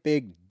 "What's the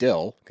big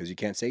dill?" Because you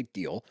can't say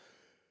deal.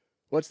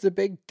 What's the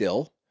big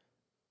dill?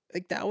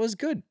 Like, that was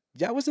good.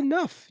 That was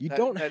enough.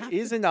 That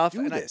is enough.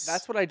 Do this.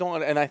 That's what I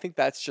don't. And I think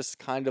that's just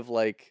kind of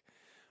like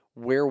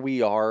where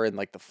we are in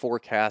like the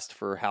forecast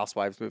for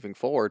Housewives moving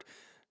forward.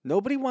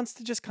 Nobody wants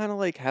to just kind of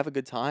like have a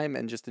good time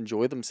and just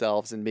enjoy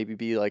themselves and maybe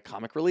be like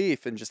comic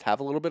relief and just have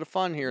a little bit of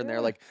fun here and there.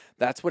 Like,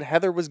 that's what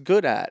Heather was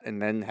good at. And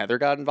then Heather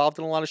got involved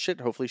in a lot of shit.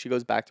 Hopefully she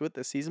goes back to it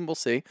this season. We'll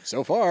see.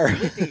 So far.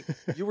 Whitney,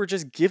 you were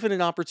just given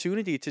an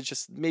opportunity to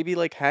just maybe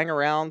like hang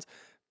around,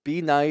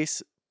 be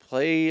nice,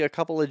 play a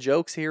couple of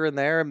jokes here and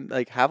there, and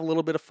like have a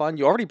little bit of fun.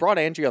 You already brought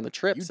Angie on the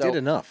trip. You did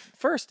enough.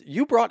 First,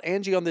 you brought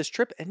Angie on this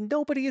trip, and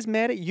nobody is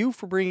mad at you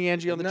for bringing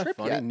Angie on the trip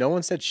yet. No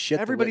one said shit.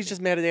 Everybody's just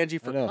mad at Angie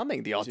for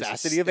coming. The She's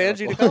audacity of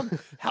Angie to come.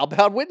 How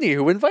about Whitney,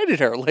 who invited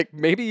her? Like,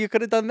 maybe you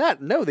could have done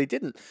that. No, they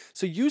didn't.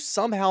 So you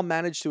somehow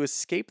managed to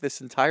escape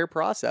this entire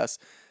process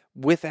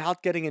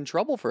without getting in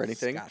trouble for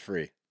anything.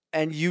 Scot-free.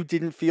 And you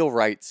didn't feel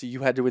right, so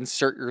you had to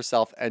insert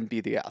yourself and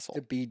be the asshole.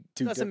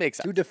 Doesn't make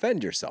sense. To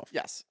defend yourself.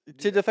 Yes.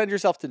 To defend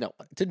yourself to no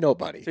one. To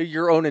nobody. To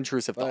your own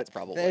intrusive thoughts,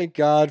 probably. Thank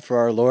God for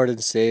our Lord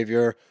and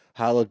Savior.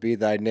 Hallowed be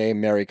thy name,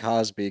 Mary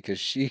Cosby, because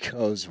she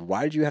goes,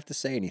 why did you have to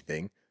say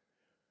anything?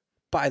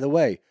 By the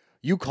way,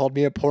 you called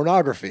me a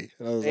pornography.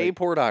 And I was like,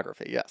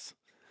 pornography, yes.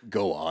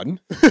 Go on.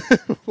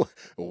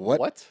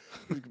 What?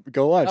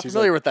 Go on. Not She's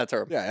familiar like, with that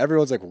term. Yeah,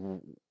 everyone's like,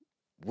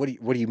 what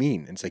do you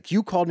mean? And it's like,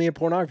 you called me a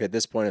pornography. At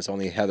this point, it's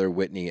only Heather,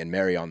 Whitney, and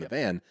Mary on the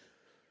van.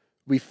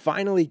 We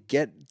finally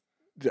get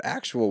the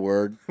actual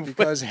word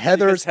because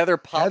Heather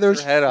pops her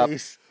head up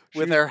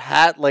with her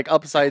hat like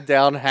upside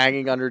down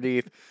hanging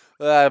underneath.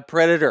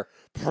 Predator.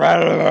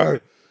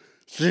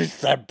 She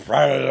said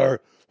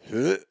predator.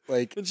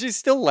 Like, and she's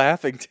still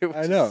laughing too. Which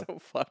I know. Is so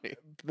funny.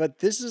 But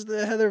this is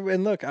the Heather.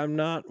 And look, I'm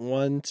not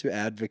one to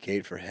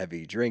advocate for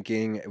heavy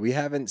drinking. We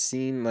haven't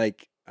seen,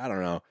 like, I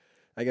don't know.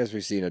 I guess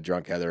we've seen a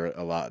drunk Heather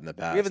a lot in the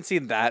past. We haven't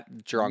seen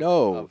that drunk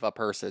of a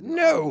person.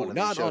 No,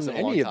 not on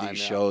any of these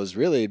shows,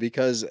 really,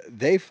 because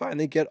they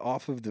finally get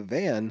off of the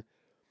van.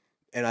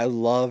 And I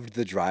loved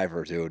the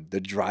driver, dude.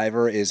 The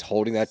driver is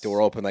holding that door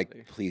open,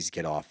 like, please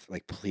get off.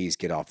 Like, please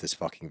get off this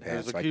fucking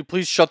van. Like, can you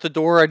please shut the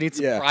door? I need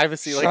some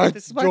privacy. Shut like,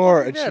 this is the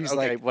door. And she's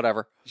like,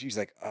 whatever. She's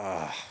like,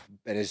 ugh.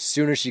 And as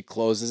soon as she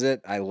closes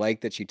it, I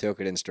like that she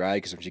took it in stride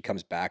because when she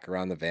comes back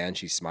around the van,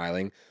 she's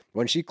smiling.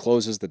 When she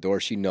closes the door,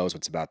 she knows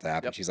what's about to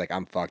happen. Yep. She's like,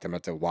 I'm fucked. I'm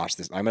going to have to wash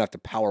this. I'm going to have to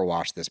power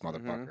wash this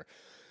motherfucker.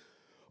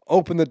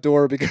 Open the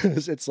door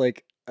because it's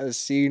like a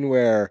scene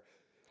where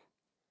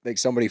like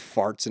somebody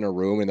farts in a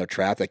room and they're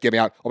trapped. Like, get me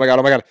out. Oh my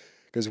God.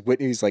 Because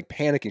Whitney's like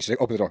panicking. She's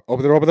like, open the door.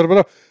 Open the door. Open the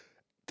door.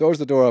 Throws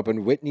the door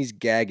open. Whitney's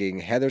gagging.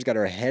 Heather's got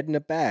her head in a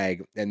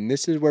bag. And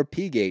this is where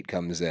P-Gate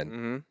comes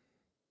in.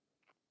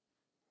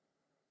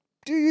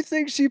 Do you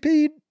think she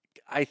peed?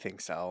 I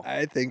think so.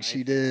 I think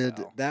she did.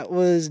 So. That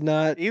was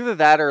not... Either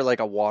that or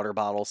like a water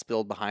bottle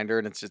spilled behind her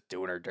and it's just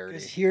doing her dirty.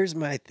 Here's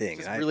my thing.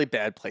 It's really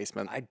bad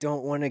placement. I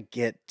don't want to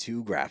get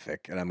too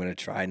graphic, and I'm going to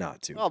try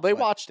not to. Oh, they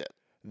watched it.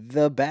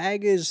 The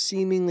bag is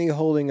seemingly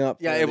holding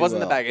up. Yeah, it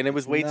wasn't the bag, and it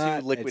was way too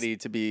liquidy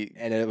to be...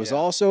 And it was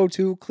also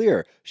too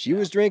clear. She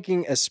was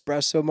drinking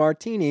espresso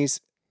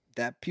martinis.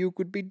 That puke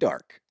would be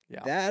dark.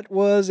 Yeah. That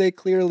was a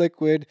clear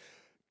liquid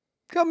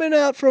coming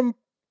out from...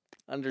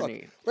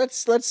 underneath. Look,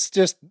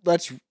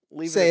 let's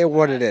say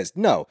what it is.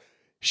 No,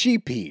 she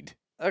peed.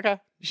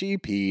 Okay. She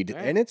peed,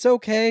 and it's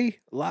okay.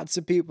 Lots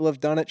of people have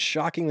done it.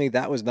 Shockingly,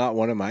 that was not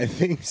one of my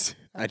things.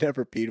 I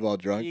never peed while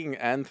drunk. Peeing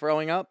and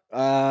throwing up?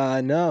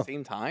 No.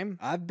 Same time?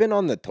 I've been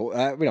on the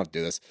toilet. We don't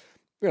do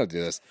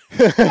this.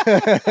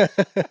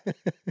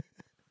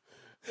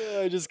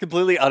 Just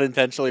completely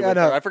unintentionally. Yeah, went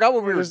no, there. I forgot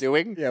what we we're were just-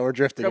 doing. Yeah, we're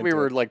drifting. I forgot we into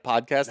were it. like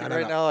podcasting No,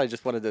 right now. I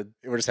just wanted to.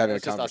 We're just having a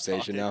Let's just stop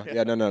conversation now. talking.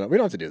 Yeah, no. We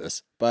don't have to do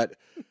this. But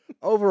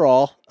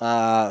overall,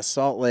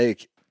 Salt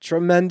Lake,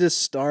 tremendous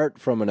start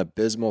from an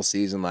abysmal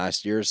season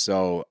last year.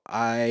 So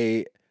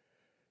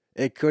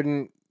it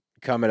couldn't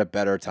come at a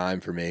better time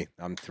for me.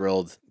 I'm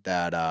thrilled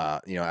that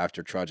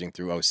after trudging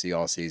through OC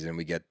all season,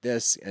 we get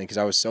this, and because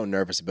I was so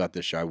nervous about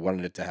this show, I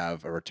wanted it to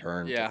have a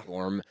return to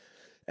form,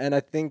 and I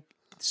think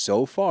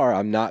so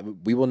far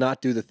we will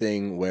not do the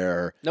thing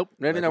where Nope.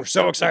 No. we're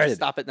so excited.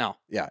 Stop it now.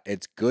 Yeah,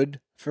 it's good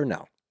for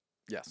now.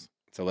 Yes.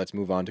 So let's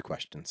move on to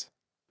questions.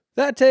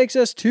 That takes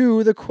us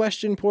to the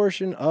question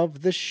portion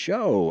of the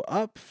show.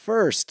 Up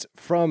first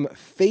from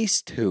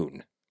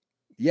Facetune.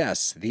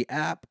 Yes, the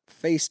app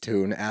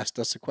Facetune asked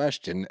us a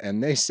question,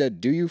 and they said,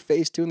 do you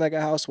Facetune like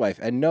a housewife?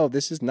 And no,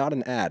 this is not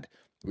an ad.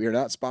 We are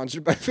not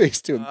sponsored by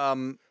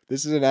Facetune.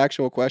 This is an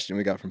actual question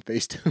we got from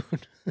Facetune.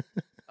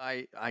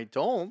 I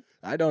don't.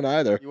 I don't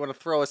either. You want to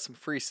throw us some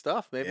free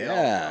stuff? Maybe.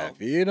 Yeah,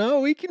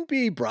 we can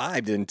be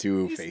bribed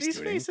into these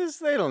Facetuning. faces,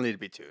 they don't need to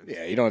be tuned.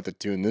 Yeah, you don't have to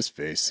tune this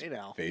face.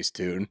 know.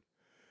 Facetune.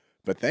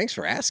 But thanks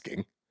for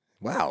asking.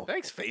 Wow.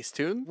 Thanks,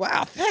 Facetune.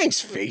 Wow,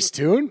 thanks,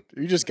 Facetune.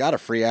 You just got a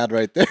free ad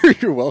right there.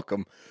 You're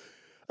welcome.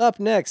 Up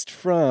next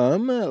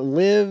from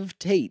Liv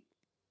Tate.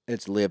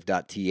 It's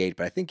liv.t8,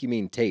 but I think you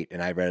mean Tate,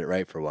 and I read it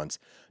right for once.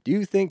 Do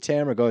you think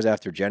Tamara goes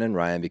after Jen and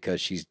Ryan because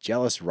she's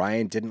jealous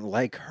Ryan didn't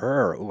like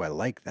her? Ooh, I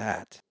like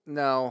that.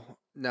 No.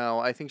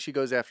 I think she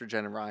goes after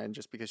Jen and Ryan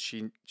just because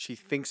she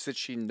thinks that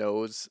she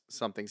knows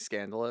something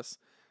scandalous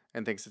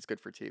and thinks it's good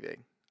for TV.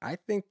 I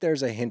think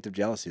there's a hint of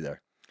jealousy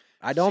there.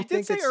 I don't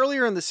think she did say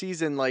earlier in the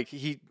season, like,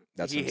 he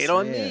hit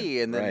on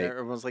me, and then right.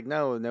 everyone's like,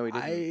 no, he didn't.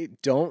 I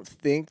don't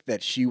think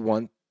that she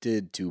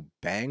wanted to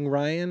bang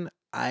Ryan.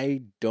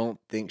 I don't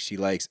think she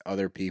likes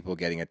other people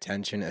getting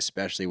attention,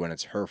 especially when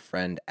it's her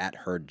friend at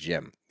her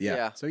gym.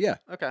 Yeah. So yeah.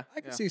 Okay.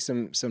 I can see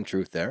some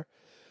truth there.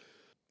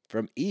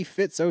 From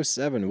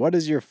eFits07, what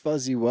is your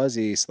fuzzy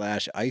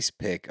wuzzy / ice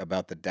pick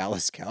about the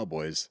Dallas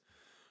Cowboys?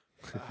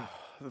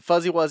 The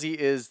fuzzy wuzzy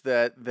is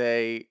that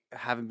they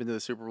haven't been to the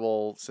Super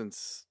Bowl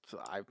since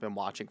I've been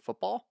watching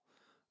football.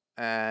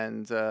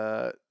 And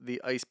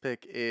the ice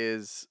pick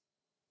is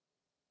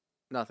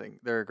nothing.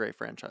 They're a great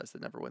franchise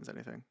that never wins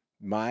anything.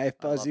 My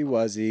fuzzy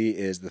wuzzy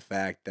is the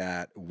fact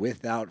that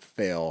without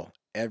fail,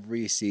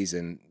 every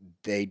season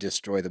they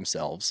destroy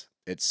themselves.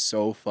 It's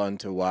so fun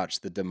to watch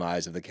the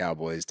demise of the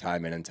Cowboys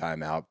time in and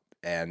time out.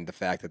 And the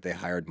fact that they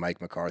hired Mike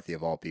McCarthy,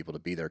 of all people, to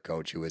be their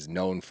coach, who is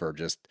known for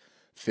just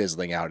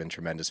fizzling out in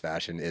tremendous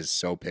fashion, is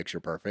so picture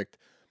perfect.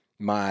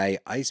 My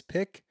ice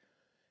pick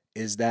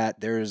is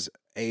that there's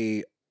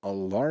a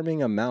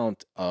alarming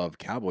amount of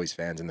Cowboys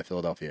fans in the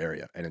Philadelphia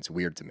area, and it's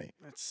weird to me.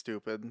 That's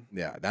stupid.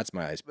 Yeah, that's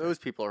my ice pick. Those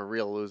people are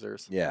real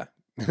losers. Yeah.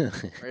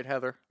 Right,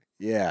 Heather?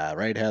 Yeah,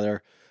 right,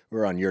 Heather.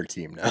 We're on your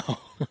team now.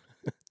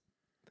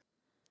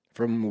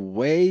 From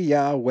Way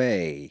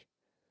Yahweh.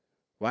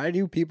 Why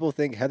do people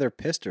think Heather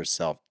pissed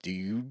herself? Do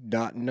you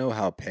not know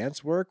how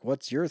pants work?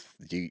 What's your...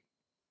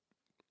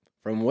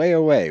 From Way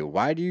Away.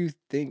 Why do you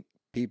think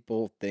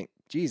people think...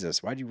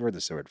 Jesus, why do you word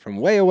this word? From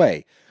Way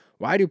Away.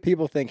 Why do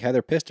people think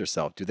Heather pissed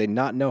herself? Do they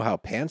not know how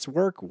pants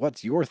work?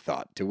 What's your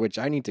thought? To which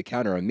I need to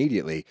counter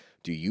immediately.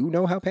 Do you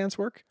know how pants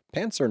work?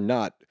 Pants are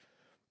not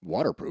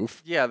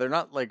waterproof. Yeah, they're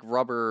not like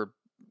rubber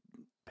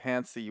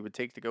pants that you would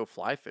take to go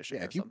fly fishing.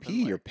 Yeah, or if you something.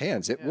 pee your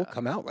pants, it will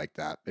come out like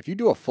that. If you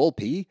do a full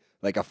pee,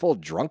 like a full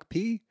drunk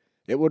pee,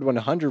 it would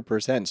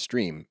 100%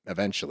 stream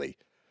eventually.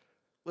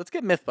 Let's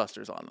get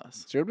Mythbusters on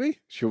this. Should we?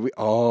 Should we?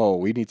 Oh,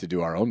 we need to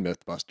do our own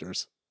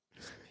Mythbusters.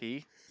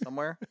 Pee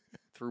somewhere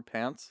through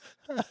pants.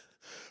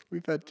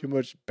 We've had too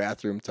much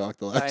bathroom talk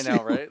the last I know,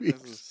 few right?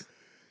 weeks.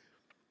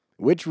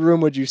 Which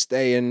room would you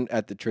stay in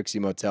at the Trixie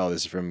Motel?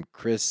 This is from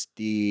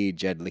Christy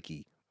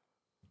Jedlicki.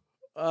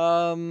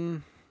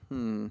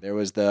 There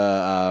was the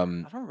I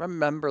don't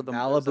remember the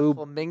Malibu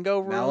flamingo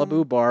room.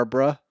 Malibu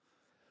Barbara.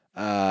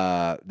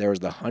 There was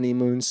the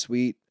honeymoon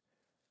suite.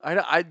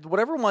 I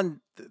whatever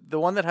one, the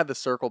one that had the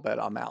circle bed.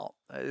 I'm out.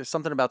 There's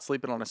something about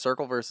sleeping on a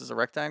circle versus a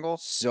rectangle.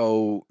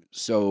 So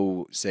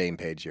same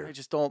page here. I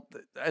just don't.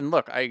 And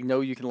look, I know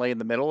you can lay in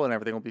the middle and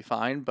everything will be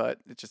fine, but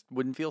it just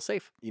wouldn't feel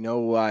safe. You know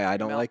why I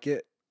don't No. like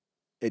it?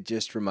 It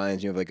just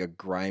reminds me of like a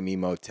grimy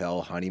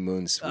motel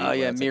honeymoon suite. Oh, where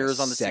yeah, it's like a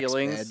mirrors on the sex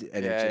ceilings. bed,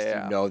 and Yeah, it just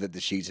yeah. you know that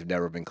the sheets have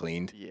never been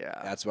cleaned. Yeah,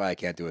 That's why I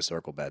can't do a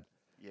circle bed.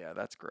 yeah,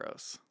 that's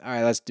gross. All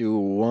right, let's do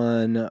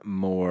one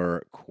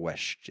more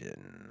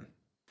question.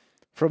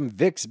 From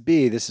Vix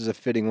B, this is a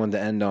fitting one to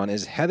end on.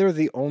 Is Heather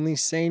the only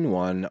sane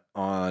one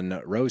on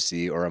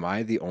RHOSC, or am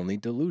I the only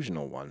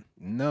delusional one?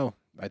 No,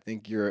 I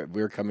think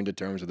we're coming to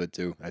terms with it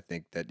too. I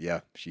think that, yeah,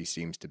 she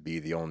seems to be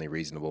the only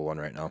reasonable one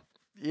right now.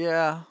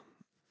 Yeah,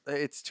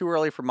 it's too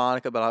early for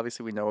Monica, but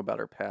obviously we know about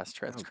her past Oh,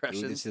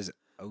 transgressions. ooh, this is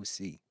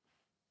OC.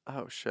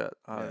 Oh shit,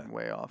 I'm Yeah.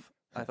 way off.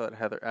 I thought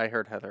Heather. I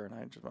heard Heather, and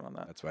I just went on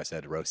that. That's why I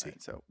said RHOSC.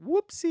 Right, so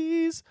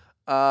whoopsies.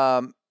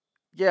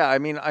 Yeah, I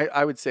mean,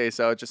 I would say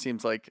so. It just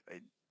seems like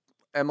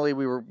Emily,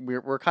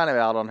 we're kind of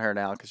out on her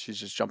now because she's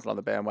just jumping on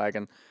the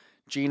bandwagon.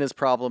 Gina's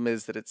problem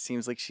is that it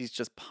seems like she's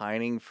just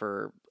pining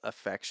for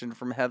affection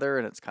from Heather,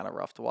 and it's kind of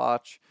rough to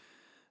watch.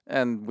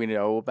 And we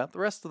know about the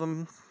rest of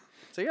them.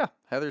 So yeah,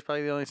 Heather's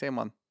probably the only same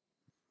one.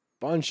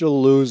 Bunch of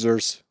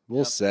losers.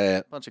 We'll say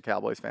it. Bunch of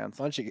Cowboys fans.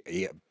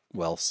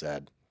 Well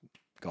said.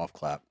 Golf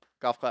clap.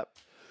 Golf clap.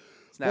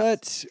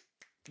 Snaps.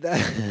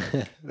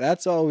 But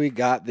that's all we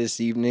got this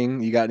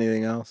evening. You got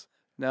anything else?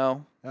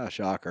 No. Oh,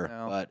 shocker.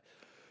 No. But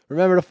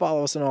remember to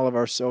follow us on all of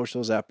our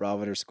socials at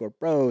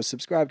Brav_Bros.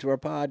 Subscribe to our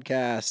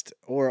podcast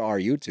or our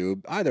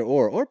YouTube, either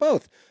or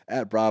both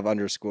at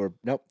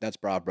Nope, that's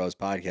Brav Bros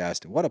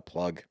Podcast. What a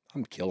plug.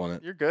 I'm killing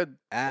it. You're good.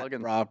 At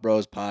Plugging. Brav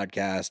Bros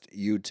Podcast,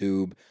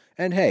 YouTube.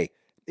 And hey,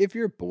 if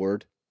you're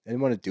bored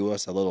and want to do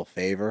us a little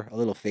favor, a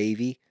little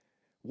favy,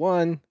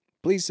 one,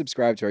 please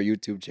subscribe to our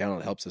YouTube channel.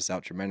 It helps us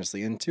out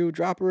tremendously. And two,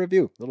 drop a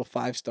review. Little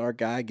 5-star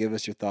guy. Give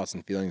us your thoughts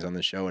and feelings on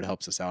the show. It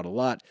helps us out a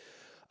lot.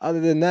 Other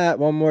than that,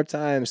 one more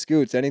time,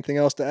 Scoots, anything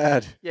else to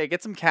add? Yeah,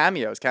 get some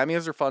cameos.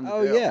 Cameos are fun to do.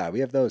 Oh, yeah, we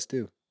have those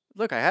too.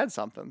 Look, I had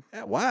something.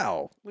 Yeah,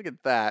 wow. Look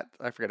at that.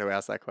 I forget who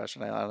asked that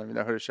question. I don't even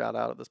know who to shout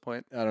out at this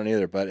point. I don't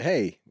either, but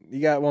hey,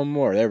 you got one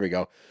more. There we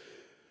go.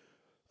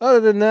 Other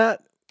than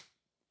that,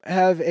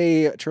 have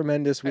a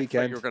tremendous I thought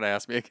weekend. you were going to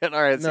ask me again.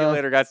 All right, see you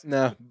later, guys.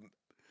 No,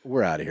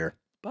 we're out of here.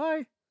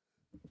 Bye.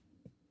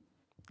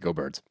 Go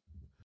Birds.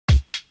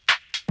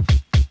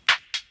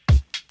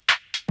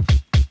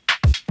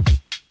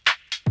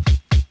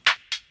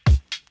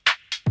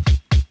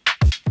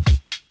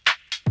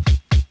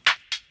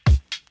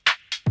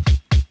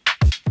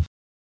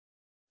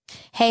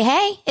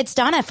 Hey, it's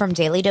Donna from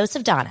Daily Dose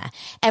of Donna.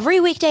 Every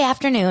weekday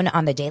afternoon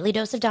on the Daily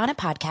Dose of Donna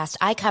podcast,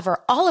 I cover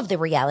all of the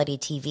reality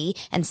TV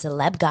and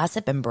celeb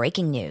gossip and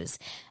breaking news.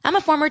 I'm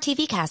a former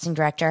TV casting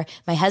director.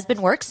 My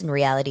husband works in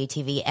reality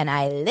TV, and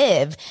I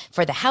live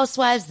for the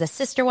Housewives, the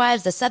Sister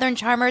Wives, the Southern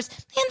Charmers,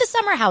 and the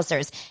Summer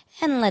Housers.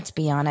 And let's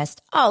be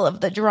honest, all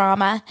of the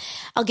drama.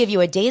 I'll give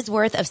you a day's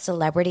worth of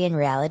celebrity and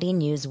reality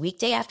news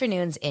weekday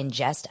afternoons in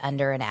just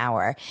under an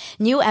hour.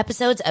 New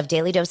episodes of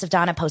Daily Dose of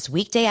Donna post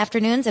weekday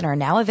afternoons and are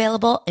now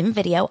available in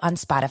video on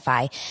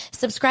Spotify.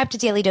 Subscribe to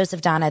Daily Dose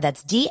of Donna,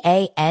 that's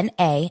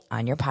DANA,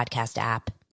 on your podcast app.